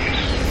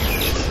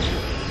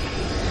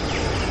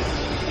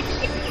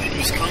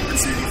 He's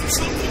compensating for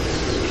something.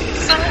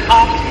 So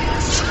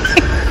obvious.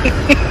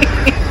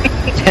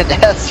 And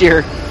as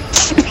you're...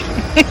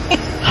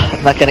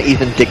 I'm not going to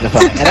even dignify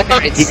it.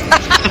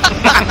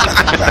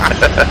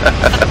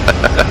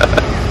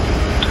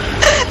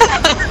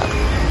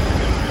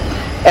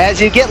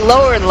 As you get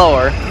lower and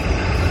lower,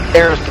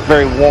 air is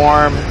very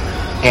warm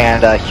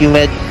and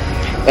humid,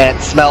 and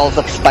it smells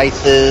of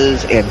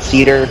spices and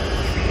cedar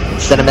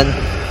and cinnamon.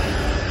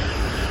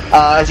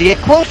 As you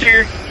get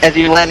closer, as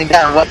you're landing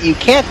down, what you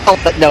can't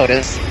help but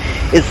notice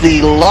is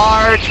the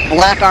large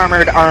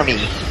black-armored army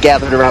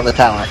gathered around the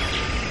tower.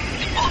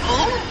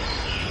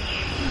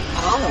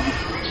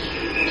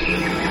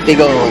 Big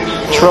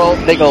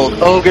old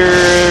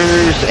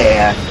ogres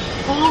and...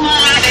 Oh,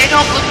 they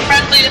don't look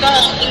friendly at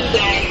all, do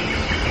they?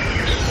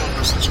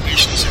 The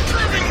situation's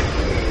improving.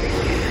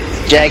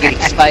 Jagged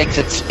spikes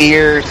and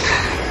spears.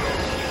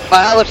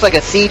 Well, that looks like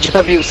a siege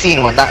if you've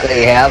seen one. Not that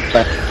you have,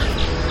 but...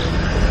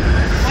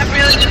 That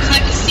really looks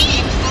like a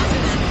siege.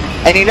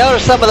 And you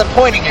notice some of them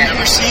pointing at you.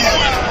 Never seen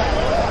one.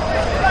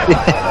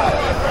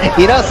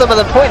 You know some of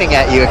them pointing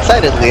at you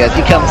excitedly as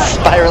you come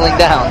spiraling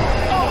down.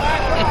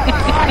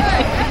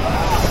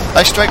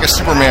 I strike a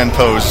Superman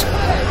pose.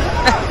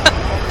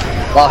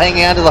 While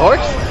hanging onto the horse?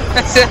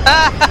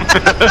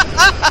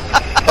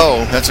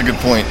 Oh, that's a good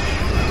point.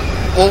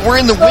 Well, we're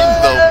in the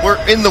wind, though. We're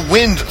in the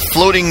wind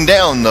floating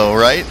down, though,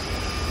 right?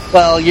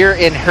 Well, you're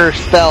in her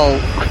spell.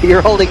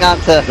 You're holding on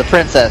to the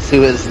princess,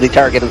 who is the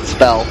target of the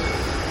spell.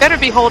 Better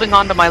be holding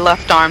on to my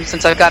left arm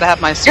since I've got to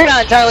have my sword. You're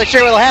not entirely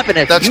sure what'll happen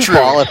if That's you true.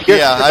 fall. If you're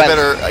I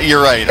better.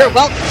 You're right. You're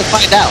welcome to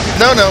find out.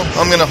 No,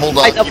 I'm going to hold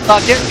on. I double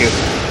talked into you.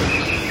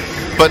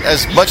 But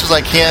as much as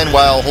I can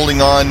while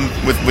holding on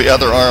with the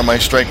other arm, I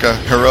strike a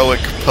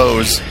heroic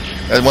pose.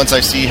 And once I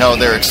see how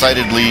they're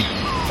excitedly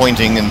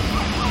pointing and...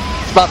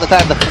 It's about the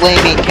time the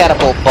flaming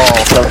catapult ball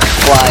comes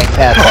flying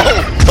past you.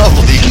 Oh,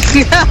 lovely.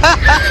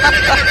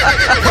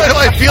 Why do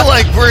I feel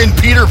like we're in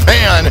Peter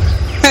Pan?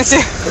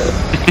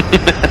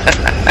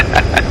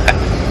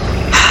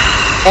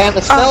 And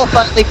the spell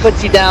finally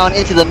puts you down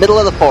into the middle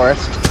of the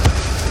forest.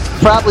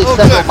 Probably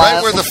several good, miles.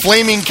 right where the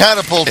flaming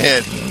catapult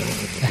hit.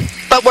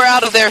 But we're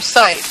out of their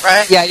sight,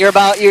 right? Yeah,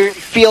 you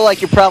feel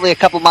like you're probably a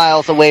couple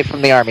miles away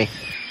from the army.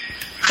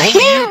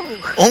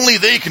 Only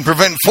they can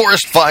prevent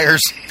forest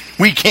fires.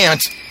 We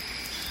can't.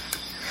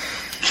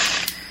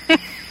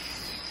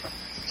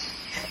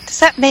 Does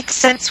that make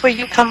sense where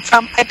you come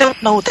from? I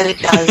don't know that it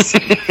does.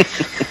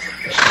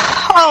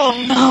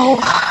 Oh, no.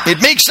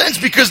 It makes sense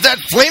because that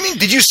flaming...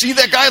 Did you see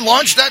that guy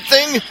launch that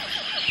thing?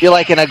 You're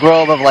like in a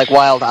grove of like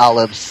wild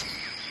olives.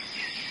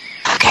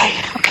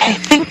 Okay.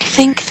 Think.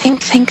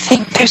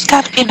 There's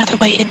got to be another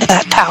way into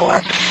that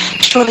tower.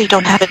 Surely you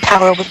don't have a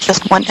tower with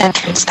just one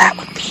entrance. That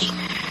would be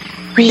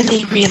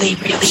really, really,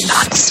 really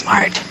not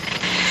smart.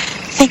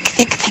 Think.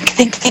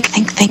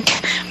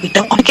 We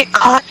don't want to get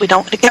caught. We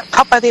don't want to get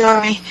caught by the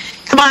army.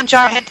 Come on,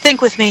 Jarhead,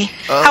 think with me.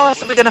 How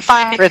else are we going to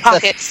find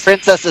pockets?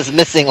 Princess is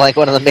missing like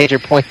one of the major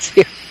points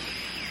here.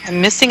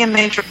 I'm missing a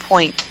major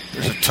point.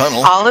 There's a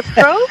tunnel. Olive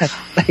Grove?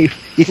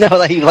 You know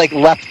that you like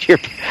left your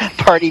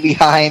party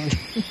behind.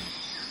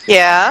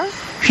 Yeah.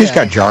 She's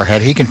got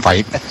Jarhead. He can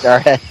fight.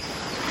 Jarhead.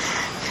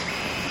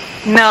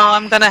 No,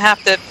 I'm going to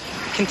have to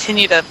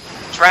continue to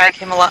drag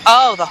him along.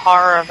 Oh, the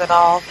horror of it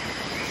all.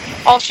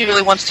 All she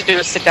really wants to do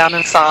is sit down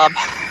and sob.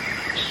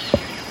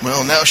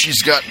 Well, now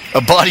she's got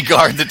a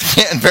bodyguard that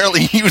can't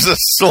barely use a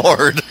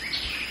sword.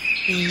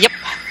 Yep.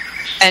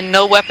 And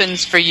no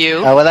weapons for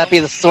you. Would that be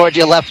the sword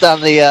you left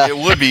on the... It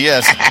would be,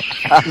 yes.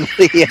 Don't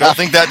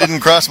think that didn't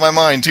cross my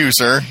mind, too,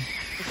 sir.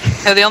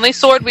 Now, the only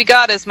sword we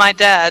got is my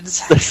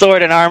dad's. The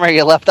sword and armor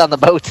you left on the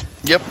boat.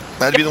 Yep,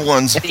 that'd be the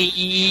ones.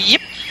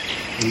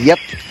 Yep.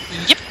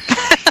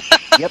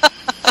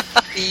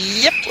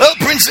 Well,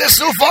 Princess,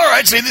 so far,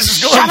 I'd say this is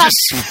going to...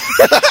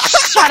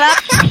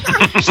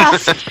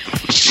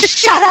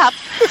 Shut up.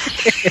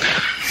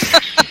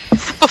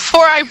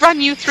 Before I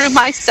run you through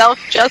myself,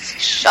 just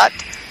shut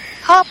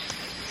up.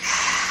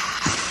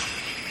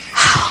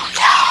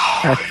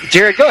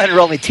 Jared, go ahead and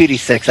roll me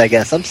 2d6, I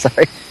guess. I'm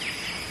sorry.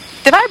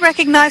 Did I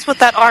recognize what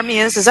that army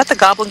is? Is that the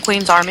Goblin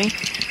Queen's army?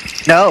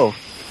 No.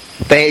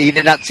 You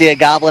did not see a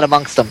goblin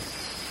amongst them.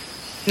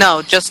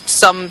 No, just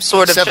some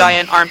sort of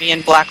giant army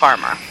in black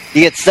armor.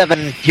 You get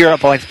 7 hero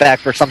points back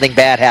for something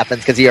bad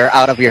happens because you're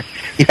out of you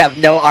have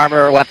no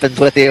armor or weapons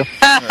with you.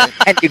 Right.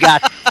 And you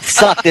got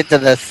sucked into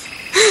this.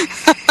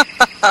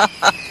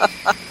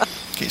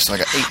 Okay, so I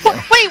got 8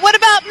 now. Wait, what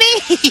about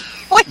me?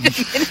 Wait a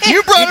minute.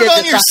 You brought it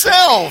on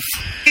yourself.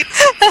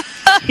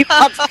 You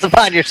brought it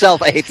upon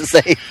yourself, I hate to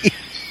say.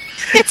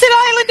 It's an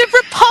island of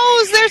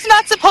repose. There's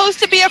not supposed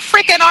to be a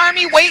freaking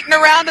army waiting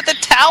around at the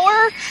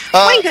tower.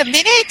 Wait a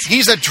minute.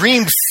 He's a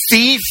dream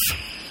thief.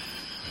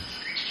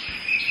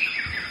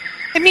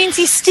 It means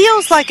he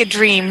steals like a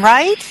dream,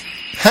 right?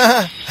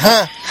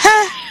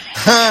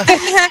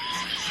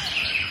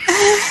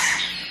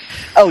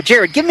 Oh,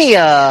 Jared, give me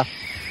a...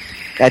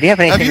 God, do you have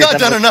anything? Have you not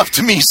done enough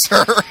to me,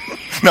 sir?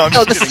 No, I'm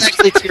just this kidding. is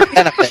actually to your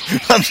benefit.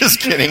 I'm just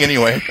kidding,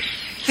 anyway.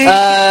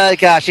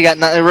 Gosh, you got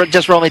nothing.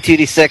 Just roll me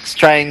 2d6.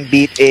 Try and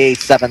beat a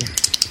 7.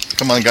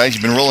 Come on, guys.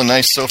 You've been rolling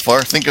nice so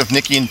far. Think of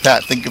Nikki and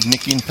Pat.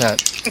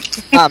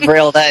 I'm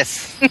real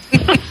dice.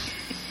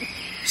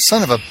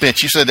 Son of a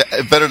bitch. You said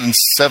better than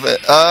 7.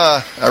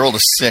 I rolled a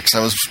 6. I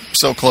was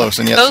so close,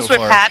 and yet Those so were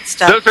far. Pat's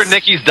stuff. Those are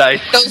Nikki's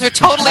dice. Those are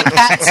totally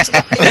Pat's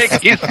stuff.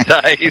 Nikki's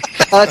dice.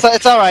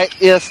 It's all right.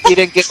 Yes, you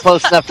didn't get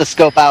close enough to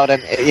scope out,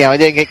 and you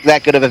didn't get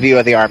that good of a view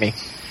of the army.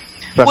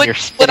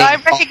 Would I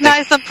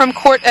recognize them from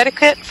court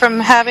etiquette from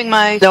having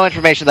my... No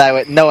information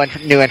that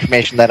new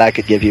information that I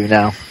could give you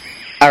now.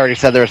 I already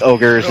said there was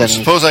ogres I and...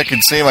 suppose I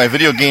could say my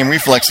video game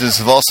reflexes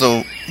have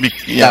also...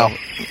 No.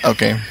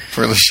 Okay,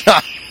 for the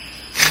shot.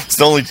 It's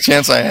the only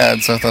chance I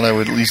had, so I thought I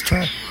would at least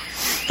try.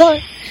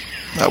 Sorry.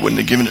 I wouldn't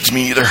have given it to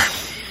me either.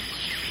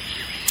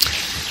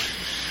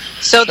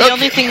 So the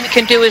only thing we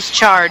can do is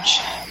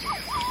charge.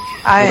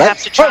 I Well,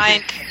 have to try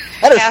and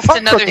That is cast far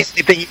another... from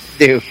anything you can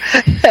do.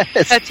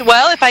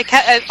 Well, if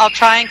I'll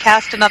try and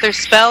cast another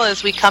spell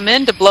as we come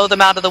in to blow them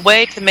out of the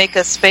way to make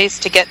a space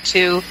to get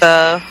to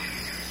the...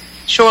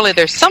 Surely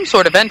there's some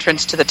sort of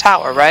entrance to the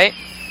tower, right?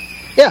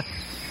 Yeah.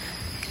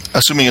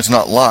 Assuming it's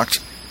not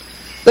locked.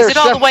 Is it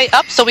all the way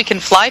up so we can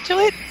fly to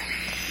it?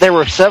 There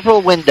were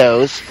several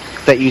windows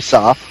that you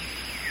saw.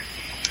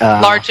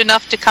 Large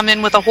enough to come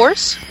in with a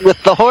horse?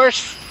 With the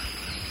horse?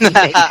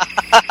 Maybe.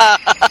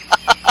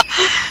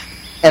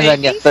 And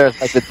then, yes, there's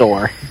like the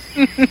door.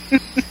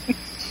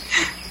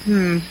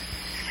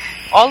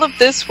 All of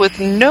this with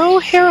no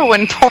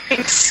heroin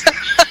points.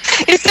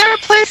 Is there a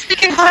place we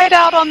can hide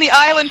out on the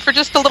island for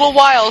just a little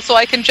while so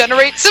I can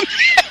generate some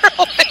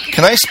heroin?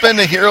 Can I spend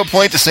a hero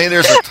point to say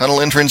there's a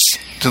tunnel entrance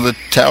to the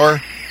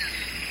tower?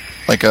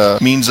 Like a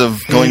means of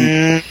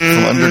going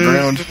from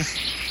underground?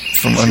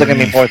 From It's looking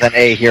at me more than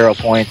a hero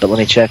point, but let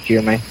me check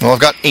here, man. Well, I've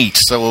got 8,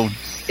 so...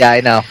 Yeah,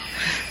 I know.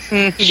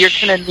 You're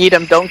gonna need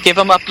them. Don't give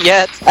them up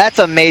yet. That's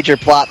a major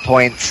plot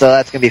point, so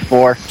that's gonna be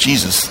 4.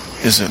 Jesus.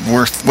 Is it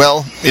worth...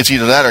 Well, it's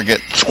either that or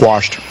get...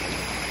 Squashed.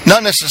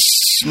 Not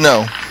necessarily...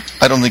 No.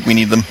 I don't think we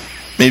need them.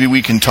 Maybe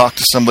we can talk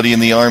to somebody in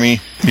the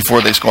army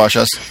before they squash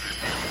us.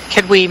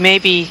 Could we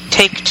maybe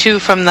take 2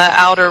 from the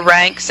outer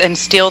ranks and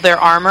steal their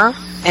armor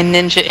and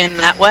ninja in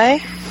that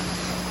way?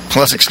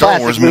 Classic Star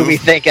Wars movie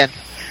thinking.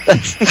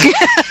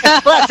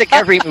 Classic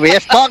every movie.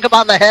 Just bonk them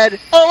on the head.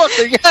 Oh, look,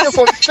 their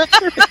uniforms fit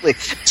perfectly.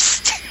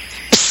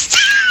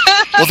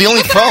 Well, the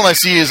only problem I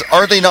see is,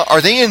 are they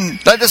in...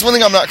 That's one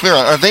thing I'm not clear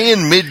on. Are they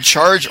in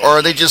mid-charge, or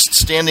are they just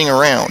standing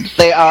around?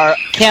 They are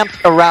camped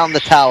around the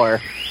tower.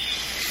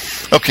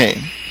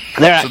 Okay.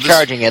 They're not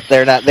charging it.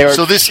 They're not...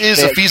 So this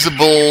is a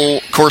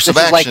feasible course of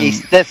action.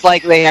 That's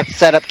like they have to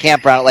set up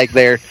camp around it like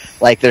they're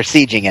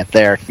sieging it.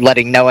 They're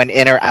letting no one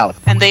in or out.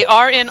 And they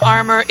are in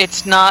armor.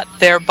 It's not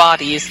their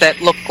bodies that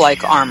look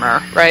like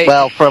armor, right?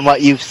 Well, from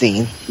what you've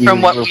seen.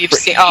 From what we've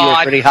seen. You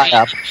were pretty high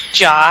up.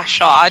 Josh,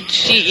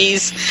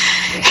 jeez.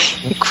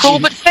 Cruel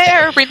but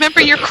fair.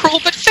 Remember, you're cruel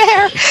but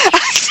fair.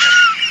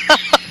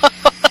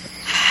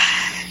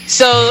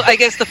 So I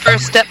guess the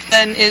first step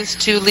then is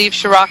to leave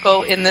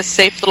Shirako in this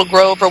safe little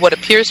grove, or what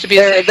appears to be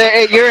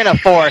you're in a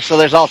forest, so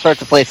there's all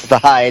sorts of places to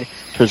hide,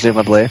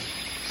 presumably.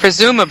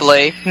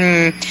 Presumably.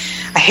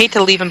 I hate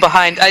to leave him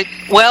behind. I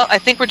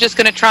think we're just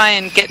going to try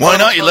and get... Why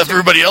not? You left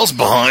everybody else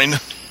behind.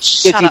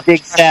 Gives you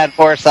big sad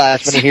horse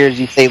eyes when he hears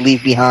you say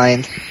leave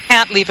behind.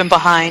 Can't leave him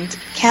behind.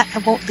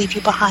 I won't leave you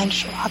behind,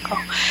 Shirako.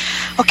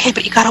 Okay,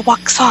 but you gotta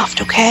walk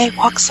soft, okay?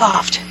 Walk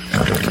soft.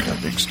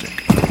 Big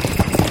stick.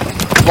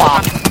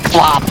 Flop,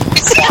 flop,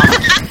 flop.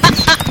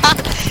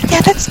 Yeah,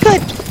 that's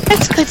good.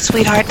 That's good,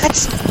 sweetheart.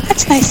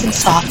 That's nice and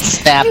soft.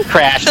 Snap,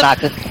 crash,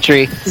 knock the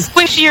tree.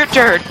 Squishier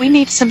dirt. We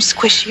need some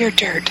squishier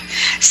dirt.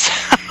 So.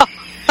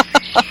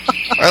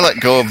 I let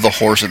go of the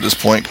horse at this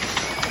point.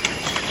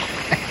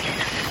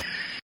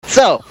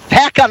 So,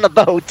 back on the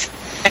boat.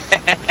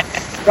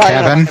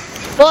 Kevin?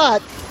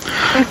 What?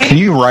 Can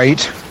you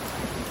write?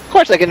 Of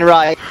course I can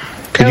write.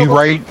 Can you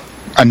write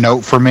a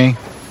note for me?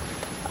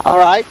 All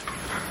right.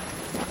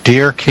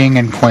 Dear King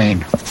and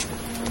Queen.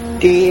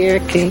 Dear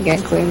King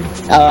and Queen.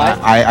 All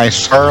right. I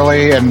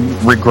sorely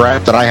and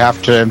regret that I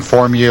have to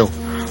inform you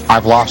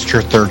I've lost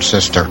your third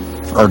sister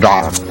or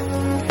daughter.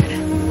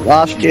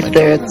 Lost your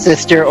third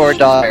sister or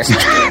daughter.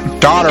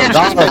 daughter.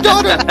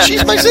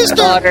 She's my sister.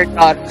 Daughter.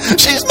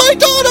 She's my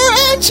daughter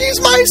and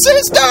she's my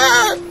sister.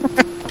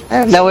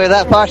 I don't know where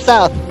that far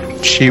south.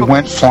 She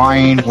went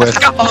flying with...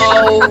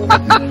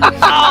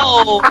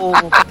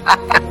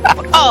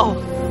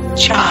 Oh,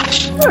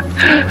 Josh.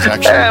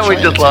 And we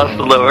just lost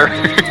the lower.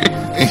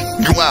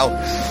 Wow.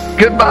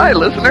 Goodbye,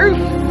 listeners.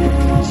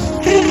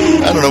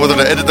 I don't know whether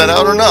to edit that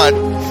out or not.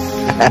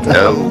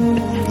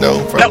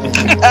 No, probably.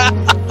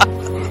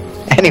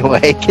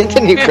 Anyway,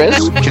 continue,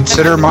 Chris.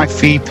 Consider my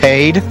fee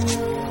paid.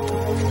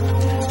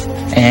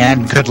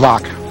 And good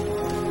luck.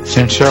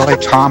 Sincerely,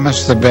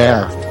 Thomas the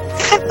Bear.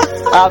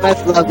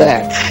 Thomas the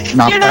Bear.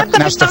 Now,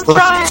 that's the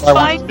first thing I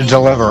want to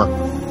deliver.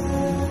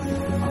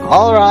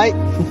 All right.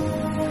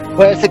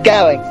 Where's it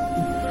going?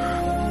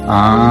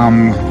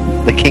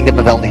 The Kingdom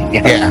of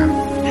Elmania. Yeah.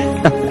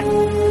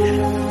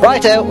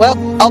 Righto. Well,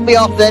 I'll be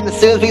off then as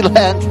soon as we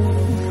land.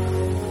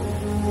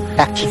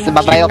 Actions in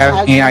my mail. Do you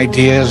have any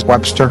ideas,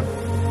 Webster?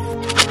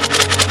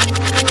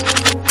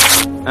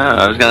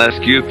 I was going to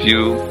ask you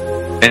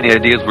if any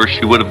ideas where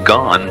she would have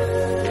gone.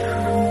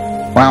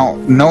 Well,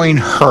 knowing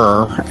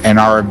her and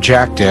our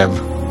objective,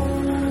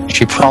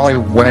 she probably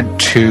went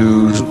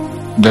to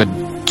the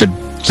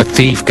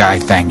thief guy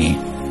thingy.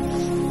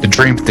 The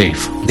dream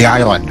thief. The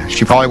island.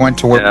 She probably went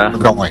to where we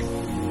were going.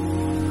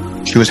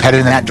 She was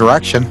headed in that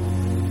direction.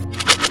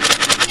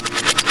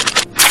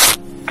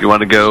 You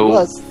want to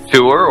go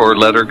to her or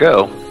let her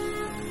go?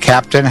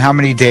 Captain, how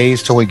many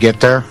days till we get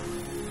there?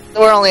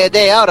 We're only a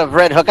day out of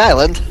Red Hook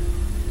Island.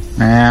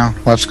 Yeah,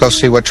 let's go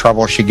see what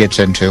trouble she gets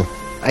into.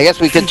 I guess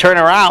we could turn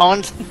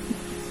around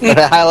at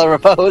the Isle of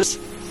Repose.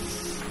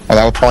 Well,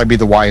 that would probably be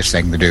the wise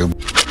thing to do.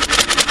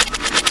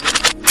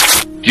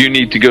 Do you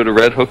need to go to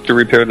Red Hook to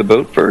repair the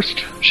boat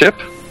first? Ship?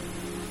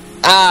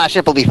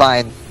 Ship will be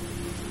fine.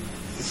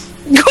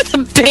 With a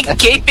big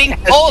gaping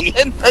hole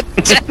in the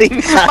deck.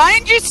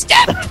 Mind your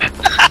step!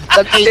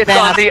 It's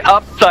on the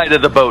upside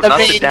of the boat, not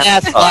the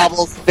downside.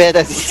 Wobbles a bit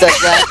as he says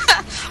that.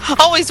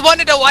 Always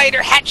wanted a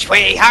wider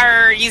hatchway.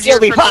 Easier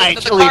She'll be for fine.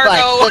 the She'll be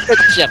cargo. fine.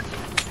 Ship.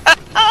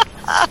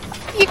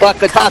 What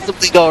could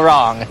possibly go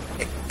wrong?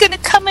 Gonna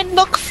come and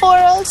look for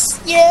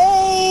us.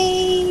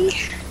 Yay!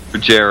 For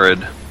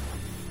Jared.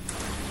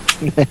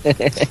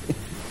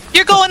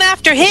 You're going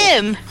after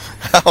him.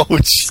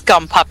 Ouch.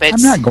 Scum puppets.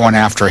 I'm not going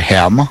after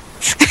him.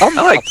 I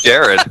like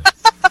Jared.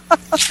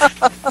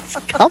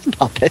 Scum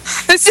puppet.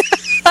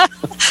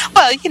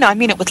 Well, I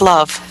mean it with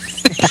love.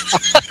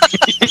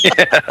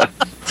 Yeah.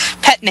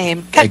 Pet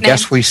name. I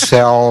guess we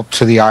sail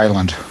to the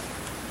island.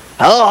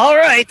 Oh, all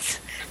right.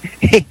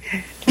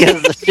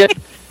 Gives the ship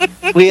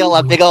wheel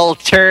a big old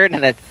turn,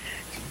 and it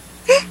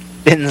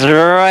spins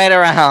right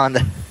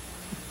around.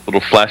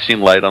 Little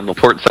flashing light on the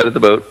port side of the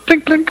boat.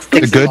 Blink, blink.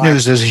 The good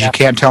news is you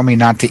can't tell me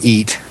not to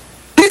eat.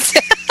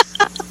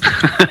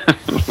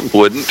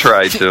 Wouldn't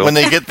try to. When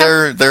they get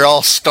there, they're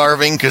all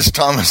starving because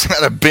Thomas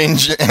had a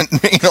binge and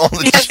all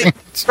the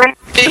drinks.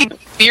 Big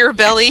beer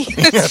belly.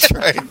 That's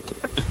right.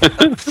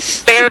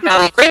 Bear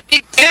belly. Great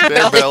big bear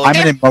belly. I'm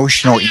an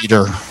emotional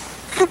eater.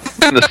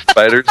 And the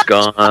spider's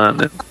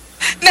gone.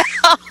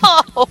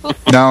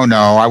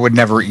 No, I would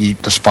never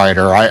eat the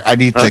spider.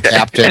 I'd eat the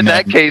captain In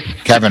that and case,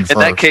 Kevin first. In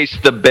that case,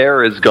 the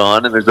bear is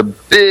gone, and there's a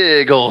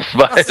big old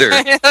spider.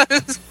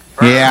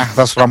 Yeah,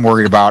 that's what I'm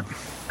worried about.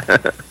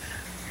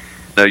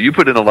 No, you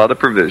put in a lot of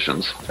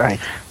provisions. Right.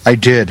 I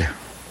did.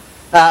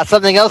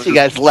 Something else you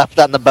guys left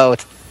on the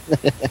boat.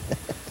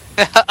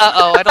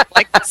 Uh-oh, I don't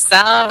like the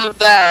sound of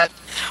that.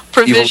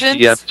 Provisions?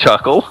 Evil DM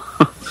chuckle.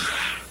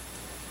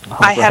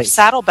 I have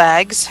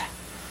saddlebags.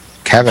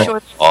 Kevin.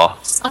 Sure, Oh.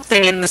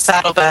 something in the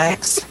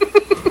saddlebags.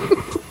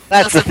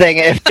 That's the thing.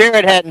 If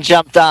Jared hadn't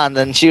jumped on,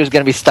 then she was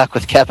going to be stuck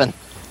with Kevin.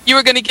 You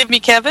were going to give me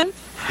Kevin?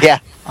 Yeah.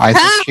 I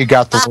think she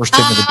got the worst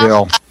end of the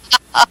deal.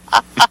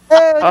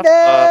 Oh,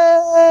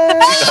 no!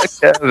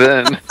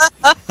 Kevin.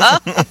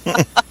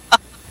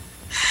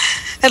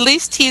 At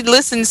least he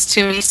listens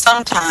to me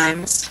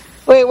sometimes.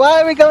 Wait,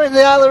 why are we going to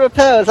the Isle of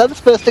Repose? I'm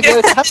supposed to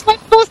go.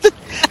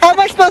 How am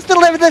I supposed to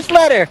deliver this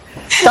letter,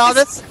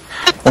 Thomas?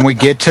 When we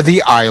get to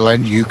the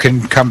island, you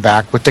can come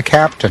back with the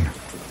captain.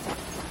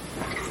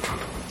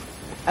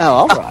 Oh,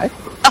 all right.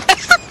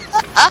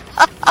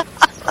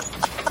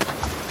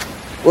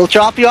 We'll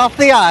drop you off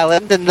the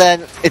island, and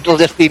then it'll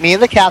just be me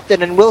and the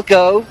captain, and we'll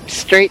go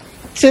straight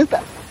to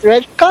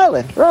Red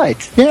Island.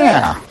 Right.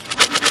 Yeah.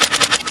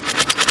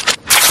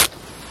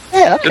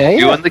 Yeah, okay. Just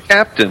you yeah. and the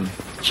captain.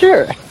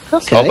 Sure.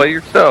 Okay. All by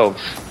yourselves.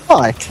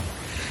 Right.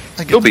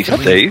 You'll be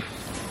safe.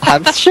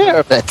 I'm sure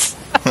of it.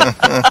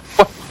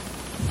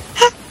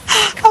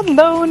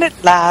 Alone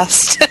at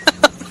last.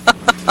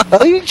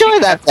 Well, you enjoy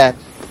that then.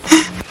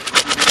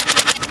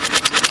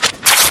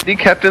 The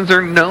captains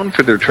are known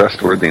for their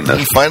trustworthiness.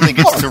 He finally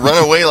gets to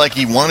run away like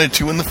he wanted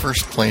to in the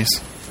first place.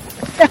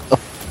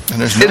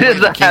 And there's no It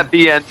is a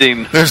happy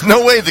ending. There's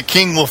no way the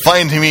king will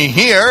find me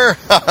here.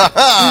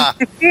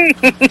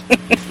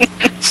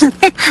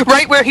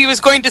 Right where he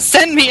was going to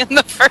send me in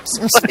the first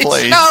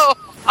place. No.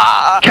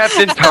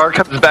 Captain Tar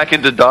comes back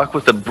into dock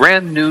with a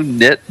brand new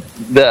knit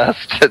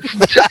vest.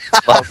 It's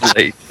just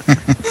lovely.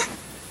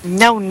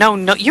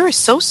 No. You're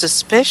so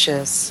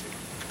suspicious.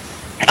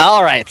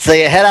 All right, so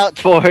you head out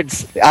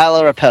towards the Isle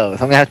of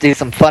Repose. I'm going to have to do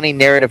some funny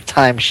narrative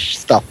time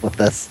stuff with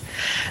this.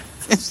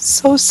 I'm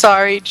so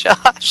sorry,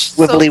 Josh.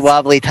 Wibbly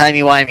wobbly, timey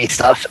wimey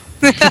stuff.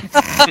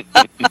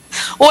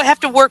 Well, I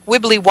have to work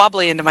wibbly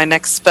wobbly into my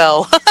next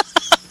spell.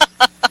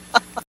 I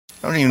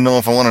don't even know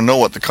if I want to know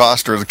what the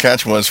cost or the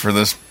catch was for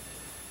this.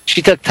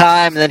 She took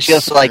time, and then she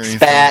also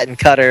spat and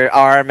cut her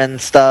arm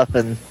and stuff.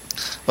 And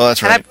oh,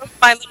 that's right. And I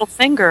broke my little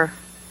finger.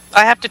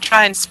 I have to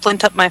try and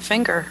splint up my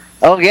finger.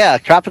 Oh yeah,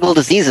 tropical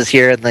diseases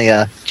here in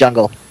the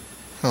jungle.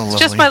 Oh, it's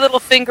just my little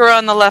finger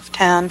on the left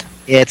hand.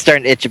 Yeah, it's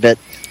starting to itch a bit.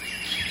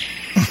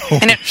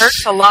 And it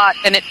hurts a lot,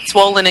 and it's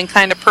swollen and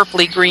kind of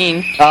purpley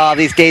green. Oh,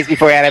 these days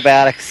before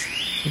antibiotics.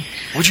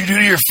 What'd you do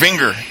to your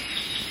finger?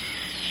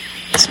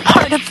 It's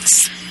part of the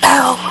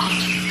spell.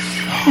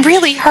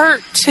 Really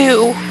hurt,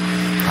 too.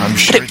 I'm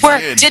sure but it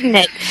worked, didn't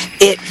it?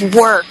 It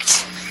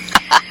worked.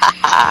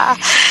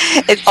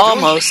 It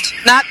almost,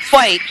 not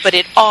quite, but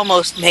it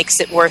almost makes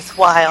it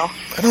worthwhile.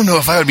 I don't know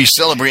if I would be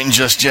celebrating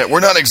just yet.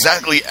 We're not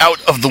exactly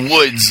out of the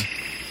woods.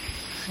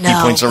 No,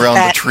 he points around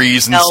the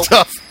trees and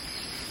stuff.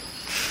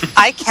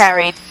 I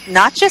carried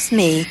not just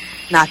me,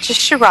 not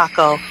just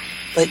Shirako,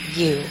 but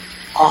you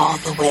all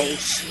the way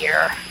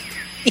here.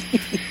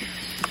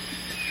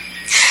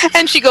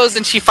 And she goes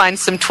and she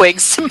finds some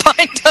twigs to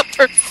bind up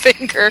her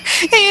finger.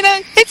 And, you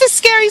know, it's a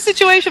scary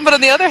situation, but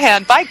on the other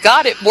hand, by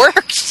God, it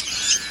worked.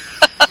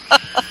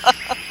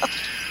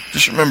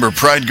 Just remember,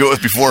 pride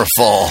goeth before a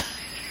fall.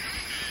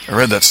 I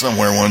read that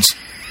somewhere once.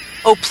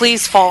 Oh,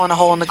 please fall in a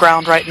hole in the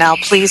ground right now.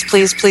 Please,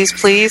 please, please,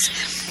 please.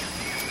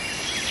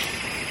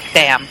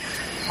 Damn.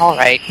 All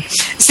right.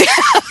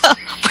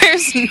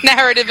 Where's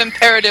narrative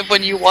imperative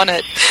when you want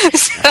it?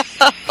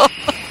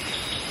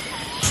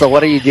 So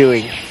what are you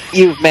doing?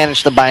 You've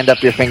managed to bind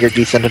up your finger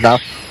decent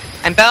enough.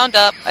 I'm bound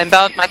up.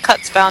 My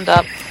cut's bound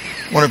up.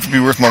 I wonder if it'd be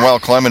worth my while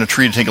climbing a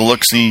tree to take a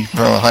look-see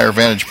from a higher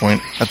vantage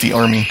point at the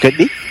army. Could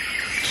be.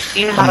 Do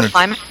you know how to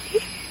climb it?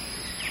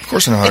 Of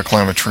course I know how to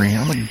climb a tree.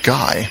 I'm a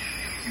guy.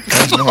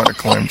 Guys know how to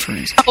climb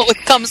trees. Oh, it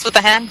comes with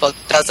a handbook,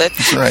 does it?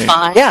 That's right.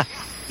 Fine. Yeah.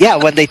 Yeah,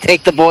 when they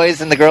take the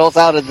boys and the girls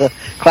out of the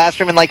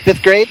classroom in like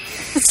 5th grade.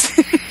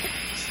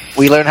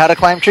 We learned how to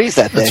climb trees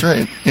that day. That's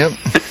right. Yep.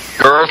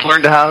 Girls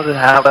learned how to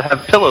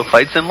have pillow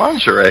fights in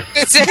lingerie.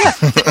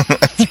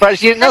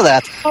 Surprised you didn't know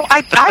that. Oh,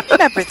 I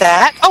remember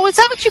that. Oh, is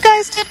that what you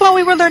guys did while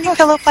we were learning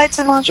pillow fights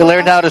and lingerie? You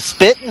learned how to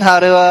spit and how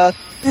to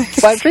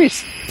climb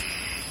trees.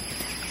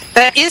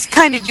 That is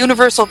kind of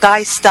universal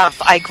guy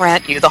stuff, I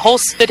grant you. The whole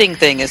spitting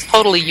thing is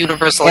totally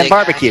universal. And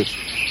barbecue.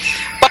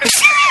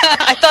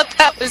 I thought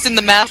that was in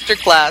the master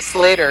class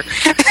later.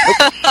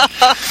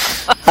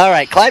 All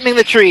right, climbing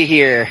the tree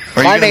here.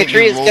 Are Climbing you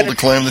going to roll to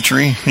climb the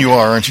tree? You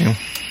are, aren't you?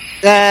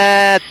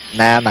 Nah,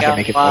 I'm not going to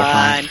make it more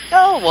fun.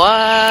 Go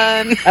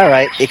on. All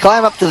right, you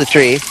climb up to the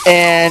tree,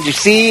 and you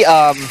see,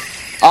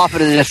 off in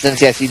the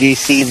distance, yes, you do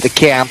see the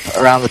camp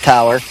around the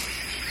tower.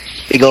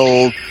 Big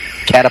old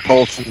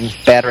catapults and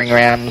battering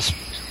rams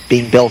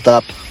being built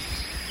up.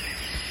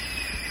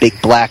 Big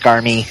black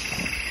army.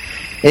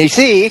 And you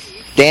see,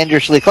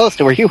 dangerously close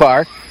to where you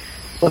are,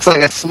 looks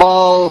like a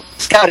small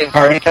scouting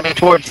party coming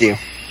towards you.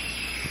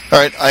 All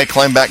right, I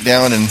climb back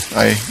down and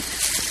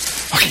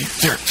okay,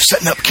 they're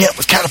setting up camp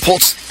with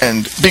catapults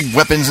and big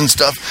weapons and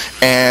stuff,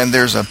 and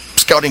there's a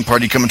scouting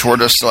party coming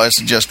toward us, so I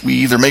suggest we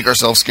either make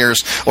ourselves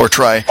scarce or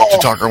try to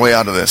talk our way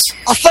out of this.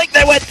 I think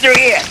they went through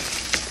here.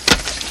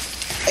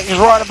 They was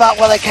right about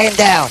where they came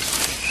down.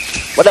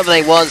 Whatever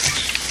they was.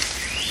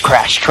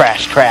 Crash,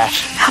 crash,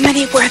 crash. How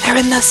many were there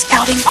in the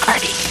scouting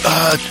party?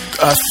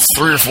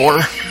 3 or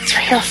 4.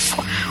 3 or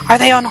 4. Are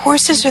they on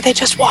horses or are they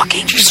just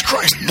walking? Jesus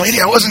Christ, lady,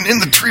 I wasn't in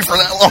the tree for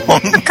that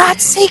long. For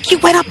God's sake, you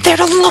went up there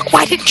to look.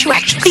 Why didn't you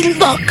actually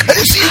look? I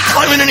didn't see you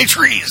climbing any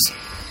trees.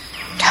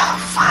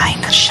 Oh,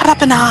 fine. Shut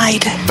up and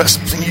hide. Best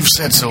thing you've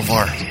said so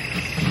far.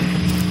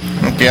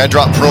 Okay, I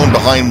drop prone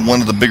behind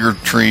one of the bigger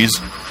trees.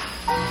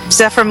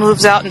 Zephyr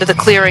moves out into the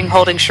clearing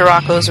holding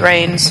Shirako's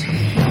reins.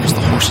 Where's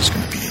the horses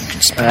going to be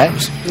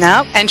inconspicuous? Right.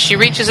 No, and she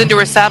reaches into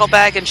her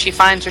saddlebag and she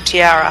finds her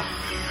tiara.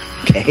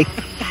 Okay.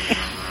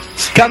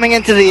 Coming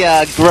into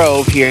the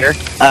grove here,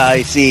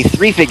 you see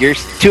 3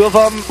 figures. 2 of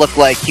them look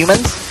like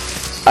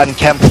humans,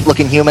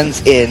 unkempt-looking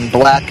humans in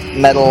black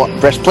metal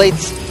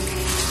breastplates,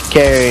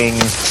 carrying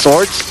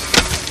swords.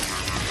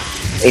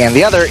 And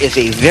the other is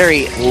a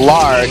very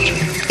large,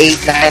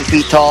 8-9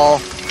 feet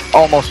tall,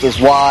 almost as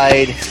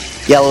wide,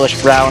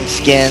 yellowish-brown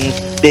skin,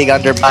 big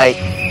underbite,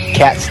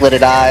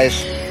 cat-slitted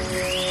eyes,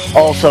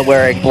 also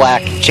wearing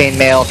black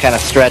chainmail kind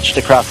of stretched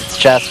across its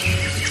chest.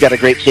 It's got a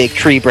great big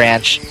tree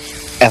branch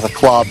as a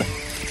club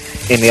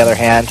in the other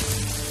hand.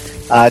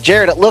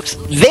 Jared, it looks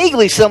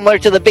vaguely similar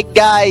to the big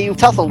guy you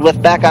tussled with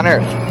back on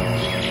Earth.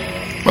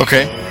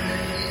 Okay.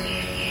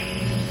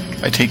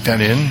 I take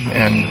that in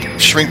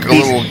and shrink a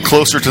little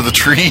closer to the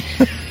tree.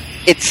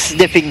 It's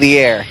sniffing the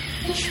air.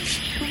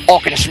 Oh,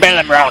 can smell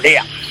them around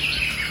here.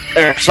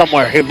 They're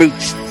somewhere here,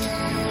 boots.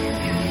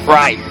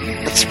 Right.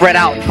 Let's spread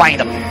out and find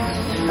them.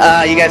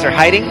 You guys are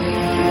hiding?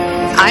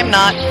 I'm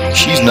not.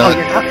 She's not.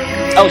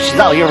 Oh, she's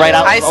not. You're right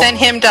out. I sent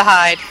him to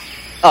hide.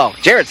 Oh,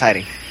 Jared's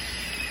hiding.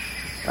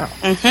 Oh.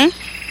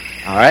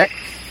 Mm-hmm. All right.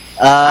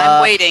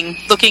 I'm waiting,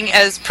 looking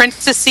as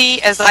princessy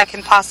as I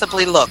can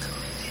possibly look.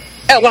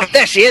 Oh, well,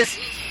 there she is.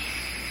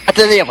 At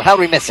the table. How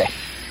do we miss her?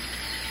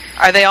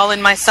 Are they all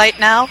in my sight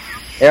now?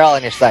 They're all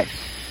in your sight.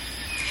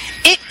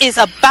 It is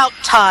about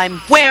time.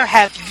 Where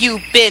have you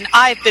been?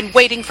 I've been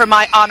waiting for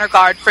my honor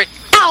guard for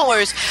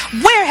hours.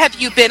 Where have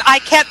you been? I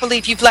can't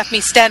believe you've left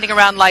me standing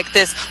around like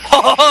this.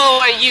 Oh,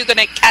 are you going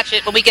to catch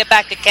it when we get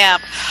back to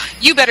camp?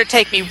 You better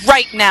take me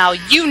right now.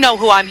 You know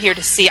who I'm here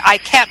to see. I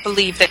can't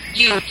believe that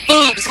you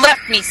boobs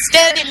left me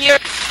standing here.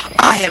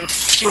 I am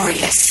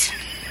furious.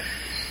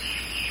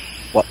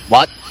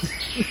 What?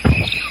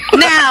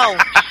 Now!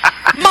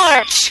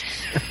 March!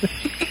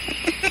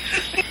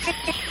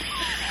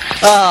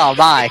 Oh,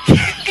 my.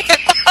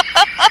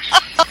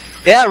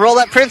 Yeah, roll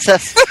that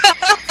princess.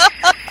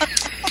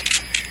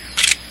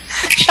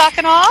 Shock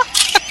and awe?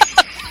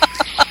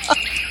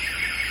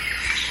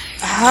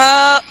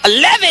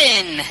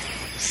 11!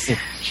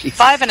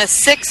 5 and a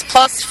 6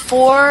 plus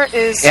 4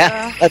 is...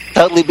 Yeah, that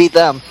totally beat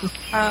them.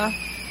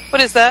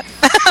 What is that?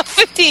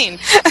 15.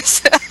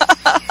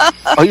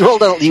 Oh, you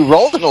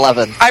rolled an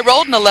 11. I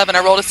rolled an 11. I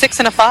rolled a 6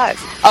 and a 5.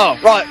 Oh,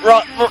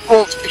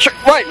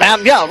 right,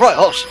 ma'am. Yeah, right.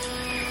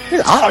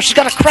 Oh, she's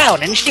got a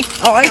crown, isn't she?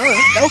 All right.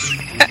 No.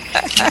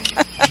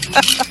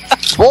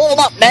 Pull them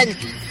up, men.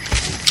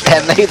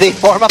 And they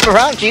form up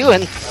around you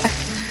and...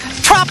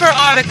 Proper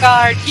honor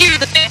guard. You're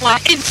the big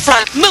one in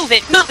front. Move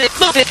it.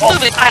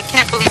 I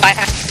can't believe I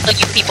have to tell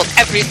you people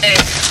everything.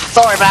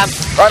 Sorry, ma'am.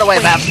 Right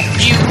away, ma'am.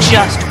 You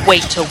just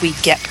wait till we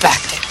get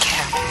back to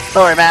camp.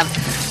 Sorry, ma'am.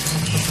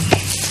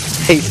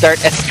 They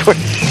start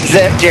escorting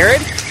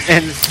Jared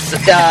and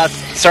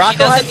Sirocco. She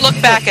doesn't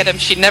look back at him.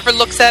 She never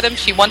looks at him.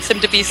 She wants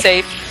him to be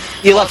safe.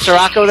 You left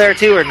Sirocco there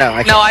too, or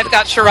no? No, I've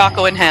got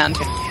Shirako in hand.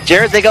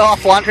 Jared, they go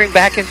off wandering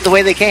back into the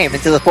way they came,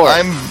 into the forest.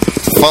 I'm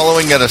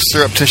following at a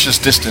surreptitious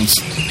distance.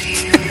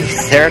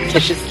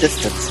 Surreptitious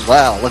distance.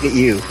 Wow, look at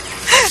you.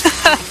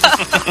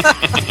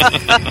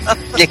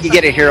 You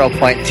get a hero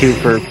point too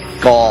for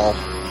Gaul.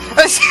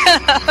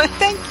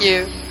 Thank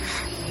you.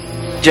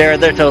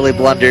 Jared, they're totally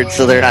blundered,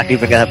 so they're not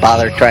even going to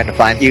bother trying to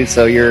find you,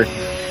 so you're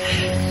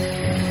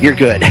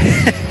good.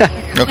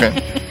 Okay.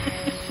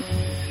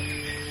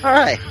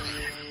 Alright.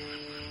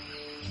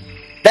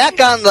 Back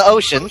on the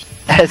ocean,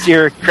 as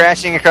you're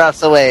crashing across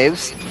the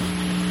waves.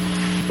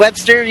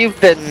 Webster, you've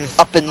been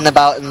up and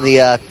about in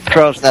the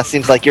crow's nest.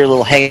 Seems like your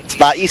little hanging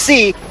spot. You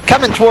see,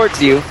 coming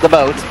towards you, the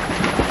boat,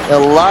 a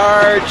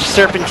large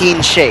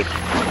serpentine shape,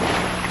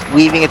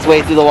 weaving its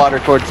way through the water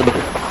towards the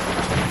boat.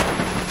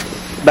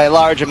 By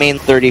large, I mean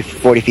 30,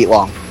 40 feet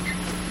long.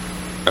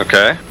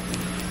 Okay.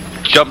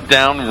 Jump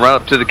down, run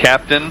up to the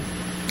captain,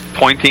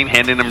 pointing,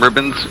 handing him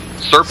ribbons.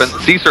 Serpent,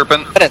 sea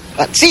serpent.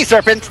 Sea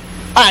serpent?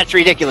 Ah, that's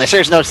ridiculous.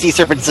 There's no sea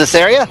serpents in this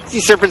area. Sea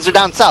serpents are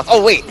down south.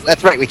 Oh, wait.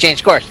 That's right. We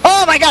changed course.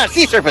 Oh, my God.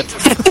 Sea serpents.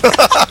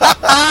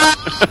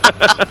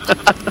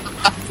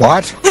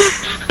 What?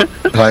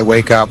 As I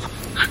wake up.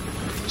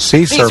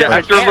 Sea serpent.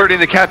 After alerting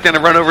the captain,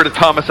 I run over to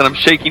Thomas and I'm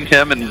shaking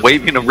him and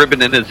waving a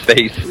ribbon in his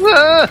face.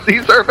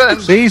 Sea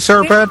serpent! Sea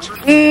serpent!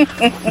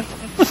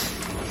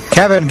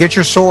 Kevin, get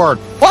your sword.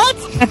 What?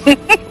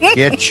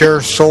 Get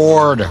your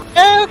sword.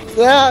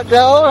 Yeah,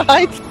 all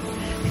right.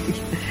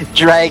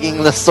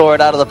 Dragging the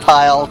sword out of the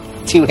pile,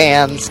 2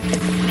 hands,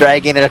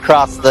 dragging it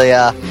across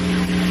the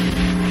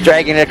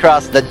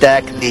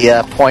deck,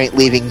 the point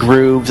leaving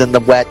grooves in the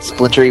wet,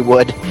 splintery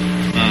wood.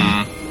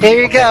 Here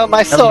you go,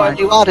 my sword.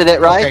 You wanted it,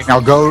 right? Okay, now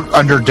go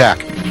under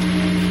deck.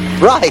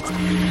 Right.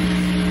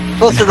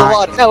 Close to the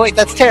water. No, wait,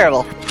 that's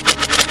terrible.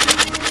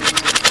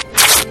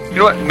 You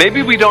know what?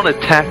 Maybe we don't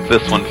attack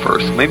this one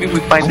first. Maybe we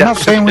find out. I'm not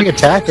saying we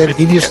attack it.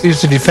 He just needs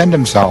to defend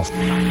himself.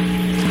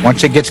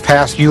 Once it gets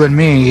past you and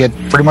me, it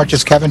pretty much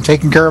is Kevin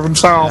taking care of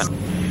himself.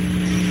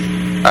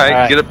 Yeah. All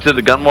right, get up to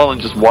the gunwale and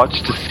just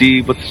watch to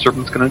see what the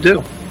serpent's going to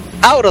do.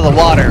 Out of the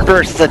water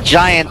bursts a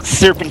giant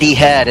serpenty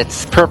head.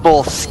 Its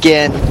purple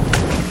skin,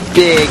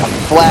 big,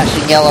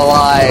 flashing yellow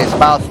eyes,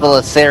 mouth full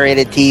of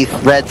serrated teeth,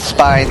 red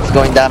spines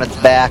going down its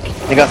back.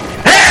 It goes,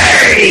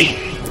 "Hey!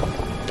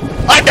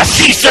 I'm the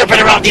sea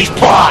serpent around these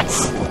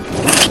plots!"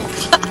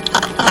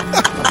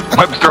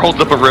 Webster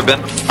holds up a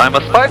ribbon. I'm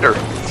a spider.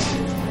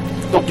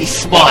 Don't be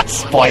smart,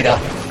 spider.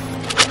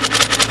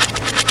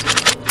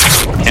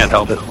 Can't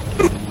help it.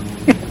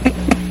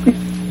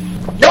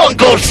 No one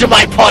goes to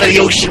my part of the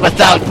ocean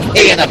without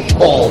paying a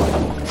toll.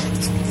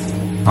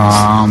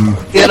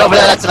 Get over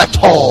there, that's an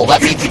atoll.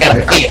 That means you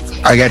gotta pay it.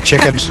 I got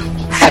chickens.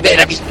 I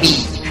better be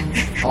me.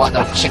 I want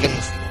no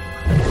chickens.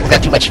 I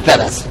got too much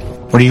feathers.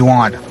 What do you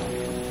want?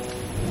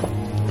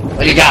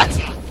 What do you got?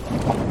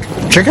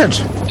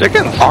 Chickens.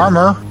 Chickens.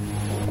 Armor.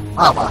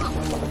 Armor.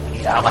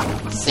 Need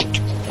armor. Sink.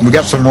 We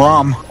got some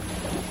rum.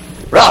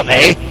 Rum,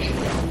 eh?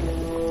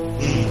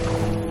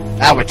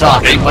 Now we're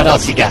talking. What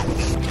else you got?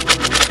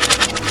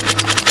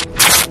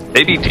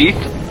 Baby teeth?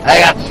 I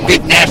got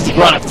big, nasty,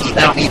 grown-up teeth.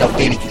 I don't need no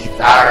baby teeth.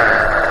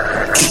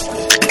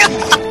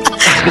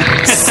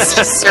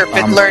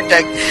 Serpent learned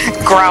to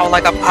growl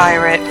like a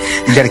pirate.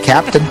 You got a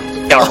captain?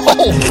 A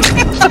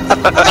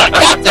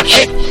captain,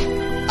 eh?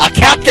 A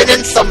captain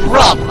and some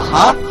rum,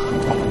 huh?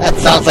 That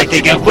sounds like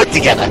they get put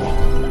together.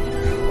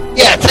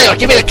 Yeah, tell you what,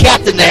 give me the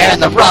captain there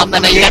and the rum,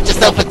 and then you got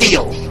yourself a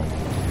deal.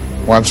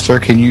 Webster,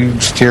 can you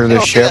steer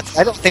this ship?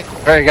 I don't think it's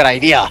a very good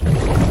idea.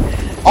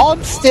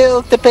 I'm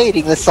still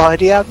debating this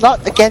idea. I'm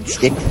not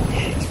against it.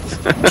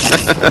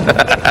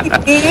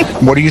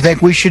 What do you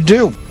think we should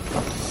do?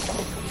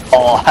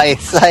 Oh, I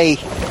say,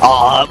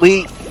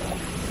 we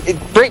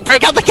bring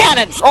out the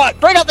cannons. All right,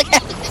 bring out the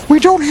cannons. We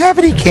don't have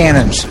any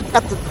cannons.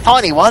 Got the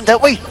tiny one,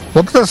 don't we?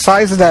 Look at the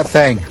size of that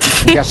thing.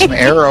 We got some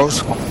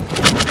arrows.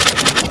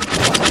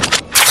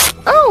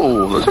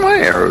 Oh, those are my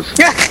arrows.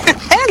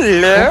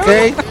 Hello.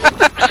 Okay.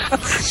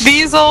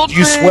 These old Do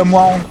you swim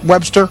well,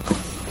 Webster?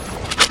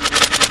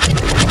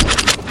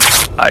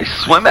 I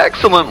swim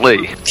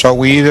excellently. So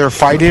we either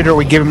fight it or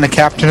we give him the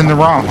captain and the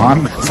rum.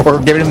 I'm for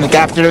giving him the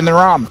captain and the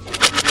rum.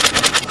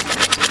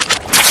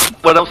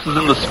 What else is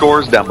in the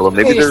scores down below?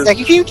 Maybe Wait a there's...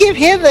 second. If you give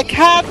him the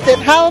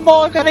captain, how am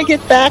I going to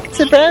get back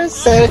to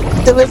Berserk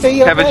to deliver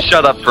your... Kevin,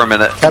 shut up for a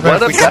minute. Kevin,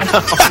 What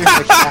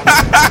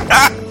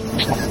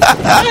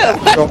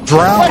Don't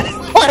drown.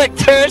 What a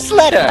terse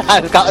letter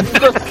I've gotten.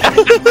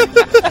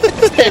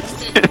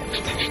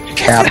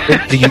 Captain,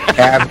 do you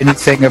have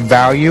anything of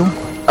value?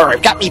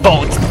 Alright, got me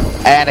bones.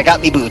 And I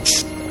got me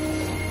boots.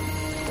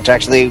 Which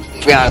actually,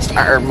 to be honest,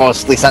 are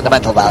mostly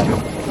sentimental value.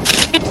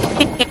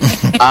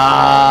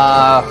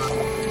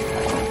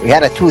 We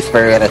had a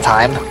toothfairy at a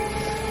time.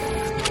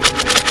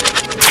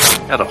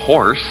 Had a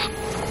horse.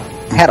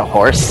 Had a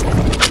horse.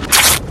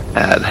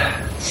 Had.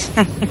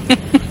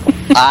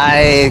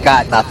 I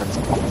got nothing.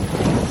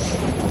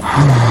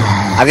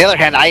 On the other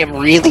hand, I am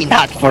really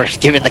not for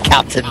giving the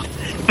captain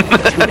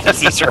to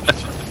sea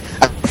serpent.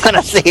 I'm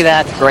gonna say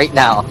that right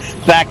now.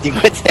 In fact, you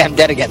could say I'm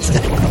dead against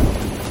it.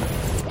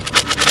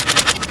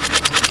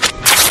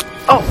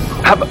 Oh,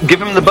 how about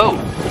give him the boat?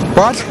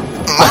 What?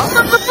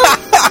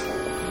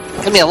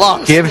 Give me a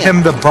long Give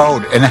him the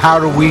boat, and how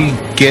do we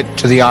get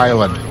to the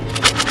island?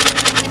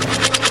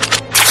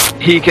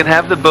 He can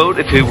have the boat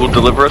if he will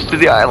deliver us to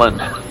the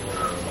island.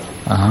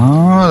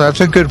 Oh, that's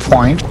a good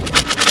point.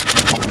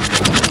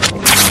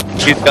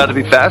 He's got to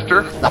be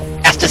faster. The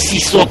fastest sea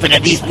serpent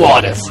in these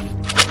waters.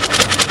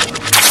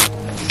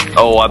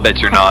 Oh, I bet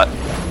you're not.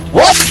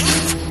 What?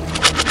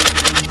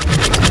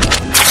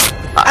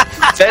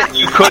 I bet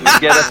you couldn't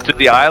get us to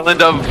the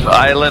island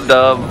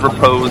of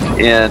repose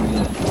in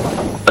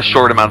a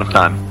short amount of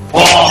time.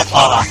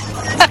 Oh,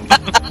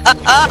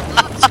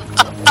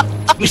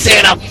 you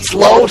saying I'm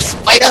slow,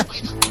 Spider?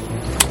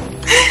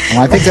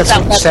 Well, I think that's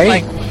what I'm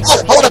saying.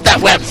 Hold up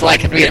that web so I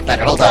can read it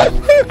better. Hold on.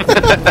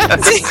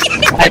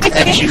 I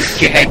bet you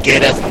can't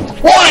get us.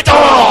 What?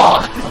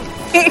 Oh!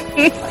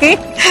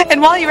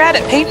 And while you're at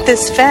it, paint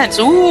this fence.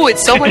 Ooh,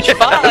 it's so much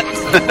fun.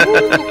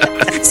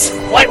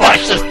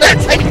 Whitewash this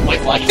fence. I can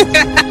whitewash it.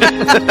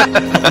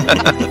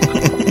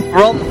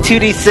 Roll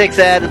 2d6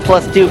 add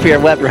 +2 for your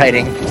web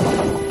writing.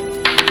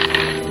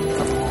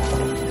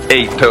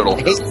 8 total.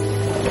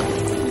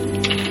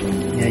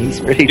 Yeah, he's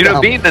pretty You know,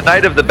 dumb. being the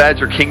Knight of the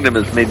Badger Kingdom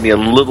has made me a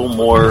little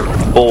more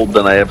bold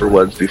than I ever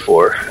was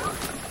before.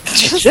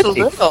 Just a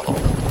little.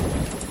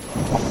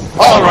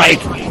 All right.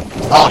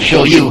 I'll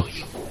show you.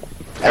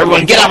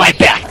 Everyone, get on my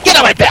back. Get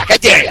on my back. I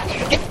dare you.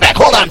 Get back.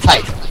 Hold on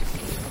tight.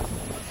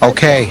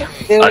 Okay.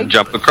 I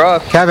jump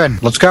across. Kevin,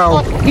 let's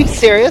go. Be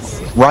serious.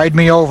 Ride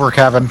me over,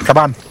 Kevin. Come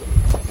on.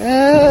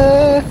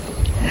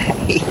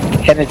 He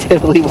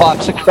tentatively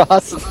walks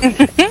across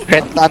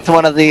onto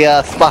one of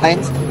the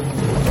spines.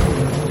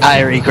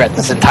 I regret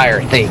this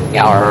entire thing,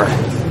 Yar.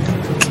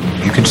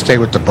 You can stay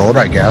with the boat,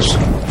 I guess.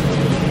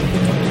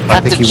 I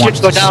think he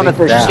wants go to down save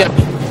with their that. ship.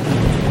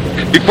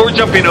 Before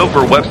jumping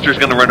over, Webster's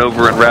going to run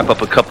over and wrap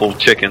up a couple of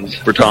chickens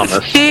for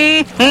Thomas.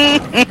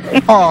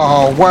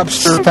 Oh,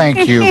 Webster,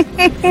 thank you.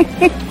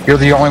 You're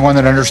the only one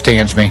that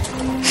understands me.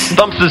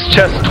 Thumps his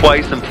chest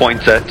twice and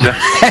points at you.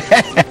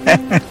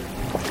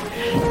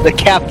 The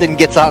captain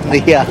gets on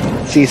the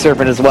sea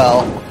serpent as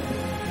well.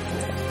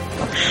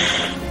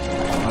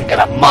 I'm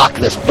gonna mark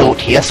this boat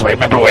here so I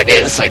remember where it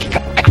is so I can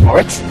come back for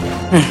it.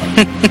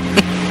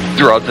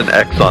 Draws an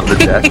X on the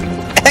deck.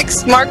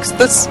 X marks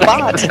the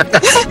spot.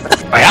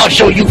 Alright, I'll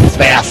show you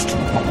fast.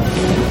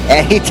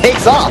 And he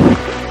takes off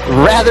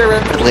rather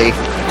rapidly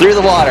through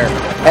the water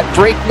at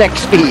breakneck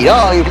speed.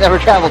 Oh, you've never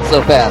traveled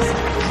so fast.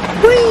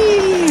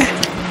 Whee!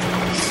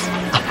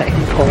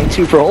 I'm going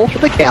to roll for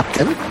the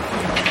captain.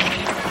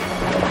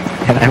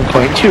 And I'm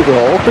going to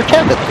roll for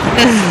Kevin.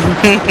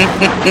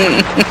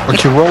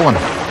 What you rolling?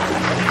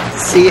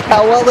 See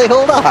how well they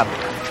hold on.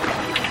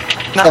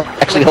 No,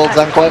 actually holds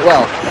on quite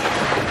well.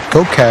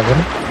 Go,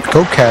 Kevin.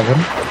 Go, Kevin.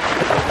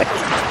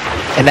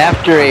 And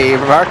after a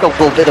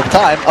remarkable bit of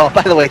time, oh,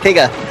 by the way, take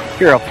a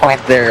hero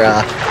point there,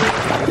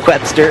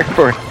 Webster,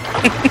 for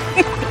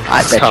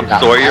I bet Tom you're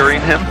not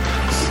Sawyering him?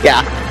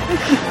 Yeah.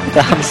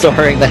 I'm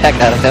Sawyering the heck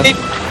out of him.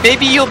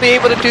 Maybe you'll be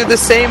able to do the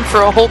same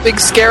for a whole big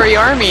scary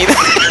army.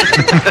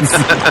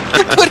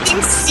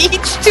 Putting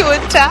siege to a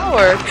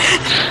tower.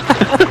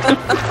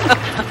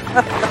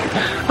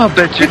 I'll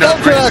bet You go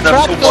to a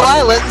tropical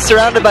island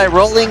surrounded by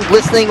rolling,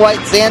 glistening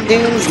white sand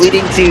dunes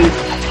leading to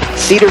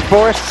cedar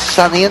forests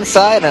on the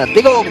inside and a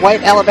big old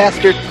white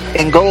alabaster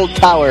and gold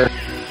tower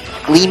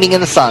gleaming in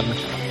the sun.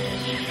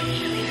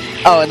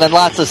 Oh, and then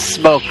lots of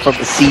smoke from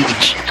the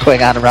siege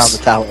going on around the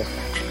tower.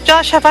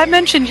 Josh, have I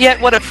mentioned yet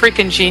what a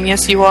freaking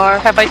genius you are?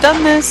 Have I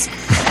done this?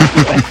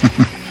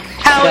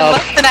 How in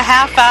less than a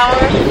half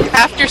hour,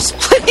 after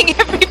splitting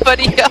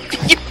everybody up,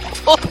 you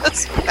pulled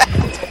us back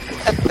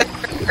together.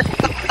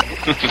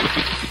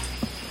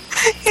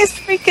 He's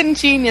freaking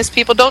genius,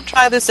 people. Don't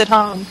try this at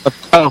home.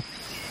 Oh.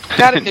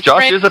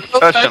 Josh is a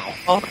professional.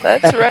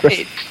 That's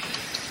right.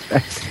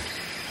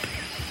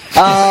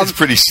 It's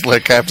pretty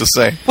slick, I have to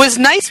say. Was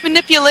nice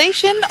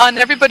manipulation on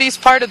everybody's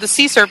part of the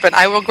sea serpent.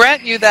 I will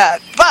grant you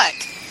that. But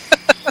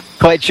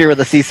Quite sure where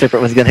the sea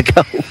serpent was going to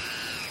go.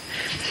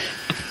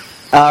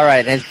 All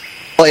right, and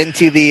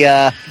into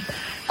the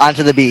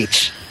onto the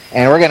beach,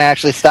 and we're going to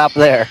actually stop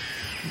there.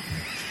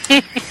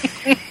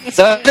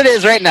 So as it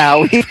is right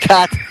now, we've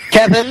got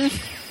Kevin,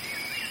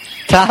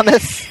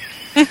 Thomas,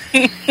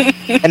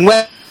 and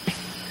Webb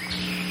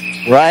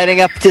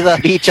riding up to the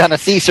beach on a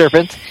sea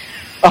serpent.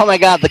 Oh my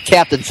God, the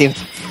captain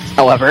seems,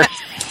 however.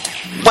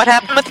 What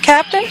happened with the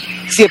captain?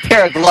 See a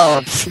pair of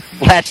gloves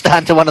latched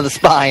onto one of the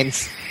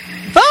spines.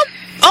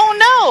 Oh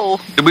no!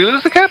 Did we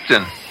lose the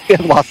captain? We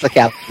have lost the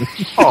captain.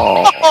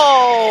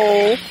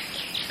 Oh.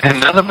 And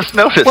none of us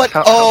noticed. What?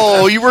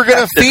 Oh, you were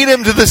going to feed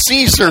him to the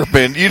sea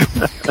serpent.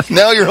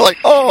 Now you're like,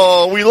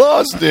 oh, we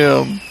lost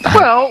him.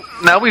 Well,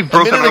 now we've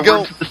broken over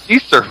ago- to the sea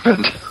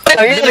serpent.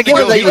 Oh, you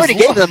already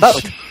gave him the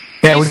boat.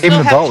 Yeah, we gave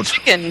him the boat.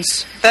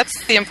 Chickens.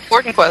 That's the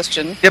important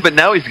question. Yeah, but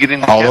now he's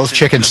getting... Oh, those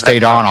chickens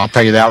stayed on, I'll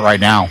tell you that right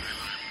now.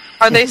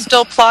 Are they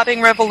still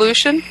plotting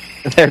revolution?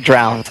 They're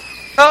drowned.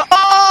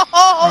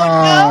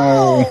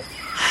 Oh, no!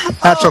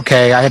 That's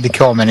okay, I had to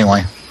kill them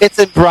anyway. It's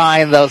in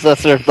brine, though, so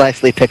they're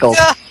nicely pickled.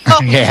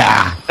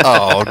 Yeah.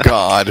 Oh,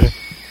 God.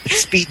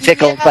 Speed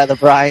pickled by the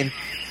brine.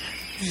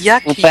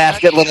 Yucky. Little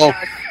basket,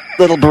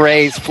 little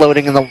berets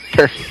floating in the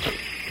water.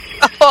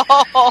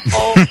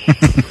 Oh,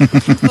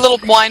 little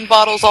wine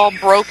bottles all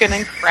broken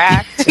and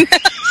cracked.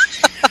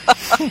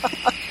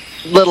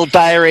 Little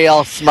diary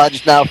all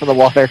smudged now from the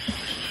water.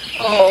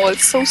 Oh,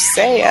 it's so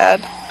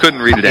sad.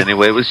 Couldn't read it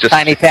anyway. It was just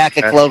Tiny pack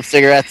of clove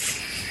cigarettes.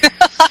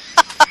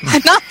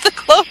 Not the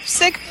clove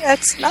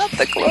cigarettes. Not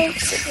the clove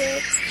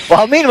cigarettes.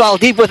 Well, meanwhile,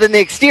 deep within the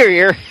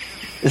exterior,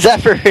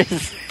 Zephyr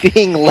is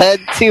being led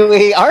to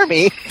a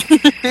army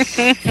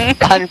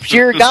on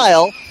pure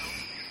guile,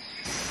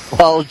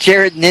 while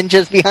Jared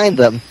ninjas behind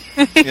them.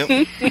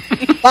 Yep.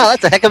 Wow,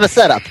 that's a heck of a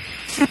setup.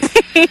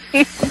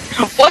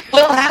 What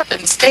will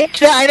happen?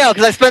 Stage? Yeah, I know,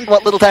 because I spent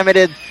what little time I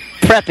did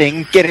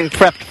prepping, getting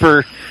prepped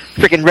for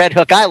freaking Red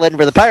Hook Island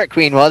where the Pirate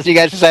Queen was. You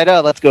guys decided,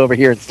 oh, let's go over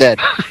here instead.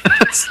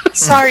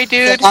 Sorry,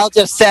 dude. I'll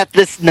just set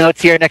this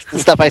notes here next to the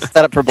stuff I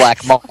set up for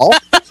Black Mall.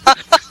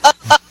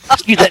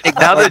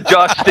 Now that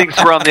Josh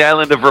thinks we're on the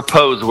island of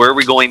repose, where are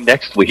we going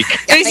next week?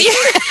 Every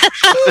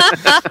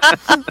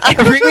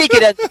week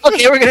it ends,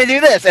 okay, we're going to do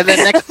this. And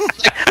then next week,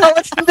 like, oh,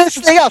 let's do this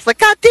thing else. Like,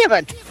 God damn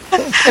it.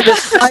 And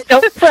just, I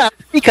don't prep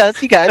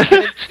because you guys...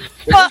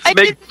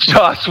 Make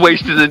Josh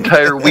waste his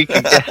entire week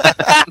again.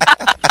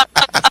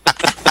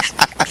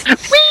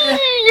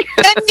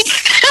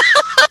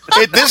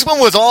 This one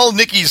was all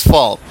Nikki's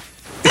fault.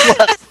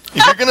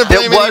 If you're going to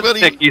blame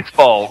anybody, Nikki's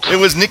fault. It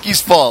was Nikki's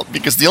fault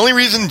because the only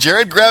reason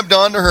Jared grabbed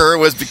onto her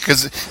was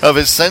because of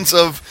his sense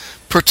of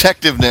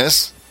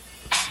protectiveness.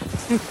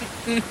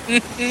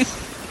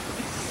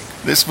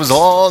 This was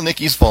all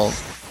Nikki's fault.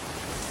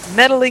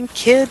 Meddling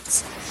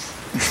kids.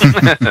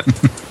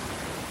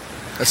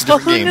 That's a Well,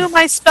 different who game. knew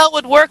my spell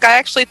would work? I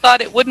actually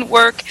thought it wouldn't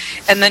work,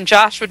 and then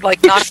Josh would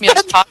like knock me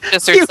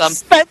unconscious or something.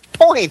 Spent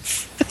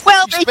points.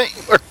 Well,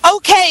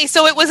 okay,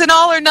 so it was an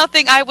all or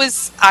nothing. I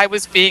was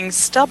being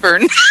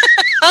stubborn.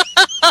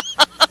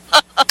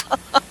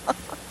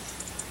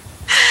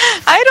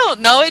 I don't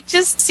know. It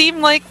just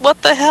seemed like,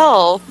 what the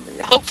hell?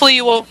 Hopefully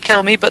you won't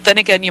kill me, but then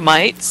again you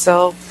might.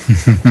 So.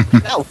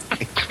 No.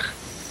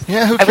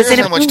 Yeah, who I was cares in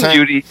how a much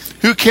time?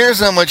 Who cares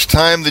how much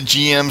time the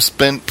GM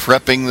spent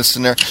prepping the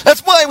scenario?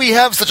 That's why we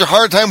have such a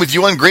hard time with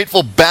you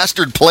ungrateful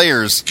bastard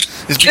players.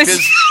 Is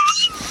because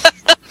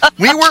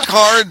we work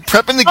hard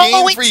prepping the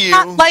game for it's you.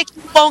 not like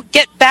you won't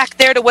get back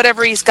there to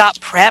whatever he's got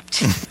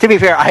prepped. To be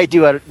fair, I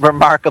do a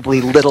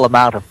remarkably little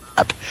amount of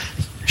prep.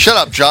 Shut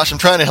up, Josh. I'm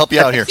trying to help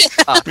you out here.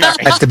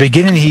 At the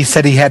beginning, he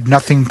said he had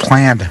nothing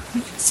planned.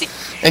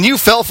 And you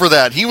fell for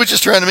that. He was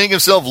just trying to make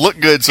himself look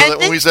good so that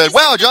when we said,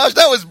 wow, Josh,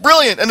 that was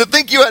brilliant, and to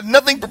think you had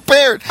nothing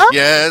prepared.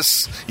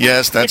 Yes,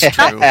 that's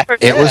true.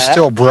 It was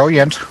still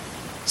brilliant.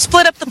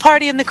 Split up the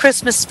party in the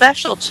Christmas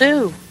special,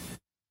 too.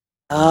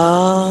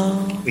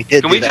 Oh. We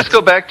did. Can we just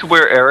go back to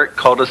where Eric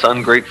called us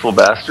ungrateful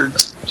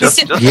bastards?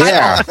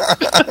 Yeah.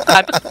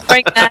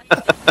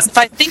 If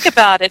I think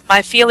about it,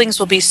 my feelings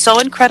will be so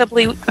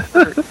incredibly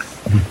hurt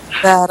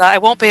that I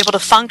won't be able to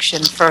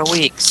function for a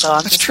week. So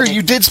I'm That's true.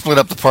 You did split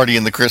up the party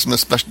in the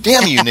Christmas special.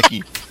 Damn you,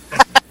 Nikki.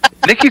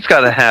 Nikki's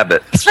got a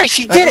habit. That's right,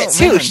 she did it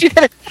too. She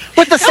did it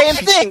with the same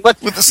thing. With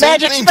the same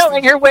magic thing.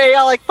 spelling her way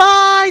out like,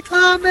 bye,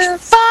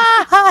 Thomas.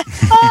 Bye.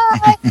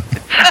 Bye.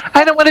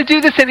 I don't want to do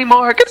this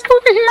anymore. Get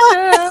over here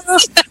now.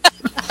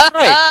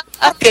 Right.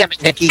 God damn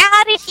it, Nikki.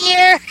 Out of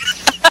here.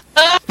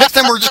 Next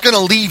time we're just going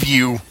to leave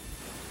you.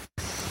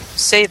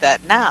 Say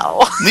that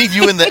now. Leave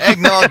you in the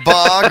eggnog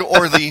bog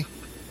or the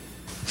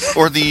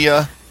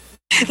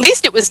At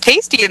least it was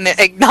tasty in the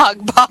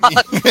eggnog box.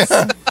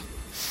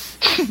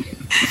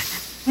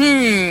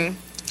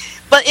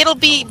 But it'll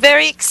be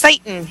very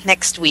exciting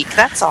next week,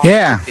 that's all.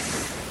 Yeah.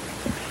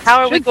 How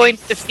are we going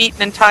to defeat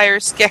an entire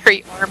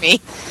scary army?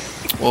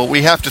 Well,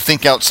 we have to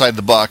think outside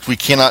the box. We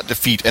cannot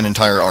defeat an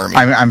entire army.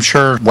 I'm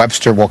sure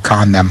Webster will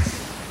con them.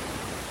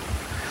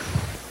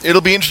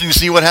 It'll be interesting to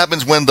see what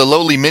happens when the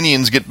lowly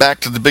minions get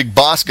back to the big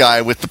boss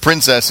guy with the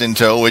princess in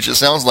tow, which it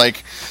sounds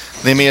like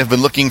they may have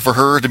been looking for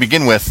her to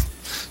begin with.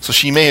 So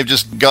she may have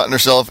just gotten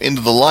herself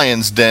into the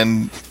lion's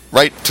den,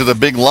 right to the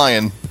big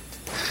lion.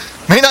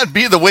 May not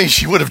be the way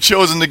she would have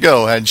chosen to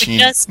go had she...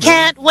 Just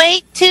can't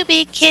wait to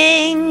be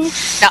king.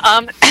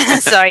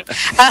 Sorry.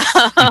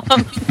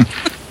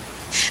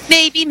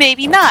 Maybe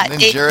not. And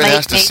then Jared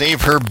has to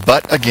save her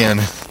butt again.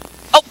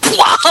 Oh,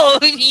 wow.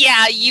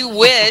 Yeah, you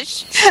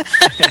wish.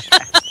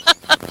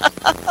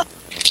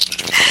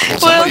 We'll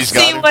somebody's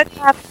got see it. what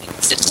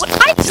happens.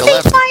 I'd You'll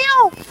save have- my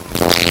own.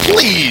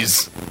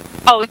 Please!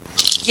 Oh,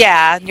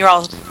 yeah, and you're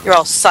all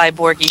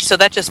cyborgy, so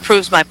that just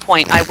proves my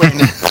point. I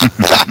wouldn't.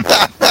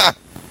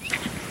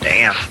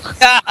 Damn.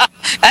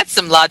 That's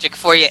some logic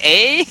for you,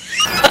 eh?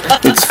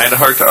 It's kind of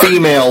hard to argue.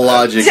 female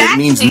logic. It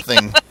means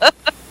nothing.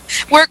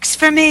 Works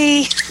for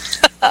me.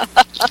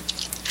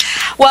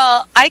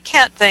 Well, I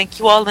can't thank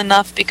you all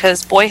enough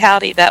because, boy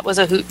howdy, that was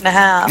a hoot and a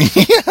half.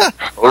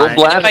 Little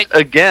blast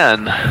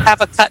again.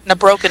 Have a cut and a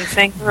broken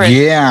finger. And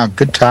Yeah,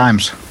 good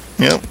times.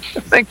 Yep.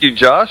 Thank you,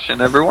 Josh, and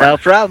everyone. No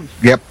problem.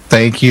 Yep,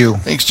 thank you.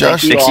 Thanks,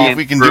 Josh. Thank you Let's see all. if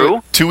we can do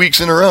it 2 weeks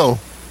in a row.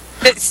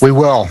 We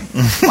will.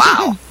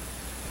 Wow.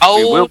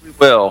 We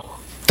will.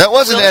 That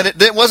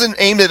wasn't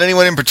aimed at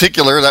anyone in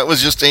particular. That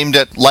was just aimed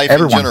at life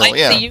in general. Like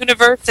the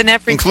universe and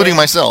everything. Including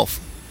myself.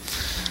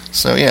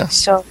 So, yeah.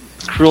 So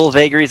cruel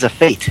vagaries of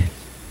fate.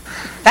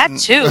 That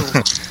too.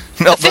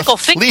 No,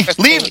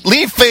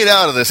 leave fate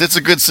out of this. It's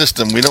a good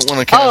system. We don't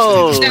want to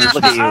cast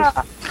look at you.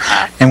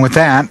 And with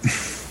that,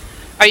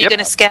 are you going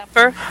to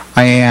scamper?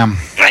 I am.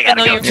 I got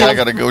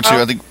to go too.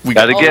 I think we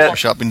got some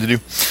shopping to do.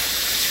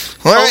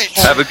 All right.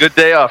 Have a good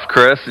day off,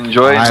 Chris.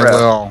 Enjoy. I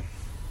will.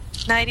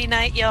 Nighty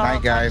night, y'all.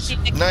 Night, guys.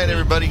 Night,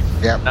 everybody.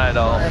 Yep. Night,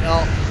 all.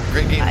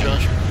 Great game,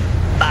 Josh.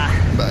 Bye.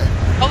 Bye.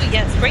 Oh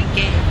yes, great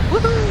game.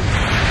 Woohoo!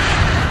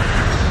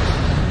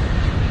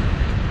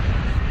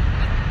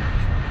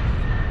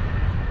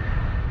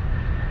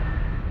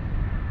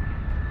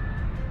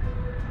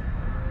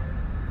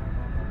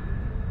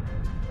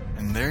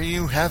 And there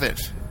you have it.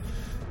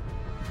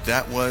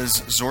 That was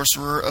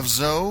Sorcerer of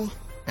Zoe,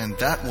 and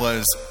that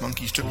was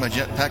Monkeys Took My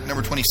Jetpack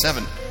number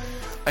 27.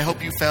 I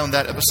hope you found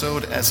that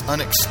episode as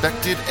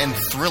unexpected and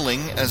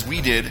thrilling as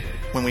we did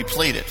when we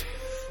played it.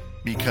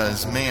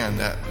 Because, man,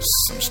 that was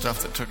some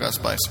stuff that took us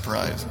by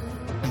surprise.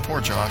 And poor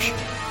Josh.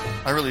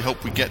 I really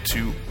hope we get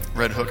to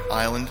Red Hook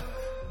Island,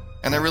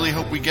 and I really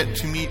hope we get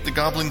to meet the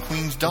Goblin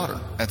Queen's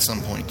daughter at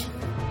some point.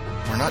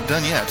 We're not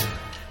done yet.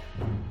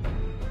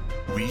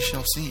 We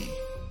shall see.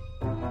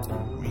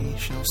 We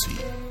shall see.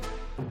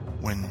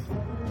 When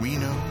we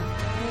know,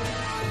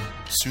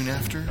 soon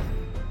after,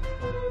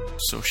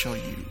 so shall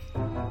you.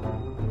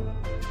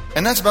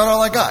 And that's about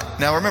all I got.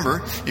 Now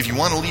remember, if you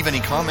want to leave any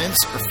comments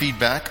or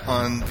feedback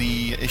on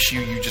the issue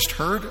you just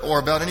heard, or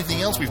about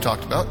anything else we've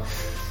talked about,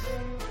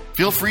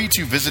 feel free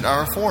to visit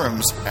our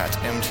forums at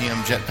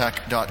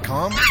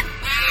mtmjetpack.com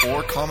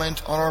or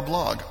comment on our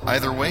blog.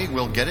 Either way,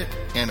 we'll get it,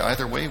 and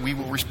either way, we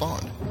will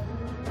respond.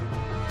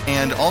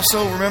 And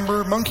also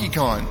remember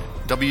MonkeyCon,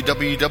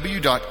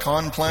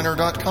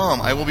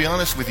 www.conplanner.com. I will be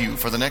honest with you,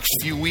 for the next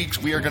few weeks,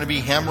 we are going to be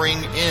hammering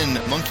in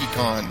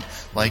MonkeyCon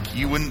like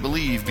you wouldn't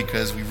believe,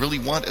 because we really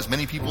want as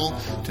many people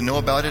to know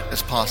about it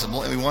as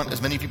possible, and we want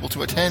as many people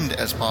to attend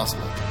as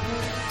possible.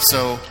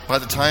 So, by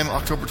the time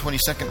October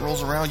 22nd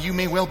rolls around, you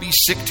may well be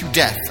sick to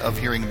death of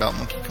hearing about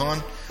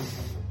MonkeyCon.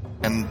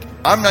 And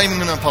I'm not even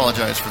going to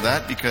apologize for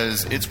that,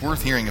 because it's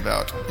worth hearing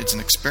about. It's an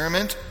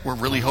experiment. We're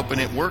really hoping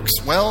it works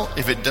well.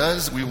 If it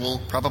does, we will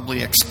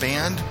probably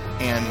expand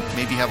and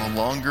maybe have a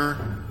longer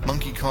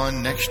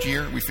MonkeyCon next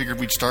year. We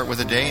figured we'd start with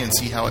a day and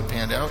see how it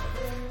panned out.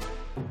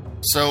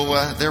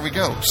 So there we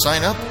go.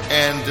 Sign up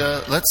and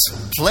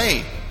let's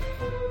play.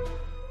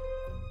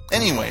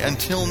 Anyway,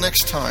 until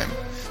next time,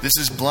 this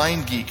is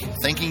Blind Geek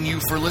thanking you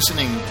for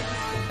listening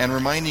and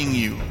reminding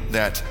you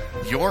that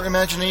your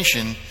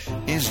imagination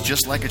is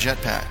just like a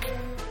jetpack.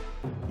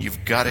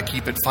 You've got to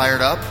keep it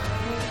fired up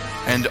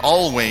and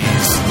always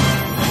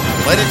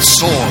let it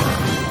soar.